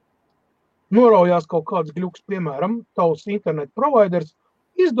 noraujās kaut kāds gļuks, piemēram, tavs internet providers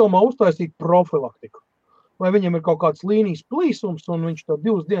izdomā uztaisīt profilaktiku. Vai viņam ir kaut kāds līnijas plīsums, un viņš tev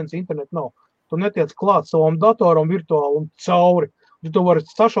 2 dienas internetu nav. Tu netiec klāt savam datoram virtuāli un cauri. Tu vari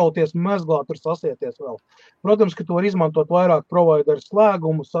sašauties, mezglāt, tur sasieties vēl. Protams, ka tu vari izmantot vairāk provideru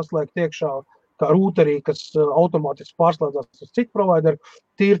slēgumus, saslēgt iekšā kā rūterī, kas automātiski pārslēdzās uz citu provideru.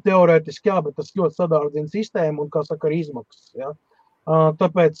 Tīri teorētiski, jā, bet tas ļoti sadārdzina sistēmu un, kā saka, arī izmaksas, jā.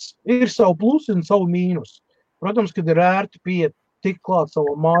 Tāpēc ir savu plusi un savu mīnus. Protams, kad ir ērti pieiet tik klāt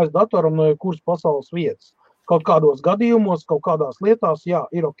savam mājas datoram no kuras pasaules vietas. Kaut kādos gadījumos, kaut kādās lietās, jā,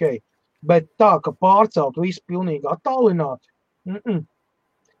 ir ok. Bet tā, ka pārcelt visu pilnīgi attālināti,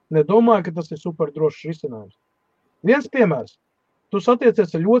 nedomāju, ka tas ir super drošs risinājums. Viens piemērs. Tu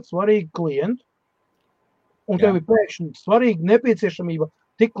satiecies ar ļoti svarīgu klientu, un tev ir pēkšņi svarīgi nepieciešamība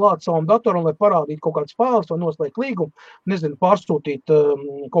tik klāt savam datoram, lai parādītu kaut kādas failes vai noslēgt līgumu, pārsūtīt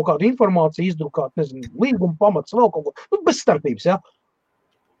kaut kādu informāciju, izdrukāt, līgumu pamats, vēl kaut ko, bez starpības, jā.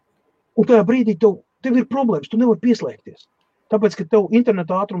 Un tajā brīdī tev ir problēmas, tu nevari pieslēgties. Tāpēc, ka tev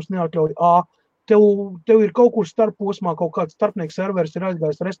interneta ātrums neatļauj tev ir kaut kur starp posmā, kaut kāds starpnieks serveris ir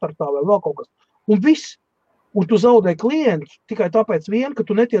aizgājis restartā vai vēl kaut kas. Un viss. Un tu zaudē klientu tikai tāpēc vien, ka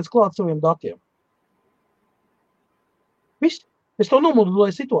tu netiec klāt saviem datiem. Viss. Es tev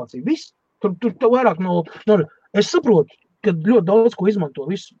nomoduloju situāciju. Viss. Tur vairāk no... Es saprotu, ka ļoti daudz ko izmanto.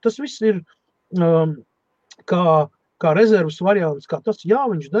 Tas viss ir kā rezervas variants, kā tas, jā,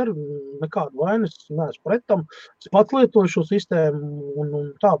 viņš dara nekādu vainas, neesmu pret tam. Es pats lietoju šo sistēmu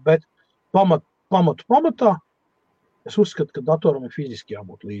un tā, bet pamatā es uzskatu, ka datoram ir fiziski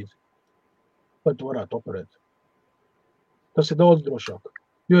jābūt līdzi, lai tu varētu operēt. Tas ir daudz drošāk,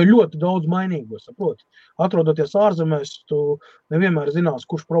 jo ir ļoti daudz mainīgo, saproti. Atrodoties ārzemēs, tu nevienmēr zinās,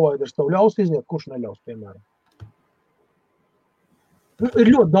 kurš providers tev ļaus iziet, kurš neļaus, piemēram.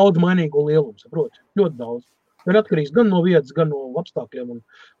 Ir ļoti daudz mainīgo lielumu, saproti, ļoti daudz. Ir atkarīgs gan no vietas, gan no apstākļiem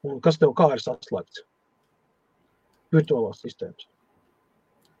un kas tev kā ir saslēgts. Virtuālās sistēmas.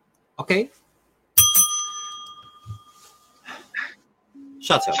 Ok.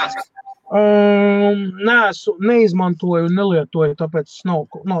 Šāds jautājums. Neizmantoju un nelietoju, tāpēc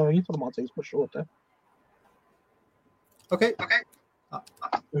nav informācijas par šo te. Ok.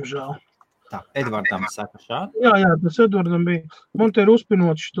 Žēl. Tā, Edvardam saka šādi. Jā, tas Edvardam bija. Man te ir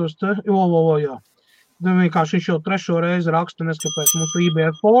uzpinots šitos te. Jā. Vienkārši viņš jau 3. reizi raksta, neskapēc mūsu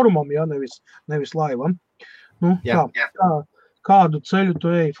IBF fórumam, ja, nevis laivam. Kādu ceļu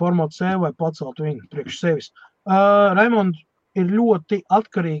tu ej, formāt C vai pacelt viņu priekš sevis? Raimond, ir ļoti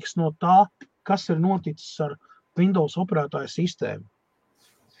atkarīgs no tā, kas ir noticis ar Windows operētāju sistēmu.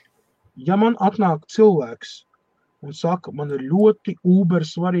 Ja man atnāk cilvēks un saka, man ir ļoti uber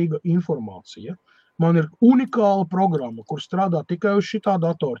svarīga informācija, man ir unikāla programma, kur strādā tikai uz šitā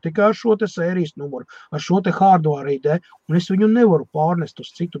datora, tikai ar šo te sērijas numuru, ar šo te hardware ID, un es viņu nevaru pārnest uz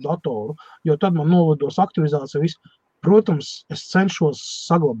citu datoru, jo tad man nolidos aktivizācija viss. Protams, es cenšos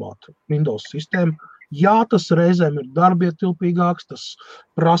saglabāt Windows sistēmu. Jā, tas reizēm ir darbietilpīgāks, tas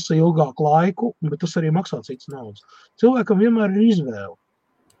prasa ilgāku laiku, bet tas arī maksā cits naudas. Cilvēkam vienmēr ir izvēle.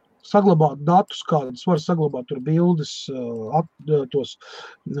 Saglabāt datus, kādus var saglabāt tur bildes, tos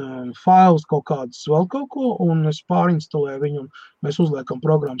failus, kaut kādas vēl kaut ko, un es pārinstalēju viņu, un mēs uzliekam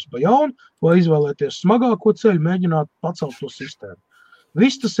programmas pa jaunu, vai izvēlēties smagāko ceļu, mēģināt pacelt to sistēmu.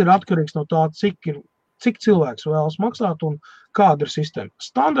 Viss tas ir atkarīgs no tā, cik cilvēks vēlas maksāt un kāda ir sistēma.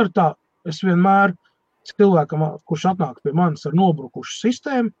 Standartā es vienmēr cilvēkam, kurš atnāk pie manis ar nobrukušu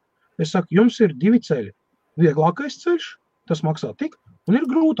sistēmu, es saku, jums ir 2 ceļi. Vieglākais ceļš, tas maksā tik, un ir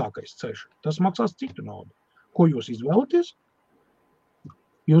grūtākais ceļš, tas maksās citu naudu. Ko jūs izvēlaties?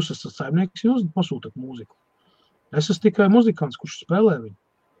 Jūs esat saimnieks, jūs pasūtat mūziku. Es esmu tikai muzikants, kurš spēlē viņu.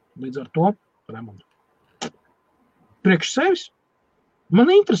 Līdz ar to, Raimondu. Priekš sevis, man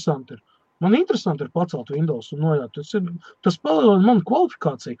interesanti ir pacelt Windows un nojāt. Tas palielina manu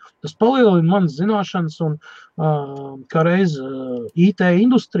kvalifikāciju, tas palielina manas zināšanas un kā reiz IT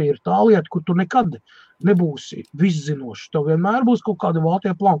industrija ir tā lieta, kur tu nekad nebūsi viszinošs. Tev vienmēr būs kaut kāda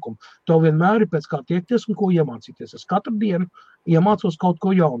valtie plankuma. Tev vienmēr ir pēc kā tiekties un ko iemācīties. Es katru dienu iemācos kaut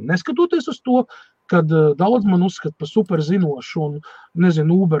ko jaunu. Neskatoties uz to, kad daudz man uzskata par superzinošu un,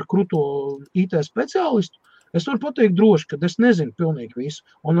 uber kruto IT speciālistu, es varu pateikt droši, ka es nezinu pilnīgi visu,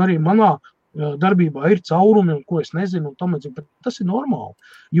 un arī manā darbībā ir caurumi, un ko es nezinu, un tam līdzīgi, bet tas ir normāli,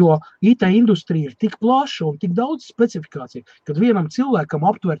 jo IT industrija ir tik plaša un tik daudz specifikācija, kad vienam cilvēkam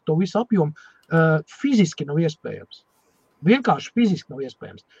aptvert to visu apjomu fiziski nav iespējams. Vienkārši fiziski nav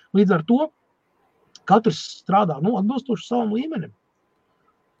iespējams. Līdz ar to katrs strādā atbilstoši savam līmenim.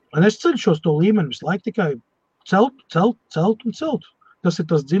 Un es cenšos to līmeni visu laiku tikai celt. Tas ir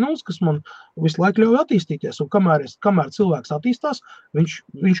tas dzinuls, kas man visu laiku ļauj attīstīties, un kamēr cilvēks attīstās,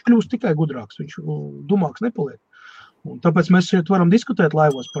 viņš kļūst tikai gudrāks, viņš dumāks nepaliek. Un tāpēc mēs šeit varam diskutēt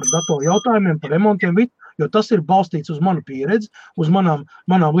laivos par datoru jautājumiem, par remontiem, jo tas ir balstīts uz manu pieredzi, uz manām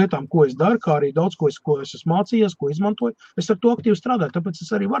lietām, ko es daru, kā arī daudz, ko es esmu mācījies, ko izmantoju. Es ar to aktīvi strādāju, tāpēc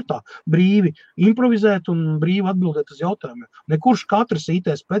es arī varu tā brīvi improvizēt un brīvi atbildēt uz jautājumiem. Nekurš katrs IT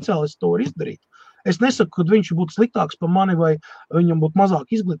speciālists to var izdarīt. Es nesaku, ka viņš būtu sliktāks par mani vai viņam būtu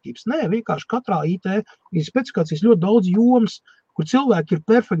mazāk izglītības. Nē, vienkārši katrā IT ir specifikācijas ļoti daudz jomas, kur cilvēki ir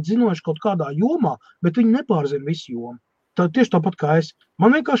perfekti zinojuši kaut kādā jomā, bet viņi nepārzina visu jomu. Tieši tāpat kā es.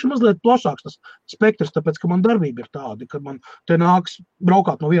 Man vienkārši mazliet plašāks tas spektrs, tāpēc, ka man darbība ir tāda, ka man te nāks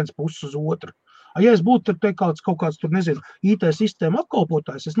braukāt no vienas puses uz otru. Ja es būtu kaut kāds, IT sistēma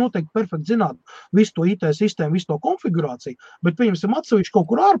apkalpotājs, es noteikti perfekti zinātu visu to IT sistēmu, visu to konfigurāciju, bet pieņemsim atsevišķi kaut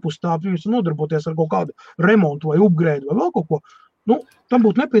kur ārpus tā, pieņemsim nodarboties ar kaut kādu remontu vai upgrade vai vēl kaut ko, tam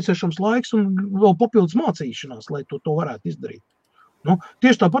būtu nepieciešams laiks un vēl papildus mācīšanās, lai to varētu izdarīt.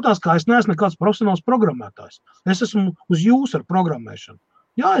 Tieši tāpatās, kā es neesmu nekāds profesionāls programmētājs. Es esmu uz jūs ar programmēšanu.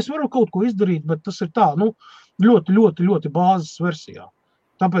 Jā, es varu kaut ko izdarīt, bet tas ir tā, ļoti bāzes versijā.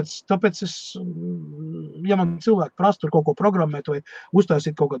 Tāpēc es, ja man cilvēki prasa tur kaut ko programmēt vai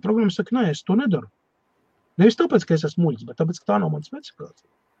uztaisīt kaut kādu programmu, es saku, nē, es to nedaru. Nevis tāpēc, ka es esmu muļķis, bet tāpēc, ka tā nav mana specifikācija.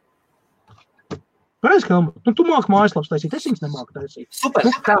 Pareizi, ka tu māki mājaslaps taisīt, es viņas nemāku taisīt. Super,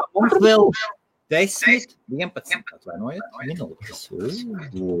 tā, mums vēl 10, 11, atvainojiet, minūtes.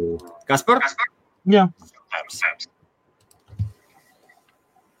 Kaspar? Jā.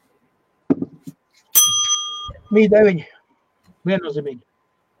 Mi-9. Viennozīmīgi.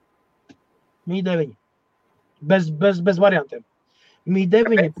 Mi-9. Bez variantiem.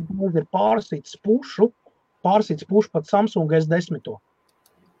 Mi-9 ir pārsīts pušu pat Samsung S10.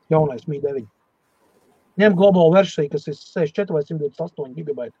 Jaunais Mi-9. Ņem globālu versiju, kas ir 64 vai 128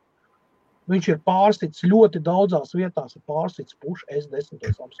 GB. Viņš ir pārsīts ļoti daudzās vietās, ir pārsīts pušu S10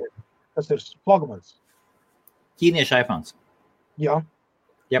 Samsung. Tas ir flagmans. Ķīniešu iPhones. Jā.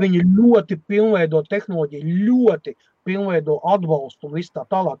 Yep. Viņi ļoti pilnveido tehnoloģiju, ļoti pilnveido atbalstu un viss tā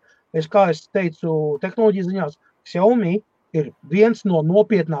tālāk. Kā es teicu, tehnoloģijas ziņās, Xiaomi ir viens no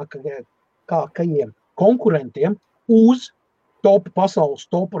nopietnākajiem konkurentiem uz pasaules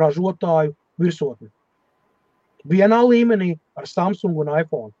top ražotāju virsotni. Vienā līmenī ar Samsung un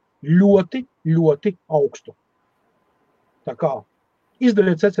iPhone. Ļoti, ļoti augstu. Tā kā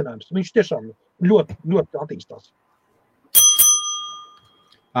izdariet secinājums. Viņš tiešām ļoti, ļoti attīstās.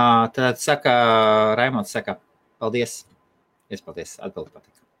 Tad saka, Raimonds saka, paldies. Es paldies, atbildi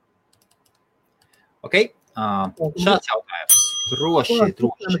patika. Ok, šāds jautājums. Droši.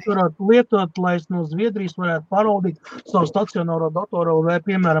 Mēs varētu lietot, lai es no Zviedrijas varētu pārvaldīt savu stacionāro datoru, vai,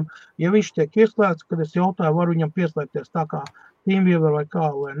 piemēram, ja viņš tiek ieslēgts, kad es jautāju, varu viņam pieslēgties tā kā TeamViewer vai kā,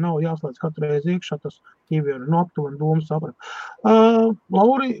 vai nav jāslēdz katru reizi iekšā, tas TeamViewer no aptuveni domu saprat.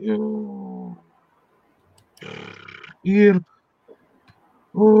 Lauri, ir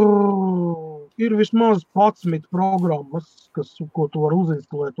vismaz 11 programmas, ko tu var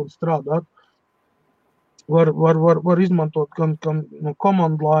uzinstalēt un strādāt. Var izmantot gan no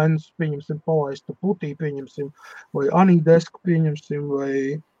command lines, pieņemsim, palaistu putī, pieņemsim, vai Anidesk, pieņemsim,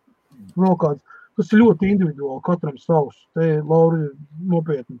 vai vēl kāds. Tas ir ļoti individuāli, katram savs. Te, Lauri,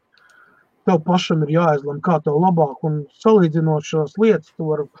 nopietni. Tev pašam ir jāizlem, kā tev labāk, un salīdzinot šās lietas, tu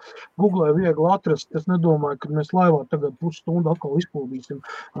var Googlē viegli atrast. Es nedomāju, ka mēs laivā tagad pusstundu atkal izpildīsim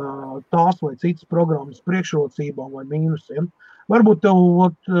tās vai citas programmas priekšrocībām vai mīnusiem. Varbūt tev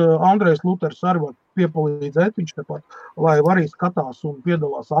Andrejs Luters arī var piepalīdzēt, viņš tepat, lai arī skatās un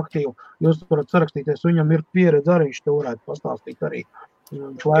piedalās aktīvi. Jūs varat sarakstīties, viņam ir pieredze arī, viņš te varētu pastāstīt arī.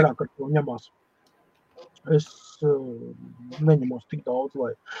 Viņš vairāk ar to ņemās. Es neņemos tik daudz,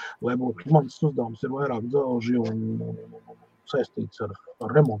 lai būtu. Mans uzdevums ir vairāk dzelži un saistīts ar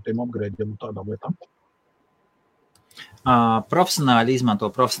remontiem, apgrēdiem un tādām lietām. Profesionāli izmanto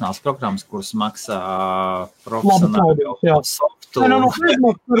profesionāls programmas, kuras maksā profesionāli softu.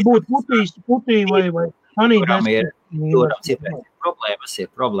 Varbūt putī vai Anidesk.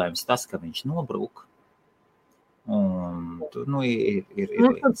 Problēmas tas, ka viņš nobrūk. Un, ir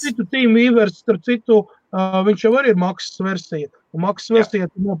starp citu, TeamViewer, starp citu, viņš jau arī ir maksas versija. Un maksas versija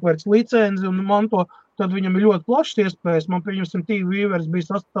tu nopērc licenzi un manto, tad viņam ir ļoti plašs iespējas. Man, pieņemsim, TeamViewer bija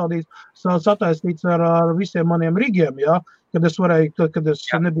sataistīts ar visiem maniem rigiem, ja? Kad es varēju, kad es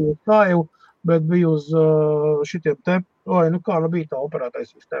nebiju uz kāju, bet biju uz šitiem te, kā bija tā operētais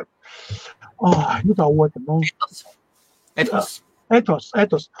sistēma. Tā otra.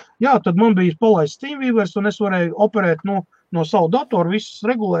 Etos. Jā, tad man bija palaists TeamViewer, un es varēju operēt no savu datoru, visus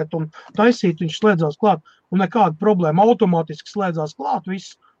regulēt un taisīt, viņš slēdzās klāt. Un nekāda problēma, automātiski slēdzās klāt,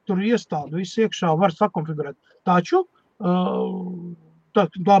 viss tur iestāda, viss iekšā var sakonfigurēt. Taču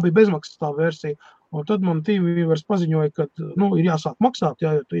tā bija bezmaksas tā versija. Un tad man TeamViewer paziņoja, ka ir jāsāk maksāt,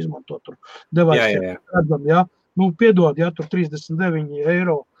 ja tu izmanto tur device. Jā. Piedod, ja tur 39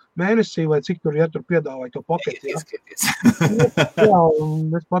 eiro mēnesī, vai cik tur, ja tur piedāvāja to paketi. Jā,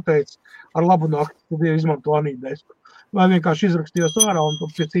 un es pateicu, ar labu nakti, tad izmanto Anidesku. Vai vienkārši izrakstījos ārā un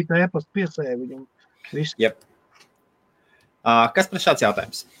pie cita e-pasta piesēja viņu. Yep. Kas par šāds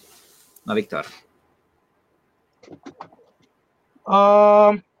jautājums? No Viktora.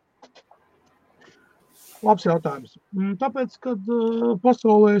 Labs jautājums. Tāpēc, kad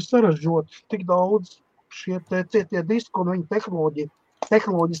pasaulē ir sarežģot tik daudz šie tie diski un viņa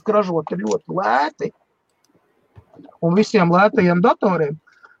tehnoloģiski ražot ir ļoti lēti. Un visiem lētajiem datoriem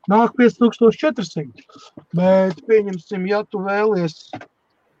nāk 5400. Bet, pieņemsim, ja tu vēlies,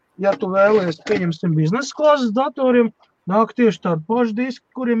 pieņemsim, biznesa klases datoriem, nāk tieši tādi paši diski,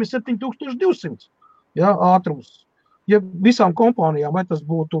 kuriem ir 7200. Ja, ātrums. Ja visām kompānijām, vai tas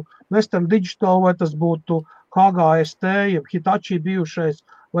būtu Western Digital, vai tas būtu KGST, jeb Hitachi bijušais,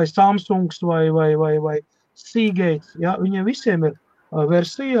 vai Samsungs, vai Seagate, ja, viņiem visiem ir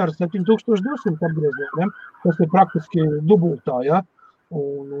versija ar 7200 apgriezieniem, tas ir praktiski dubultā, ja,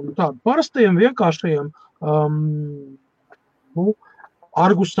 un tādu parastajiem vienkāršajiem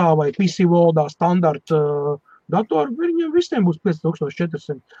Argusā vai PC Worldā standarta datoru, viņiem visiem būs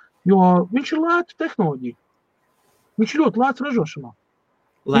 5400, jo viņš ir lēta tehnoloģija. Viņš ir ļoti lēts ražošanā.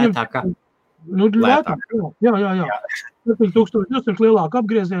 Lētākā? Lētāk. Jā. 7200 lielāka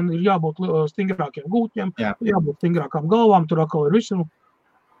apgrieziena, ir jābūt stingrākiem gūtņiem, jābūt stingrākām galvām, tur atkal ir visu.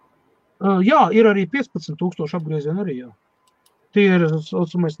 Jā, ir arī 15,000 apgriezieni arī, jā. Tie ir,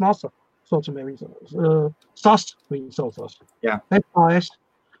 saucamais NASA, saucamie viņi, SAS viņi saucās. Jā. SAS.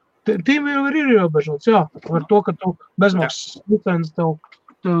 Tiem jau ir ierobežots, jā, ar to, ka tu bezmaksas licences tev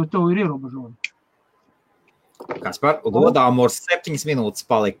ir ierobežojumi. Kaspar, Lodāmurs 7 minūtes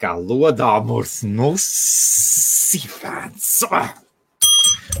palika. Lodāmurs, sifēns.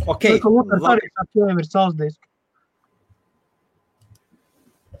 Ok. Otrs arī ir sausdiski.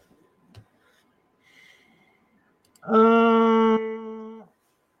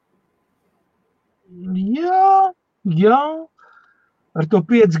 Jā. Ar to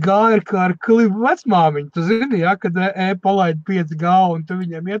 5G ir kā ar klipu vecmāmiņu. Tu zini, ja, kad palaid 5G un tu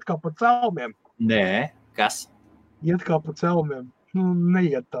viņiem iet kā pa celmiem. Nē, kas? Iet kā pa celmiem.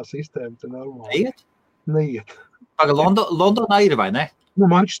 Neiet tā sistēma, te normāli. Neiet. Paga, Londonā ir, vai ne?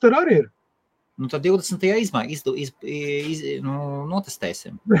 Manchester arī ir. Tad 20.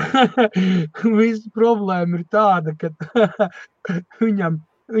 notestēsim. Visa problēma ir tāda, ka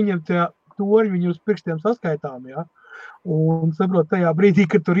viņam tie toņi viņu uz pirkstiem saskaitām, ja? Un saprot, tajā brīdī,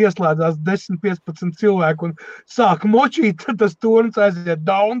 kad tur ieslēdzās 10-15 cilvēku un sāk močīt, tad tas tonis aiziet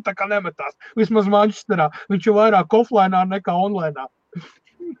down, tā kā nemetās. Vismaz Manchesterā. Viņš ir vairāk offlineā nekā onlineā.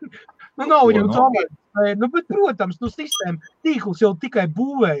 Nav viņam tomēr. Bet, protams, sistēma tīkls jau tikai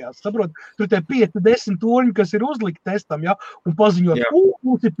būvējās. Saprot, tur tie 5-10 toņi, kas ir uzlikt testam, ja? Un paziņot,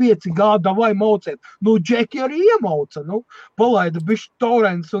 mums ir 5G, vai mauciet. Džeki arī iemauca, palaida bišķi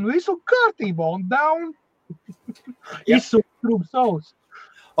torrents un visu kārtībā un down. Izsūkt savus.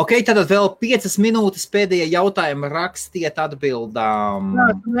 Ok, tad vēl 5 minūtes pēdējie jautājumi rakstiet atbildām.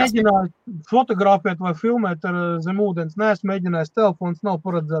 Jā, mēģināju fotografēt vai filmēt ar zemūdens. Neesmu mēģinājis, telefons nav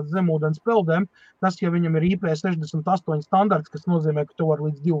paredzēts zemūdens peldēm. Tas, ja viņam ir IP68 standarts, kas nozīmē, ka tu var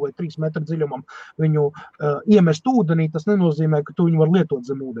līdz 2 vai 3 metru dziļumam viņu iemest ūdenī, tas nenozīmē, ka tu viņu var lietot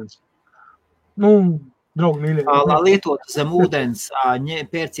zemūdens. Draugi mīļie. Lai lietotu zem ūdens,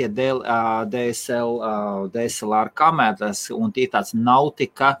 pērciet DSLR kameras, un tie tāds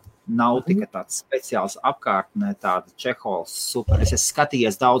nautika tāds speciāls apkārtnē, tāda Čehols, super. Es esmu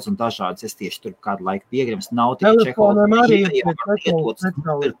skatījies daudz un dažādas, es tieši tur kādu laiku piegrims. Nautika Čehols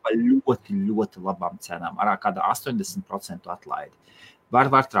ir pa ļoti, ļoti labām cenām, arā kāda 80% atlaidi.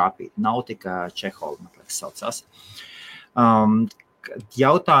 Var trāpīt. Nautika Čehol, man liekas, saucās.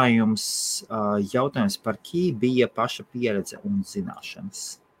 Jautājums par kī bija paša pieredze un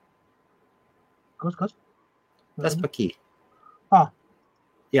zināšanas. Kas? Tas par kī.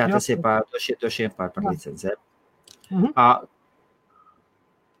 Jā, tas ir par licencēm.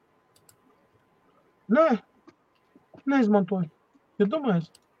 Nē, neizmantoju. Ja domājies,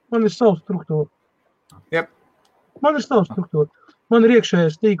 man ir savs struktūra. Yep. Man ir savs struktūra. Man ir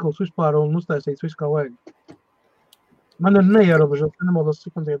iekšējais tīkls vispār un uztaisīts viss kā vajag. Man ir neierobežots, nemaldos,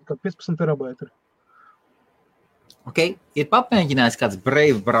 cik man tagad kā 15 terabaiti ir. Ok, ir papmēģinājis kāds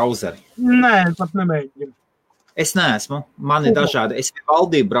Brave browseri? Nē, pat nemēģinu. Es neesmu, man ir dažādi. Es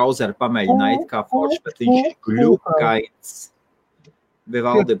Vivaldi browseri pamēģināju kā forši, bet viņš ir gļukains.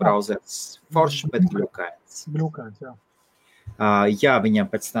 Vivaldi browseris forši, bet gļukains. Gļukains, jā. Jā, viņam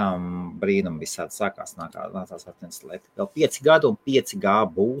pēc tam brīnum visādi sākās nācās atnestlēt. Vēl 5 gadu un 5G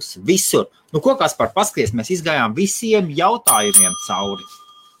būs visur. Ko Kaspar, paskaties, mēs izgājām visiem jautājumiem cauri.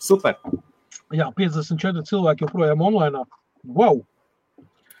 Super. Jā, 54 cilvēki joprojām online. Wow!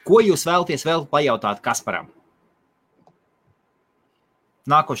 Ko jūs vēlaties vēl pajautāt Kasparam?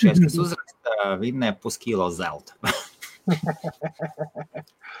 Nākošais, kas uzraksta, vinnē puskilo zelta.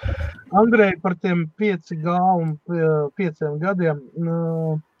 Andrej, par tiem 5G un 5 gadiem,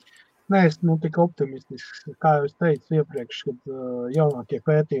 neesmu tik optimistisks, kā jau es teicu iepriekš, kad jaunākie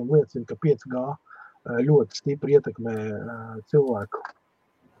pētījumi liecina, ka 5G ļoti stipri ietekmē cilvēku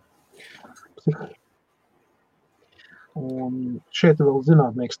psihiku. Un šeit vēl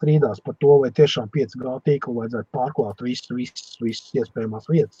zinātnieki strīdās par to, vai tiešām 5G tīklu vajadzētu pārklāt visas iespējamās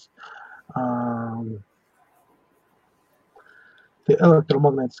vietas. Tie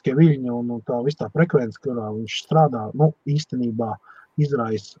elektromagnetiskie viļņi un tā viss tā frekvence, kurā viņš strādā, īstenībā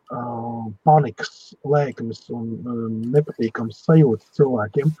izraisa panikas, lēkmes un nepatīkams sajūtas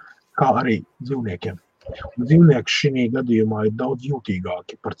cilvēkiem, kā arī dzīvniekiem. Un dzīvnieki šī gadījumā ir daudz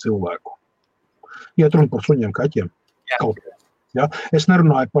jūtīgāki par cilvēku. Iet runa par suņiem, kaķiem. Ja? Es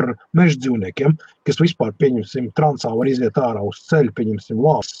nerunāju par meža dzīvniekiem, kas vispār, pieņemsim, transā var iziet ārā uz ceļu, pieņemsim,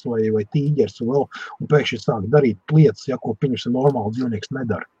 lāsis vai tīģers un pēkšņi sāk darīt lietas, ja, ko, pieņemsim, normāli dzīvnieks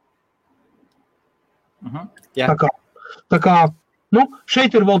nedara. Tā kā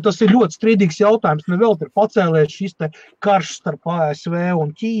šeit ir vēl, tas ir ļoti strīdīgs jautājums, nevēl ir pacēlies šis te karš starp ASV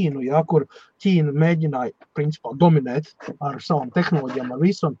un Ķīnu, ja, kur Ķīna mēģināja, principā, dominēt ar savām tehnoloģijām, ar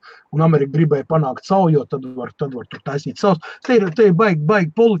visu, un Amerika gribēja panākt savu, jo tad var tur taisīt savus. Te ir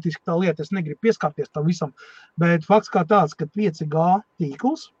baigi politiski tā lieta, es negribu pieskārties tam visam, bet fakts kā tāds, ka 5G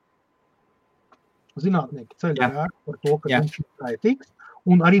tīkls, zinātnieki ceļ par to, ka viņš ir kaitīgs,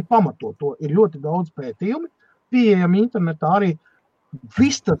 un arī pamato to. Ir ļoti daudz pētījumi, pieejami internetā arī.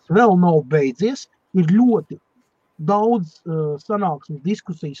 Viss tas vēl nav beidzies, ir ļoti daudz sanāksmes,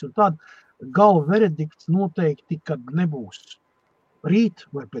 diskusijas un tāda galva veredikts noteikti, kad nebūs rīt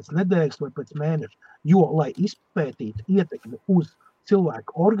vai pēc nedēļas vai pēc mēneša, jo, lai izpētītu ietekmi uz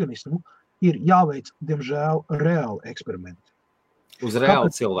cilvēku organismu, ir jāveic, diemžēl, reāli eksperimenti. Uz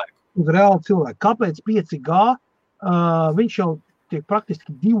reāli cilvēku? Uz reāli cilvēku. Kāpēc 5G? Viņš jau tiek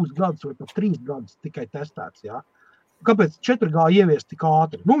praktiski 2 gadus vai pat 3 gadus tikai testēts, jā. Kāpēc 4G ieviest tik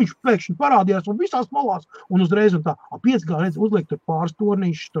ātri? Viņš pēkšņi parādījās un visās malās un uzreiz un tā. 5G redz uzliek tur pāris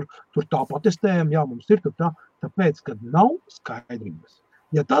tornīšus, tur tā patestējam, jā, mums ir tur tā, tāpēc, kad nav skaidrības.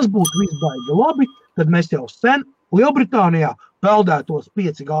 Ja tas būtu viss baigi labi, tad mēs jau sen Lielbritānijā peldētos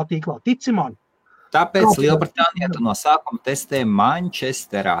 5G tīklā, tici man. Tāpēc Lielbritānija no sākuma testē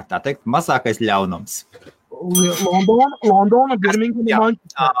Manchesterā, tā teikt, mazākais ļaunums. Londona, Birminghama,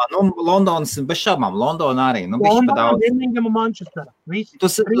 Manchestera. Londonas, bez šaubām, Londona arī. Londona, Birminghama, Manchestera.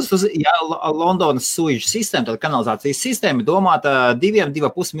 Londonas suižu sistēma, tad kanalizācijas sistēma domāta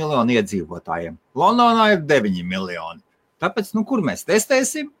 2,5 miljonu iedzīvotājiem. Londonā ir 9 miljoni. Tāpēc, kur mēs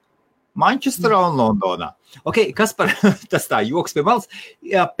testēsim? Manchesterā un Londonā. Ok, Kaspar, tas tā joks pie malas.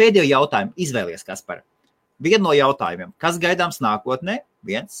 Pēdējo jautājumu izvēlies, Kaspar. Vienu no jautājumiem. Kas gaidāms nākotnē?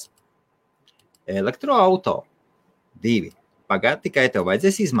 1. Elektroauto. 2. Pagād, tikai tev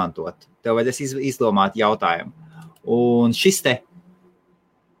vajadzēs izmantot. Tev vajadzēs izdomāt jautājumu. Un šis te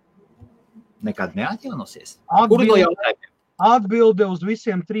nekad neatjaunosies. Kuru no jautājumiem? Atbilde uz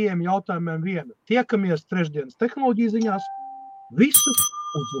visiem 3 jautājumiem viena. Tiekamies trešdienas tehnoloģiju ziņās. Visu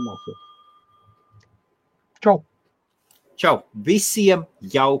uzzināsiet. Čau! Čau! Visiem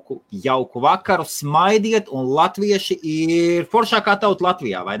jauku vakaru, smaidiet, un latvieši ir foršākā tauta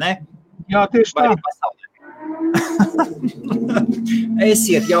Latvijā, vai ne? Jā, tieši tā.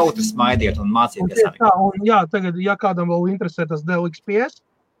 Esiet jautri, smaidiet un mācieties arī. Jā, tagad, ja kādam vēl interesē tas DLXPS,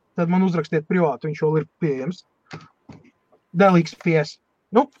 tad man uzrakstiet privāti, viņš vēl ir pieejams. DLXPS.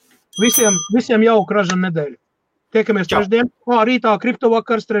 Visiem jauku ražanu nedēļu. Tiekamies trešdien. Rītā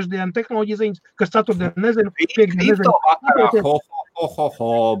kriptovakars, trešdien tehnoloģija ziņas, kas ceturtdien nezinu. Kriptovakarā,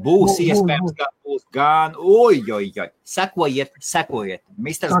 būs iespējams, ka būs gan, oj. Sekojiet.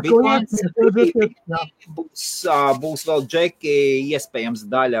 Mr. Bitcoins būs vēl džeki, iespējams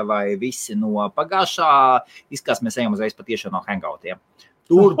daļa vai visi no pagājušā. Izskās mēs ejam uzreiz patiešām no hangoutiem.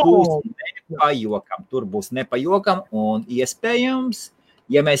 Tur būs nepajokam un iespējams,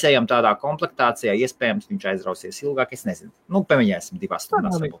 ja mēs ejam tādā komplektācijā, iespējams, viņš aizrausies ilgāk, es nezinu. Pamēģināsim 2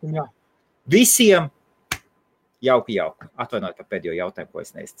 stundās. Visiem jauki. Atvainojiet par pēdējo jautājumu, ko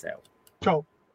es neizcēlu. Čau!